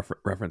Simpsons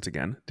reference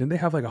again? Didn't they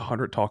have like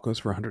 100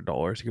 tacos for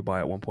 $100 you could buy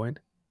at one point?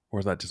 Or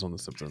is that just on the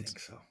I Simpsons? think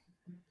so.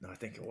 No, I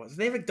think it was.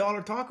 They have like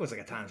dollar tacos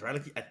like at times, right?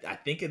 Like I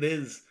think it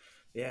is.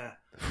 Yeah.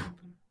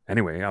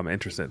 Anyway, I'm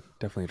interested.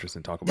 Definitely interested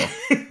in Taco Bell.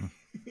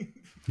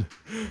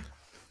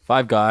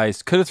 Five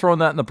Guys. Could have thrown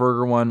that in the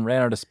burger one.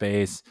 Ran out of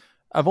space.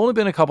 I've only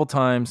been a couple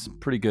times.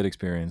 Pretty good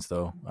experience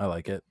though. I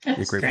like it.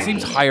 That's great great.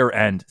 point.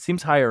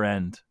 Seems higher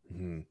end.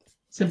 Mhm.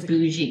 It's a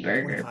bougie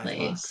burger 25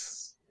 place.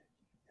 bucks.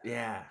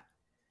 Yeah.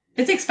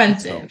 It's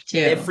expensive too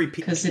Every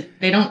because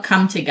they don't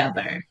come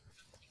together.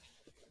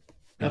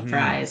 The Mhm.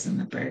 fries and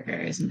the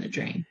burgers and the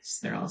drinks,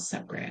 they're all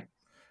separate.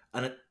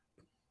 And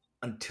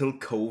until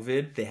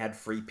COVID, they had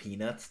free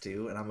peanuts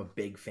too, and I'm a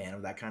big fan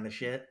of that kind of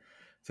shit.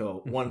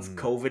 So once Mhm.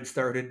 COVID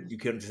started, you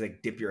couldn't just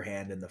like dip your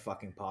hand in the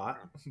fucking pot,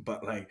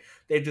 but like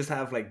they just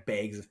have like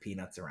bags of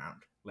peanuts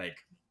around. Like,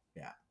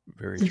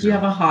 Very Did true. you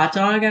have a hot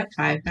dog at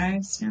Five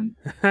Guys, Tim?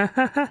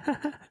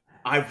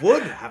 I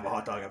would have a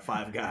hot dog at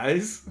Five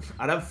Guys.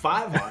 I'd have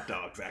 5 hot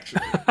dogs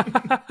actually.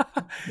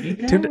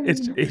 Tim,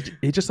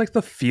 it's just like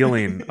the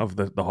feeling of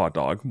the hot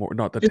dog, more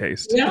not the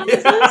taste. Yeah, this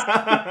is-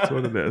 That's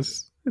what it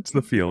is. It's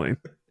the feeling.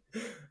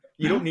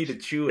 You don't need to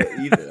chew it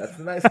either. That's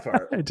the nice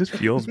part. It just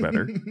feels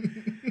better.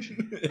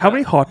 How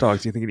many hot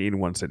dogs do you think you can eat in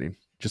one sitting?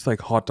 Just like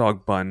hot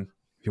dog bun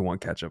if you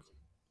want ketchup.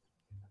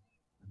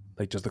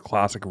 Like just the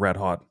classic red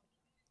hot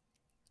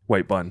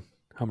white bun.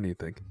 How many do you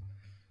think?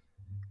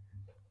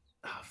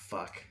 Oh,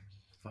 fuck.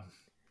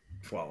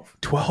 12.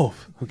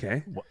 12.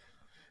 Okay.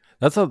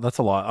 That's a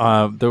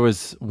lot. There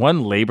was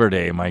one Labor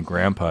Day. My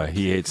grandpa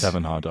he ate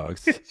 7 hot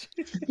dogs.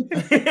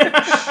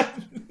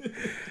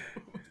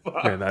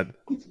 Man,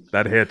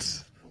 that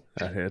hits.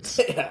 That hits.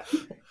 Yeah.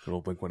 Good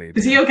old Blink-182.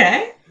 Is he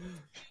okay?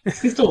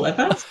 Is he still with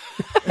us?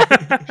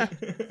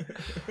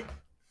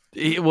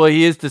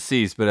 He is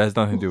deceased, but it has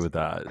nothing to do with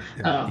that.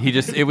 Oh.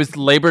 It was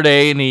Labor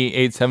Day and he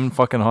ate 7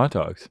 fucking hot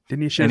dogs.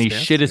 Didn't he shit And his he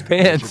pants? shit his Yeah,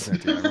 pants. he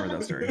shit his pants. Yeah, I remember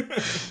that story.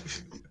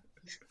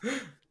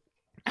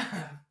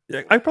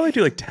 Yeah, I'd probably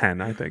do like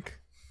 10, I think.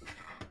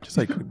 Just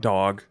like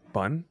dog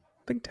bun.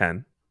 I think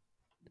 10.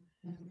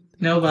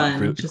 No bun,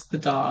 Really? just the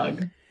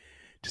dog.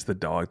 Just the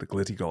dog, the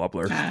glizzy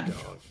gobbler. Ah.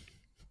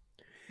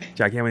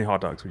 Jackie, how many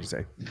hot dogs would you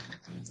say?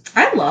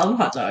 I love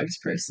hot dogs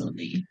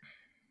personally,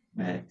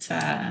 but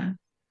I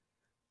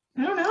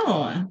don't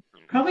know.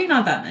 Probably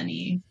not that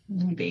many.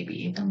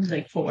 Baby, I'm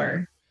like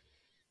 4.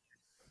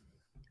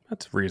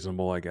 That's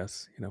reasonable, I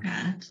guess. You know.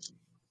 Yeah.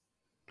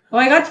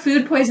 Well, I got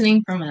food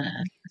poisoning from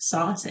a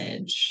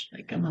sausage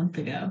like a month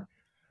ago.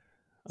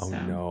 Oh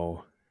So,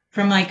 no.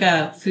 From like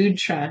a food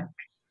truck,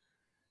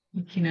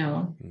 like,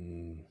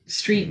 Mm,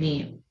 street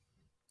meat.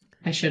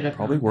 I should have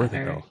probably known worth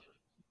better. it though.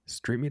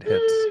 Street meat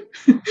hits.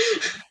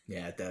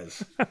 Yeah, it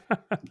does.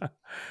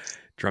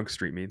 Drunk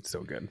street meat,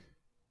 so good.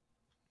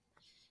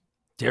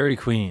 Dairy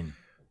Queen.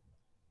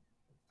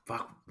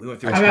 Fuck. We went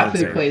through I I just got wanted to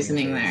food say-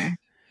 poisoning there.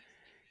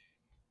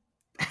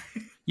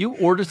 You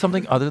ordered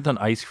something other than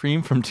ice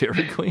cream from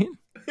Dairy Queen?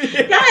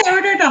 Yeah, I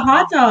ordered a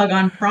hot dog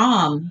on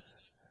prom.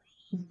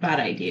 Bad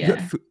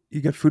idea.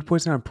 You got food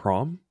poisoning on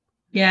prom?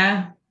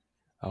 Yeah.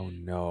 Oh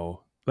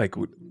no.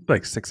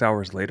 Like 6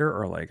 hours later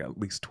or like at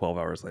least 12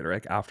 hours later,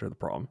 like after the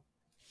prom?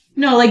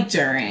 No, like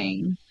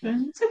during. But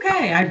it's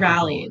okay. I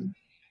rallied.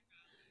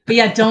 But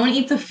yeah, don't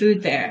eat the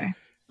food there.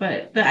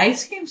 But the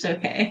ice cream's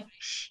okay.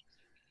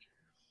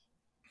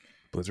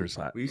 Blizzard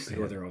slap. We used to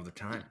go there all the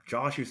time.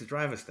 Josh used to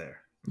drive us there.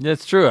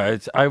 That's true.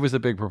 I was a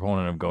big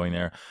proponent of going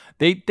there.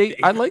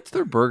 I liked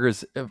their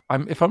burgers. If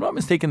I'm not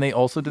mistaken, they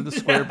also did the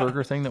square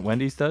burger thing that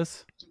Wendy's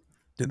does.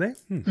 Did they?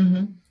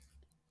 Mm-hmm.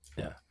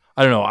 Yeah.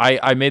 I don't know.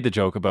 I made the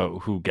joke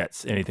about who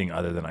gets anything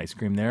other than ice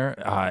cream there.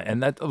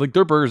 And that, like,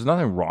 their burgers,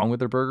 nothing wrong with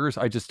their burgers.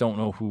 I just don't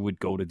know who would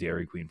go to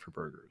Dairy Queen for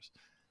burgers.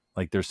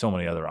 Like, there's so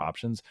many other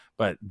options,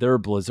 but their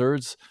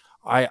blizzards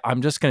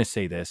I'm just gonna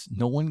say this: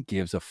 no one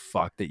gives a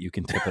fuck that you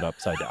can tip it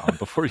upside down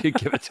before you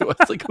give it to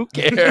us. Like, who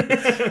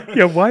cares?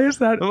 Yeah, why is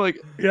that? I'm like,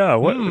 yeah,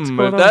 what's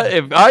going on?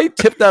 If I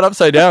tipped that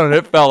upside down and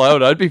it fell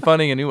out, I'd be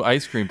finding a new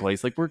ice cream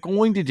place. Like, we're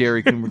going to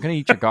Dairy Queen, we're gonna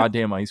eat your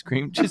goddamn ice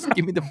cream. Just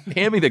hand me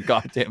the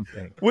goddamn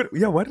thing.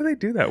 Yeah, why do they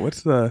do that?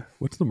 What's the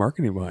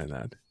marketing behind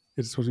that?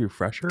 Is it supposed to be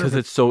fresher? Because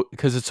it's so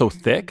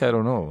thick. I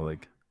don't know.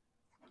 Like,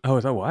 oh,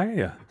 is that why?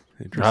 Yeah,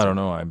 I don't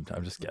know. I'm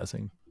just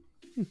guessing.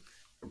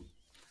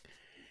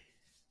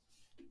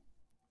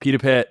 Pita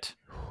Pit.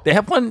 They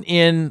have one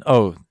in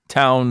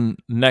town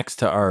next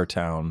to our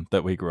town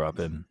that we grew up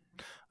in.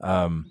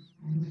 No,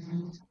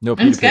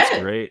 Pita Pit's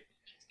great.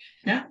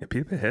 Yeah,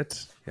 Pita Pit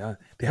hits. Yeah,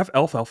 they have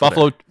alfalfa.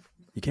 Buffalo. There.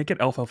 You can't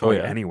get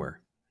alfalfa anywhere.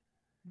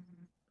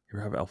 You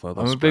ever have alfalfa?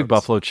 I'm a big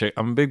buffalo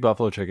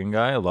chicken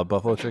guy. I love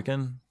buffalo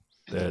chicken.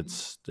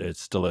 It's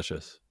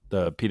delicious.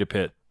 The Pita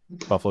Pit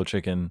buffalo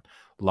chicken,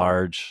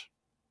 large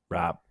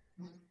wrap.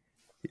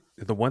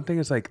 The one thing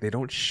is, like, they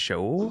don't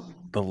show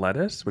the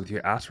lettuce, but if you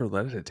ask for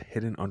lettuce, it's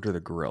hidden under the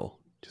grill.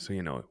 Just so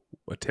you know,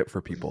 a tip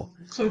for people.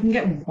 So it can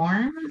get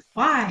warm?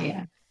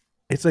 Why?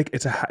 It's like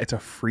it's a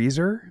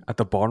freezer at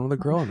the bottom of the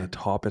grill, and the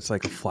top it's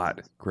like a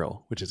flat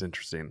grill, which is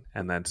interesting.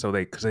 And then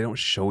because they don't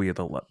show you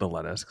the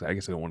lettuce, because I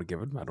guess they don't want to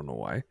give it. I don't know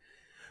why,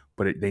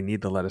 but they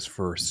need the lettuce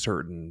for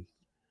certain,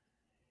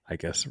 I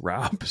guess,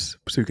 wraps.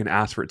 So you can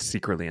ask for it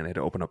secretly, and they had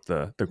to open up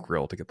the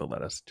grill to get the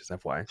lettuce. Just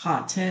FYI.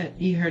 Hot tip.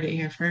 You heard it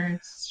here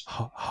first.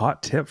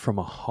 Hot tip from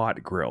a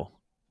hot grill.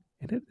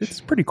 And it's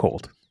pretty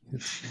cold.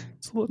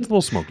 It's a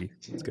little smoky.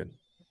 It's good.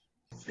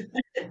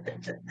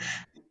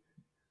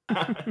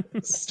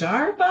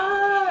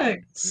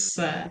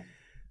 Starbucks.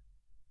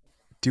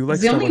 Do you like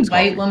the Starbucks only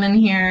white coffee? woman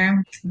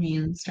here? I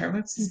mean,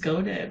 Starbucks is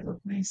goated.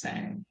 What can I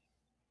say?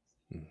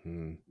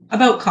 Mm-hmm.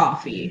 About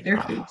coffee.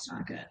 Their food's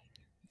not good.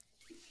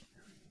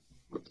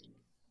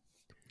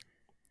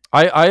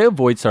 I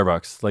avoid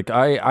Starbucks. Like,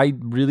 I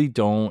really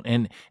don't,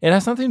 and it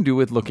has something to do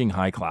with looking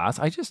high class.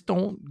 I just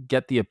don't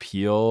get the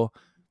appeal.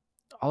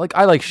 I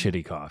like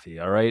shitty coffee.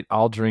 All right,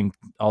 I'll drink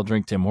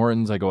Tim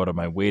Hortons. I go out of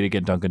my way to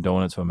get Dunkin'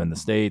 Donuts when I'm in the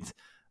States.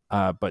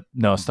 But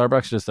no,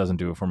 Starbucks just doesn't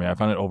do it for me. I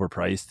find it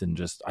overpriced, and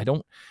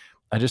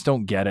I just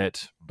don't get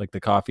it. Like, the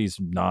coffee's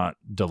not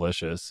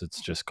delicious.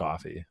 It's just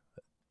coffee.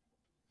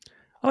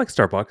 I like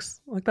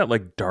Starbucks. I like that,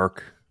 like,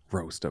 dark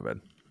roast of it.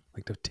 I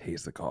like to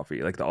taste the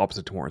coffee, like the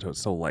opposite to Hortons. So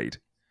it's so light.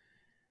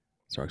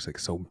 Starbucks, like,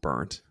 so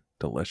burnt,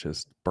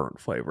 delicious burnt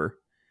flavor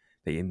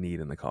that you need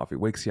in the coffee.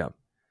 Wakes you up,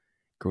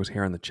 grows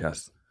hair on the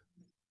chest.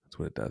 That's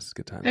what it does.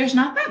 Good time. There's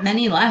not that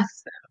many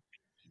left, though.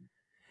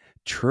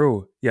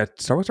 True. Yeah,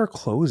 Starbucks are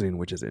closing,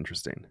 which is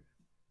interesting.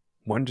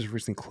 One just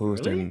recently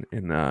closed in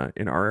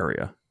our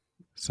area.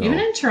 So even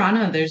in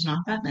Toronto, there's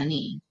not that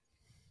many.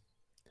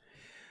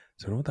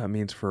 So I don't know what that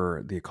means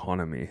for the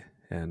economy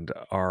and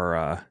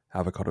our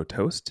avocado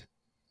toast,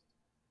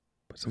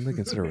 but something to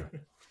consider.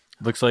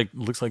 Looks like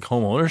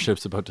home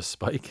ownership's about to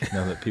spike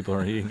now that people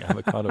are eating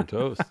avocado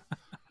toast.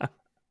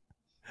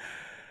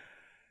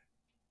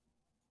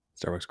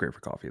 Starbucks great for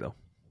coffee, though.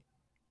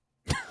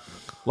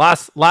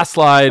 Last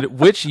slide.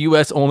 Which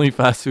U.S. only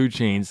fast food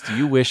chains do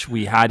you wish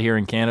we had here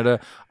in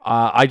Canada?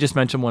 I just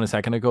mentioned one a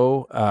second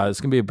ago. It's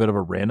gonna be a bit of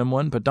a random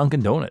one, but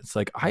Dunkin' Donuts.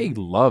 Like, I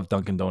love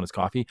Dunkin' Donuts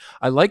coffee.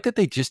 I like that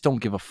they just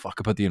don't give a fuck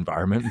about the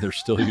environment. They're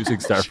still using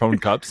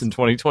styrofoam cups in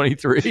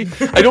 2023.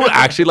 I don't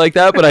actually like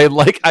that, but I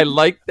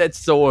like that's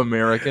so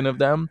American of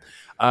them.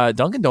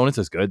 Dunkin' Donuts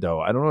is good though.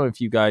 I don't know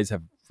if you guys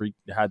have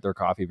had their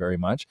coffee very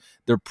much.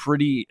 They're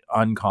pretty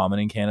uncommon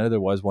in Canada. There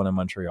was one in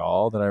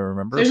Montreal that I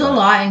remember. There's a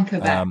lot in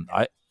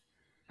Quebec.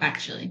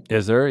 Actually,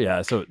 is there?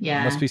 Yeah. So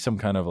yeah, it must be some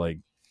kind of like.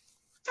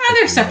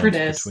 They're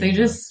separatists. They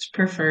just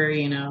prefer,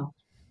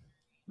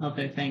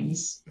 other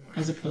things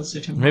as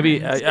opposed to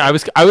maybe. I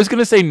was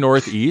gonna say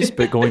Northeast,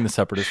 but going the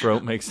separatist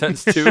route makes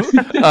sense too.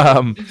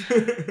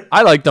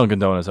 I like Dunkin'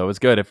 Donuts. Though it's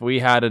good. If we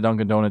had a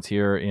Dunkin' Donuts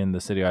here in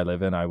the city I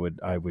live in, I would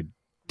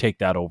take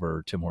that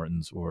over Tim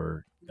Hortons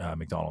or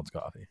McDonald's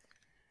coffee.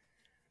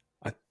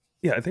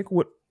 I think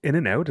what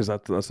In-N-Out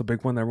that's the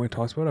big one that everyone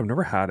talks about. I've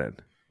never had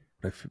it,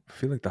 but I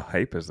feel like the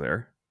hype is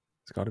there.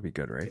 It's got to be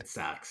good, right? It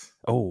sucks.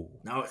 Oh,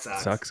 no, it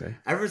sucks. Sucks, eh?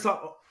 I ever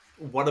thought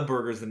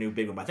Whataburger's the new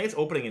big one. I think it's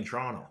opening in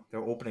Toronto. They're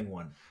opening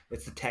one.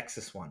 It's the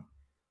Texas one.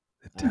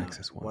 The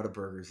Texas one.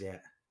 Whataburger's, yeah.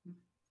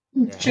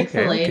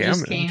 Chick-fil-A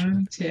just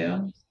came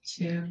to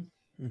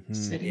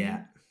city.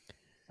 Yeah,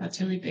 that's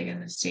really big in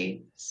the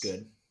States.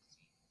 Good.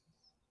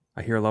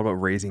 I hear a lot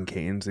about Raising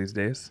Cane's these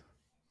days.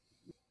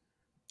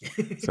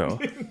 So,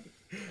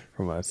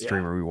 from a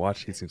streamer we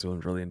watch, he seems to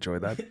really enjoy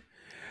that.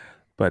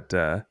 But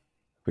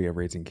yeah,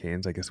 Raising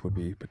Cane's, I guess, would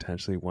be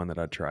potentially one that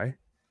I'd try.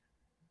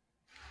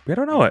 But I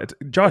don't know.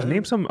 Josh,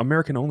 name some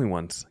American-only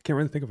ones. I can't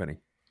really think of any.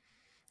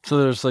 So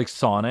there's like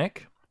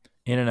Sonic,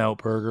 In-N-Out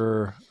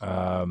Burger,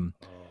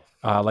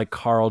 like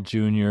Carl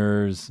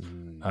Jr.'s.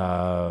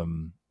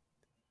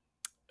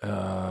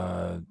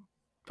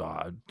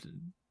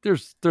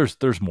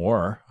 There's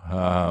more.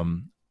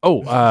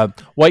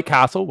 White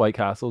Castle. White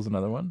Castle is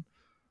another one.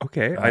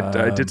 Okay,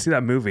 I did see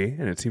that movie,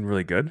 and it seemed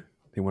really good.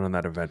 they went on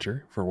that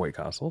adventure for White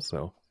Castle.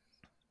 So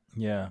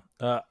Yeah.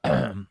 I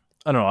don't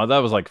know. That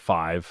was like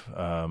 5.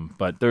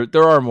 But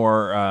there are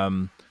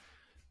more.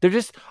 They're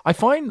just, I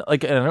find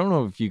like, and I don't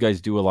know if you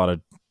guys do a lot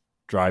of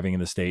driving in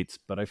the States,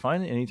 but I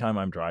find anytime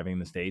I'm driving in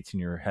the States and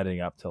you're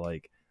heading up to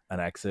like an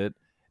exit,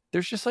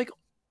 there's like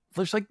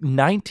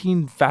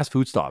 19 fast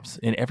food stops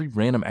in every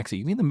random exit.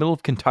 You mean the middle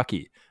of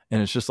Kentucky,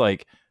 and it's just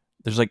like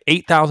there's like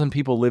 8,000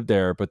 people live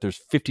there, but there's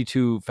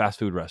 52 fast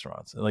food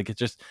restaurants. Like it's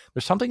just,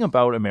 there's something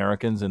about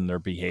Americans and their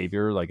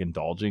behavior, like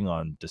indulging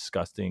on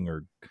disgusting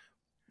or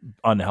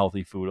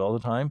unhealthy food all the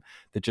time,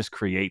 that just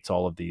creates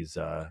all of these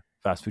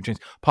fast food chains.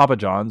 Papa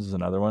John's is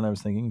another one I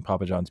was thinking.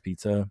 Papa John's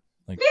Pizza.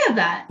 Like We have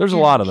that. there's a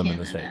in lot of them in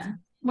Canada. the States.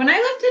 When I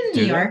lived in Do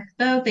New they? York,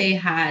 though, they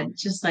had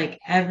just like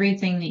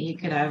everything that you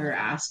could ever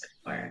ask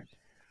for.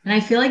 And I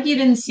feel like you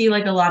didn't see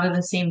like a lot of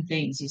the same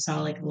things. You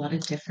saw like a lot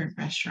of different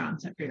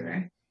restaurants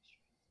everywhere.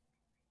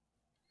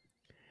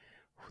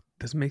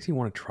 this makes me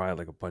want to try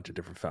like a bunch of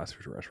different fast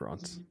food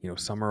restaurants. You know,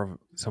 summer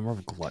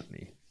of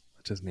gluttony.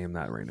 Let's just name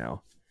that right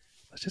now.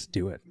 Let's just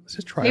do it. Let's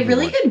just try. They have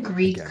really everyone good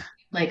Greek again.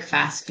 like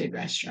fast food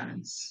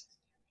restaurants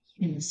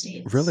in the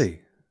States.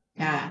 Really?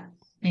 Yeah.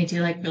 They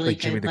do like really Like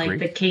Jimmy good the like Greek?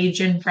 the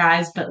Cajun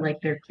fries, but like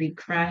they're Greek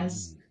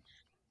fries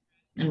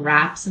and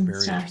wraps and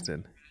Very stuff.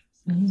 interested.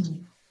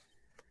 Mm.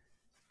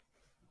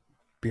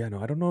 But yeah,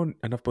 no, I don't know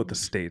enough about the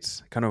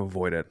States. Kind of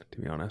avoid it, to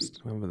be honest.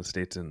 I haven't been to the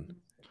States in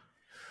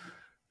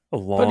a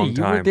long Buddy,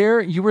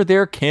 time. you were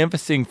there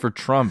canvassing for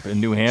Trump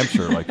in New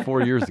Hampshire like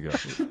 4 years ago.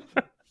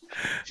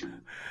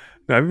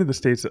 No, I've been in the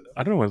States.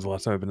 I don't know when's the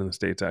last time I've been in the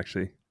States,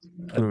 actually.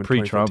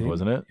 Pre-Trump, 2015?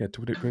 wasn't it? Yeah,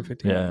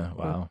 2015. Yeah,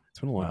 wow. It's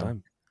been a long Wow.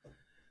 time.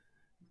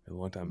 A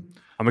long time.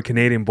 I'm a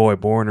Canadian boy,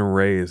 born and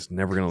raised,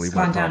 never going to It's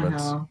leave my gone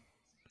province. downhill.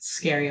 It's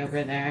scary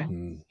over there.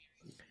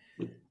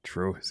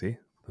 True. See?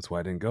 That's why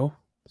I didn't go.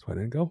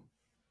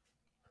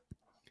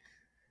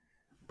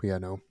 But yeah,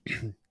 no. I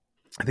think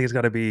it's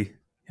got to be,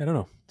 I don't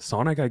know.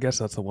 Sonic, I guess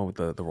that's the one with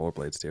the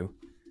rollerblades too.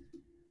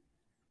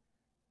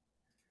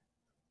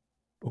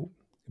 Oh,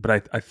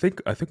 but I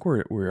think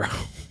we're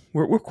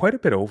we're quite a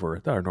bit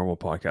over our normal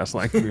podcast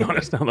length, to be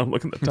honest, now that I'm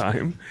looking at the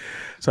time.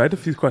 So I had a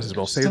few questions,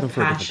 but I'll save them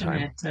for a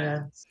different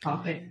time.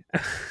 Topic.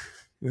 It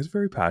was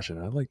very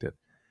passionate. I liked it.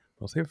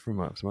 I'll save it for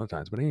some other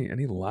times. But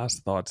any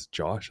last thoughts,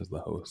 Josh, as the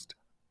host?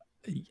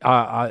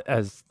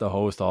 As the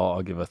host,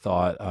 I'll give a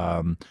thought.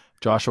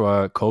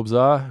 Joshua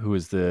Kobza, who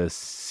is the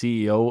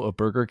CEO of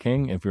Burger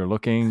King. If you're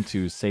looking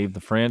to save the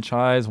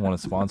franchise, want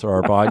to sponsor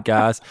our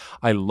podcast,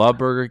 I love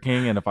Burger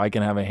King, and if I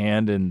can have a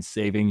hand in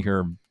saving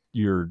your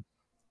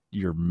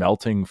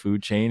melting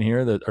food chain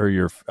here, or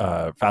your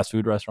fast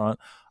food restaurant,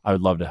 I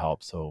would love to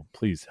help. So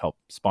please help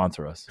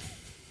sponsor us.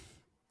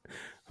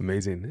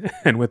 Amazing.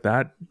 And with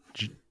that,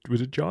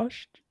 was it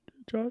Josh?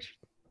 Josh?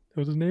 That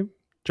was his name?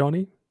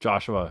 Johnny?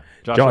 Joshua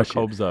Josh,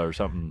 Kobza or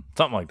something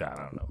like that.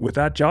 I don't know. With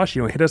that, Josh,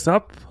 hit us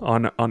up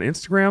on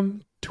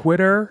Instagram,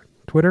 Twitter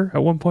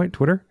at one point.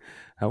 Twitter.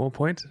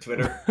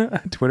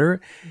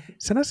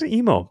 Send us an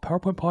email,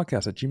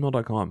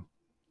 powerpointpodcast@gmail.com.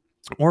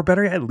 Or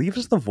better yet, leave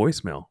us the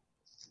voicemail.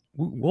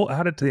 We'll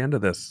add it to the end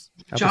of this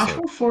episode. Josh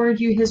will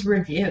forward you his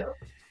review.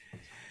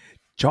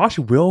 Josh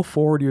will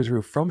forward you his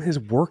review from his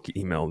work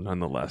email,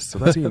 nonetheless. So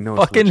that's how you know.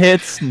 Fucking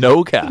hits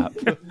no cap.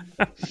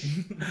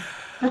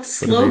 That's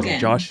slogan.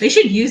 Josh. They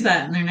should use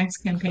that in their next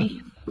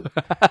campaign.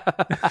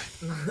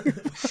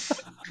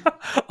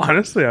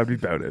 Honestly, I'd be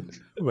about it.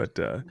 But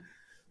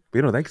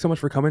thanks so much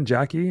for coming,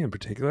 Jackie, in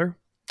particular.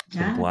 It's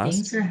been a blast.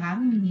 Thanks for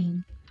having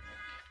me.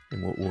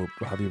 And we'll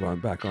have you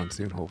back on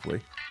soon,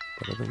 hopefully.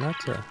 But other than that,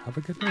 have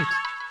a good night.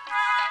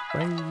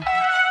 Bye.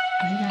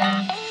 Bye,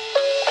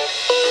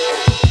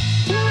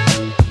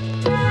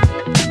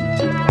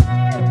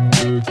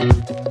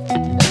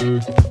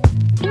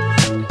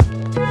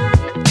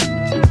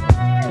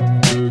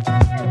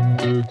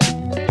 guys.